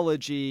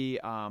mythology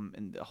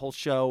and the whole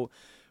show.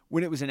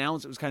 When it was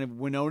announced, it was kind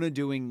of Winona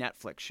doing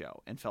Netflix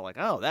show and felt like,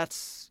 oh,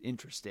 that's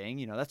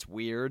interesting. That's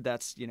weird.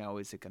 That's,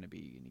 is it going to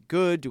be any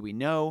good? Do we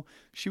know?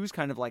 She was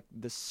kind of like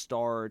the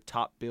star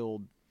top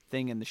billed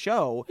thing in the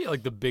show. Yeah,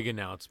 like the big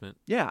announcement.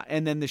 Yeah,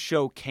 and then the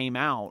show came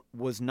out,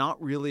 was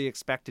not really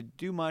expected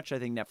to do much. I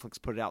think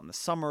Netflix put it out in the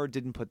summer,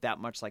 didn't put that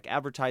much like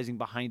advertising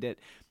behind it,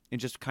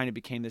 and just kind of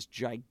became this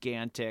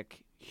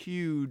gigantic,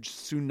 huge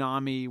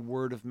tsunami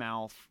word of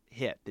mouth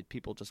hit that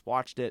people just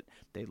watched it.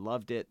 They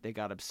loved it. They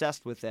got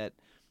obsessed with it.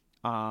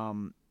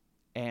 And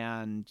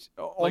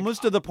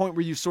almost to the point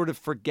where you sort of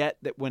forget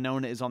that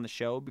Winona is on the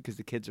show because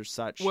the kids are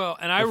such. Well,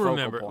 and I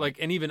remember,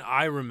 and even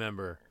I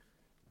remember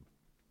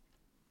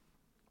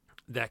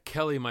that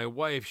Kelly, my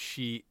wife,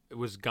 she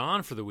was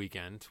gone for the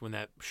weekend when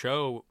that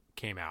show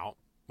came out,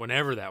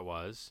 whenever that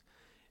was,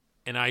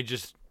 and I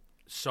just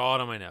saw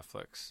it on my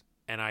Netflix,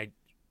 and I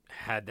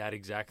had that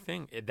exact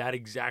thing. That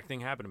exact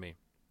thing happened to me.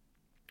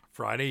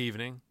 Friday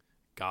evening,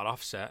 got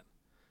off set,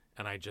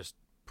 and I just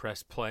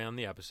pressed play on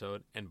the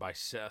episode, and by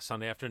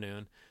Sunday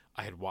afternoon,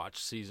 I had watched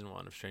season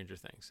 1 of Stranger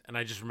Things. And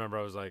I just remember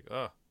I was like,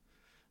 oh,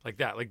 like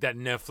that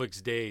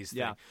Netflix days thing.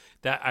 Yeah.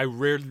 That I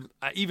rarely,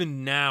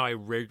 even now,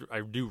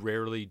 I do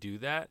rarely do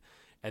that.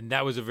 And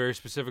that was a very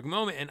specific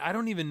moment. And I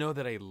don't even know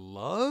that I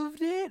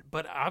loved it,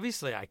 but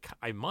obviously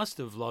I must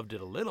have loved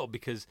it a little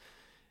because,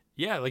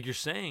 yeah, like you're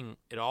saying,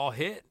 it all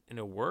hit and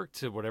it worked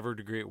to whatever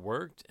degree it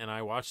worked. And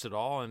I watched it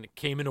all and it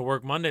came into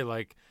work Monday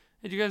like,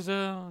 hey, did you guys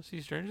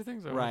see Stranger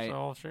Things? I watched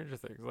all Stranger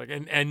Things. Like,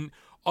 and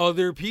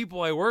other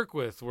people I work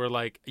with were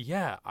like,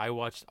 yeah, I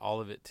watched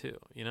all of it too,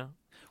 you know?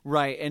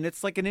 Right. And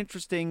it's like an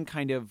interesting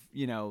kind of,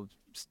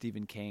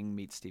 Stephen King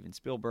meets Steven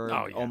Spielberg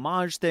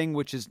homage thing,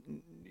 which is,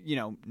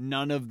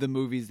 none of the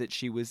movies that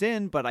she was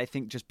in, but I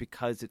think just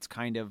because it's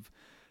kind of,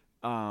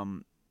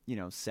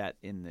 set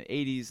in the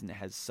 80s and it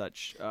has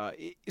such,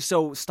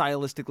 so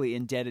stylistically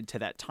indebted to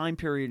that time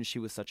period, and she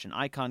was such an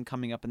icon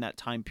coming up in that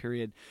time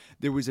period,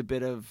 there was a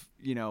bit of,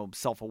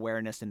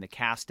 self-awareness in the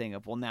casting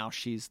of, well, now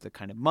she's the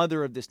kind of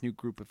mother of this new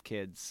group of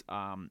kids,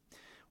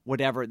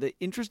 whatever. The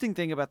interesting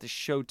thing about the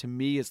show to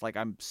me is like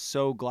I'm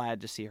so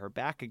glad to see her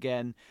back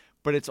again,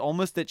 but it's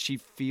almost that she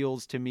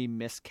feels to me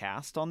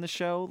miscast on the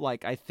show.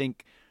 Like I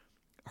think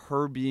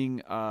her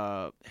being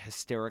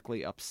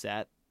hysterically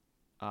upset,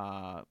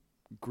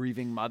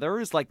 grieving mother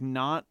is like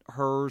not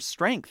her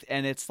strength,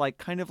 and it's like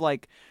kind of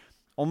like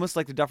almost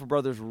like the Duffer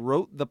Brothers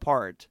wrote the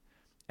part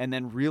and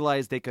then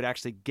realized they could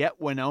actually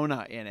get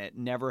Winona in it,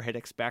 never had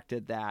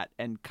expected that,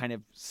 and kind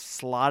of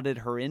slotted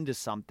her into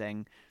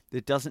something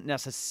that doesn't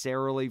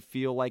necessarily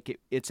feel like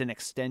it's an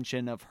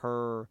extension of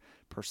her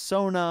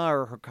persona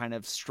or her kind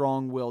of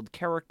strong-willed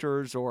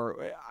characters.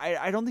 Or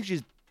I don't think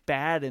she's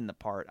bad in the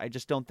part. I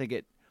just don't think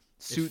it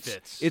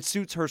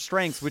suits her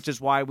strengths, which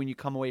is why when you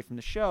come away from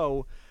the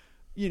show,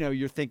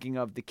 you're thinking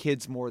of the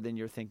kids more than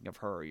you're thinking of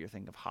her. You're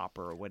thinking of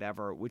Hopper or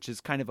whatever, which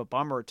is kind of a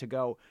bummer to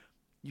go,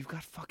 you've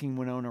got fucking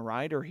Winona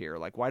Ryder here.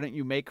 Like, why don't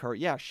you make her,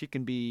 yeah, she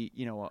can be,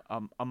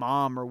 a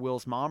mom or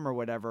Will's mom or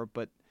whatever,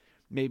 but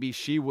maybe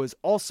she was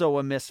also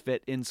a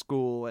misfit in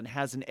school and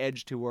has an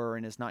edge to her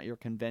and is not your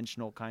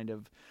conventional kind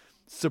of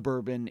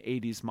suburban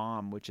 80s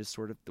mom, which is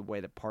sort of the way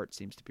the part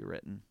seems to be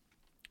written.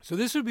 So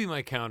this would be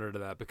my counter to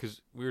that,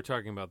 because we were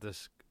talking about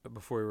this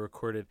before we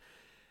recorded.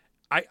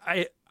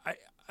 I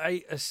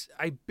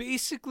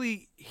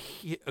basically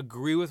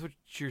agree with what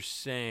you're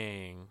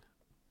saying,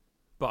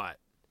 but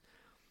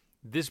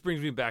this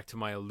brings me back to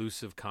my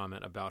elusive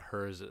comment about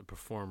her as a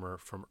performer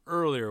from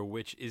earlier,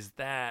 which is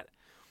that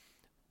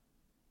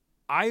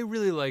I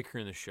really like her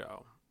in the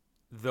show,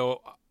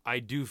 though I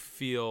do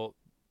feel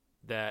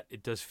that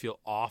it does feel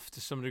off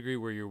to some degree,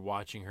 where you're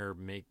watching her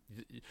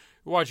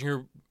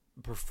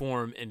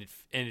perform, and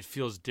it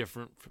feels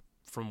different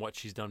from what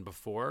she's done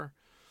before.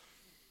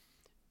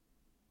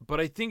 But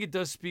I think it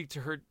does speak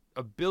to her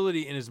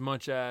ability in as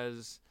much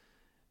as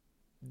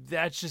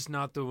that's just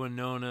not the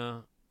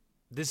Winona.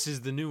 This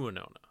is the new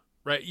Winona,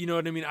 right? You know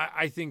what I mean?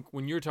 I think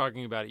when you're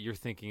talking about it, you're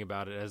thinking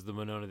about it as the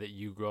Winona that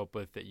you grew up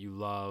with, that you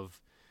love,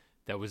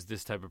 that was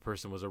this type of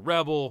person, was a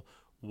rebel,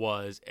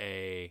 was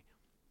a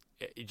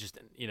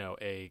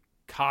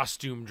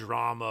costume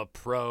drama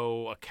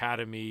pro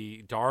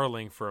academy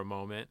darling for a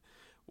moment,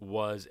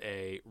 was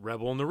a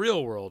rebel in the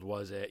real world,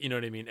 was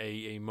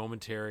a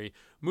momentary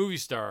movie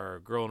star,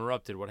 Girl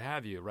Interrupted, what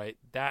have you, right?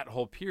 That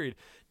whole period.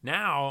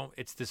 Now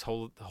it's this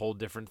whole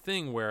different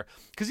thing where,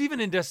 because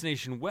even in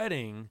Destination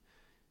Wedding,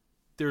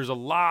 there's a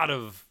lot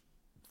of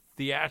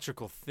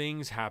theatrical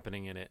things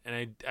happening in it,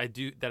 and I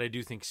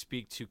do think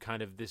speak to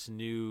kind of this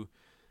new,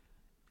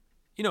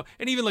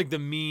 and even like the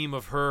meme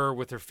of her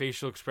with her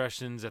facial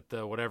expressions at the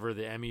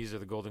Emmys or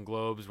the Golden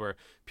Globes, where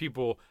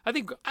people, I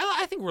think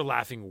we're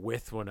laughing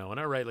with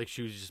Winona, right? Like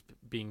she was just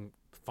being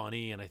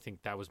funny, and I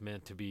think that was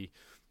meant to be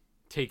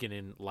taken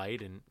in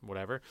light and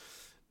whatever.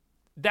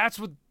 That's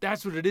what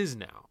it is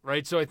now,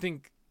 right? So I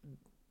think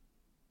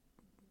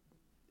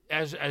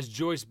as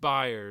Joyce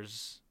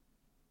Byers,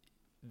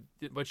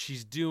 what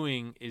she's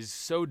doing is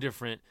so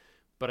different,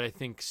 but I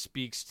think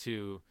speaks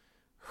to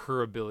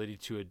her ability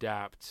to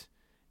adapt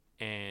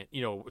and,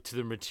 to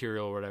the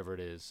material or whatever it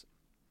is,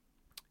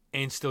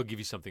 and still give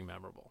you something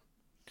memorable.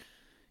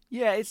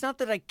 Yeah, it's not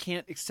that I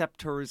can't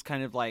accept her as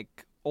kind of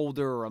like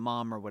older or a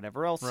mom or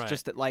whatever else. Right. It's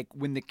just that like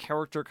when the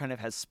character kind of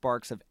has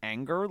sparks of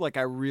anger, like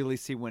I really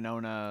see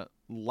Winona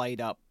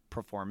light up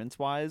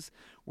performance-wise,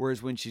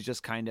 whereas when she's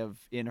just kind of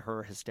in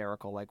her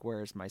hysterical, like,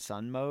 where's my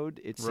son mode,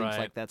 it seems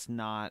like that's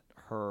not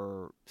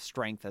her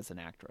strength as an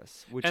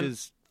actress, which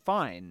is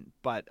fine,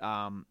 but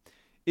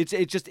it's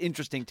just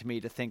interesting to me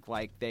to think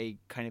like they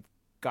kind of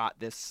got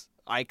this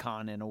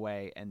icon in a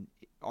way and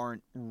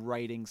aren't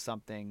writing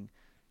something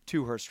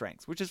to her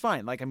strengths, which is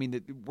fine. Like, I mean,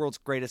 the world's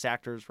greatest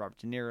actors, Robert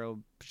De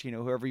Niro,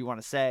 Pacino, whoever you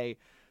want to say,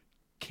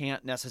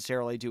 can't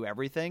necessarily do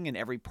everything, and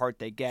every part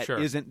they get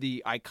isn't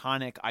the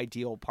iconic,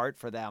 ideal part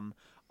for them.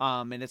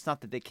 And it's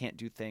not that they can't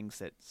do things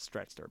that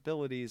stretch their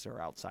abilities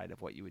or outside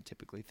of what you would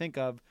typically think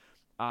of,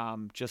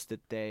 just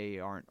that they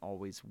aren't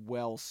always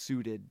well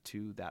suited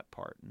to that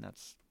part. And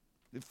that's,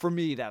 for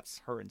me,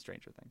 that's her in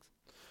Stranger Things.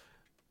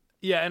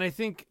 Yeah, and I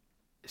think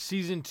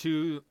season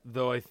 2,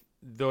 though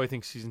I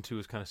think season 2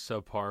 is kind of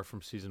subpar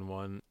from season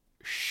 1.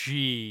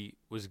 she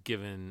was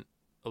given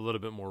a little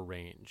bit more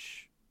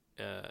range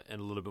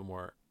and a little bit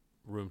more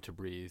room to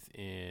breathe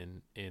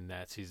in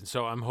that season.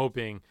 So I'm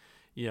hoping,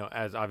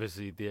 as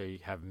obviously they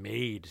have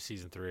made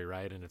season 3,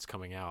 right, and it's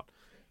coming out,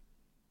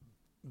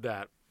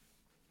 that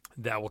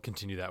will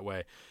continue that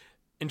way.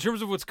 In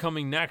terms of what's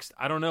coming next,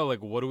 I don't know.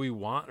 Like, what do we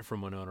want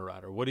from Winona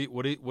Ryder? What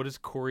does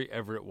Cory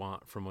Everett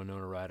want from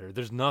Winona Ryder?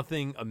 There's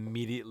nothing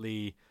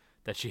immediately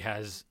that she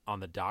has on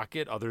the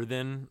docket other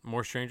than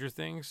more Stranger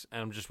Things,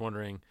 and I'm just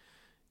wondering,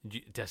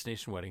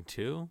 Destination Wedding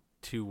 2,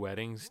 2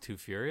 Weddings, 2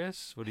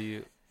 Furious.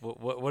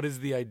 What is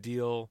the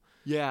ideal?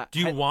 Yeah. Do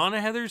you want a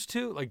Heathers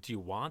 2? Like, do you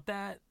want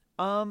that?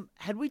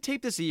 Had we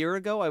taped this a year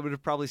ago, I would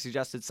have probably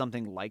suggested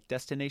something like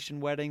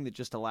Destination Wedding that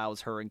just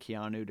allows her and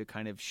Keanu to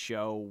kind of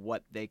show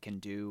what they can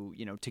do,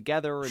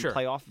 together and Sure.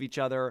 play off of each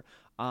other.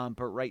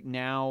 But right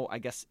now, I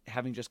guess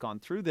having just gone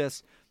through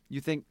this,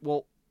 you think,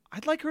 well,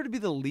 I'd like her to be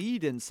the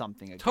lead in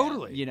something again.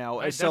 Totally. So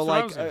that's what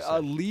I was gonna a say.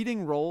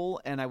 leading role,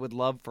 and I would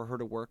love for her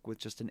to work with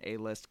just an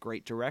A-list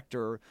great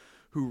director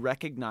who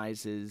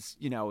recognizes,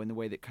 in the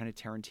way that kind of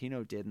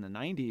Tarantino did in the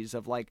 90s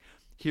of like,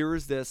 here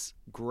is this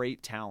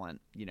great talent,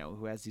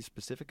 who has these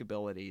specific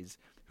abilities,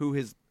 who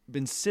has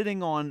been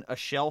sitting on a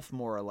shelf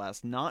more or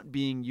less, not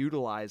being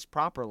utilized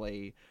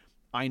properly.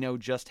 I know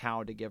just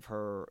how to give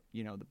her,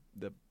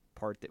 the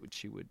part that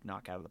she would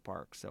knock out of the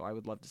park. So I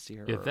would love to see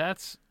her. Yeah,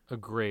 that's a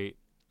great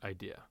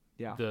idea.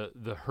 Yeah.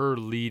 The her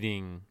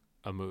leading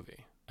a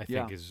movie, I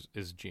think,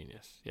 is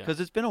genius. Yeah. Because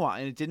it's been a while,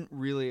 and it didn't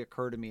really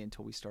occur to me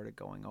until we started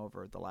going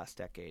over the last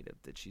decade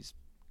that she's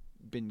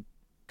been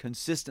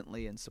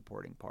consistently in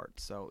supporting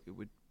parts. So it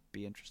would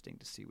be interesting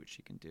to see what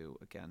she can do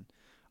again.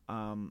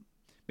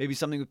 Maybe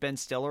something with Ben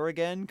Stiller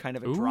again, kind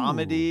of a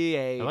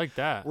dramedy. I like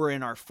that. We're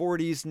in our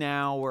 40s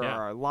now. We're Yeah.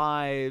 our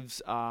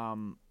lives.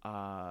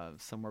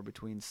 Somewhere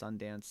between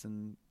Sundance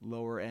and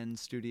lower end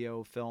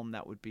studio film.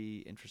 That would be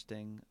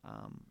interesting.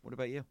 What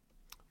about you?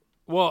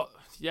 Well,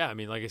 yeah, I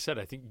mean, like I said,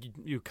 I think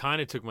you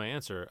kind of took my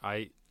answer.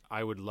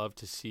 I would love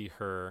to see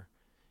her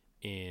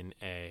in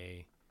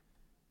a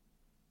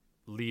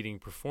leading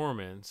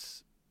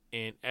performance,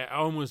 and I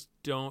almost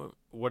don't,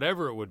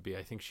 whatever it would be,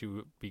 I think she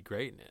would be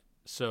great in it.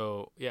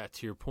 So, yeah,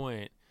 to your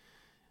point,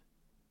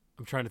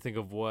 I'm trying to think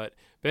of what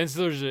Ben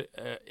Stiller's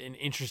an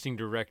interesting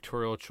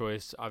directorial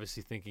choice,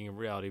 obviously thinking of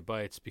Reality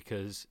Bites,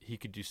 because he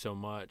could do so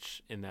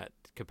much in that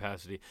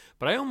capacity.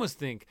 But I almost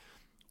think,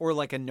 or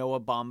like a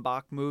Noah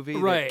Baumbach movie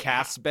Right. that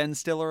casts Ben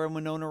Stiller and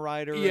Winona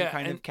Ryder Yeah, and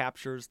kind and- of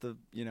captures the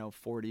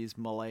 40s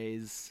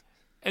malaise.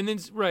 and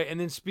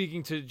then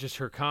speaking to just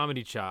her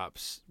comedy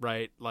chops,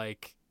 right?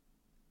 Like,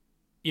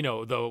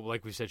 though,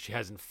 like we said, she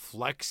hasn't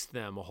flexed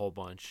them a whole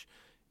bunch.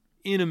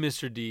 In a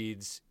Mr.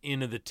 Deeds,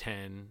 in a The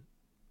 10,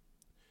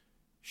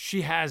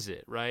 she has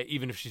it, right?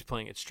 Even if she's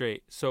playing it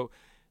straight. So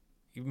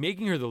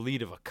making her the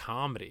lead of a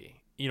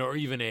comedy, or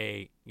even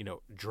a,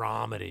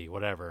 dramedy,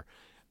 whatever,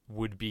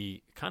 would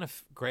be kind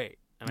of great.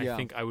 And Yeah. I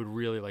think I would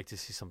really like to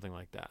see something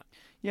like that.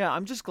 Yeah,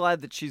 I'm just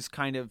glad that she's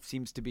kind of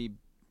seems to be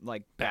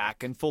like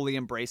back and fully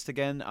embraced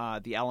again.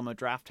 The Alamo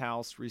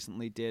Drafthouse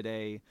recently did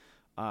a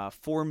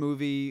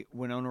 4-movie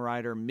Winona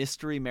Ryder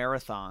mystery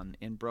marathon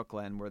in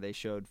Brooklyn where they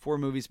showed 4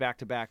 movies back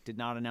to back, did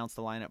not announce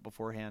the lineup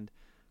beforehand.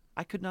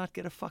 I could not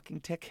get a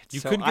fucking ticket. You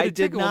so couldn't get a I did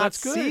ticket? Well, not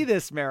that's good. see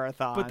this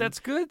marathon. But that's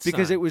good,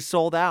 because son. it was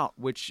sold out,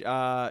 which is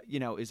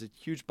a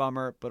huge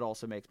bummer, but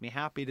also makes me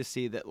happy to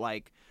see that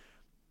like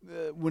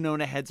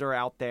Winona heads are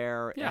out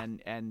there, Yeah.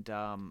 and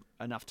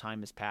enough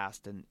time has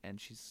passed, and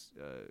she's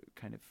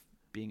kind of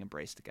being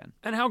embraced again.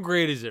 And how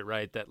great is it,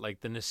 right, that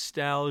like the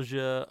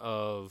nostalgia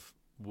of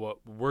what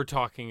we're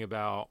talking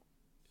about,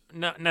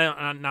 not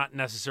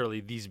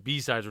necessarily these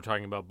B-sides we're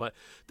talking about, but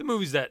the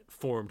movies that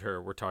formed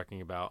her we're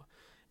talking about.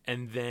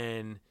 And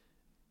then,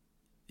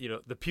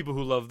 the people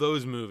who love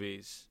those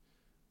movies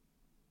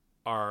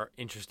are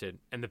interested,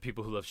 and the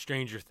people who love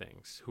Stranger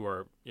Things, who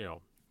are,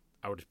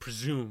 I would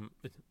presume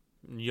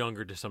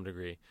younger to some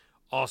degree,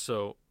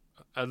 also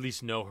at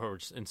least know her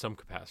in some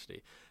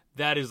capacity.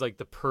 That is like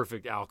the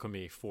perfect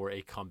alchemy for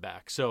a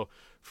comeback. So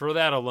for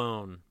that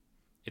alone,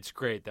 it's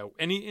great that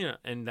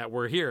and that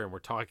we're here and we're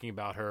talking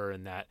about her,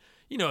 and that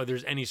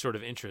there's any sort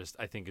of interest,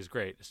 I think is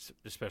great,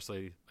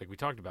 especially like we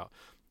talked about,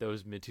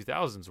 those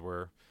mid-2000s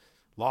were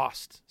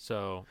lost.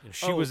 So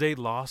she was a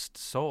lost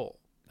soul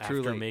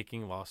after Truly.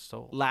 making Lost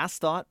Soul. Last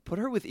thought, put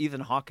her with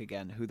Ethan Hawke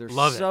again, who they're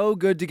Love it. so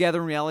good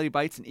together in Reality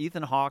Bites, and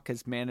Ethan Hawke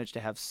has managed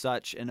to have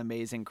such an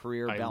amazing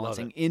career I love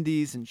balancing it.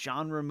 indies and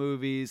genre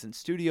movies and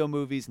studio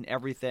movies and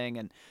everything,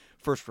 and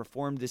First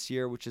Reformed this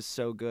year, which is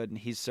so good, and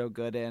he's so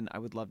good in. I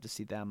would love to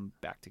see them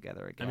back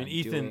together again, I mean,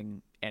 Ethan-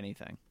 doing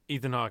anything.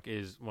 Ethan Hawke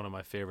is one of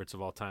my favorites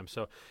of all time.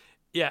 So,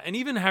 yeah, and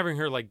even having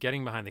her like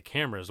getting behind the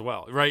camera as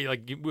well, right?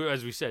 Like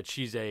as we said,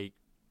 she is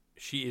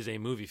a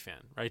movie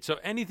fan, right? So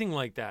anything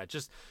like that,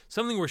 just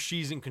something where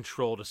she's in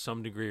control to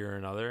some degree or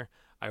another,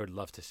 I would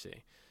love to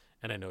see,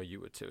 and I know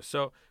you would too.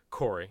 So,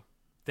 Cory,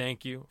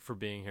 thank you for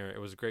being here. It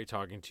was great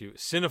talking to you.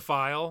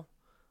 Cinephile,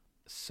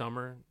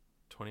 summer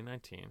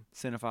 2019.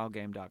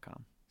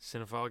 Cinephilegame.com.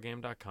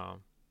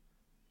 Cinephilegame.com.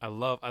 I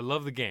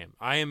love the game.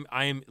 I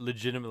am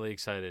legitimately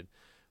excited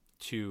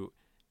to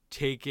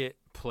take it,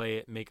 play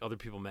it, make other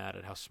people mad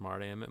at how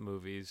smart I am at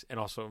movies, and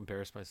also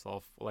embarrass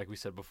myself, like we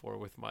said before,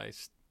 with my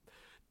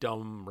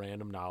dumb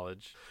random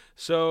knowledge.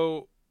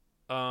 So,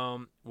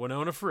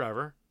 Winona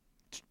forever.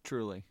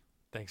 Truly.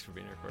 Thanks for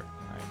being here, Cory.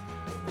 All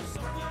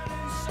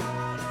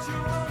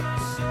right.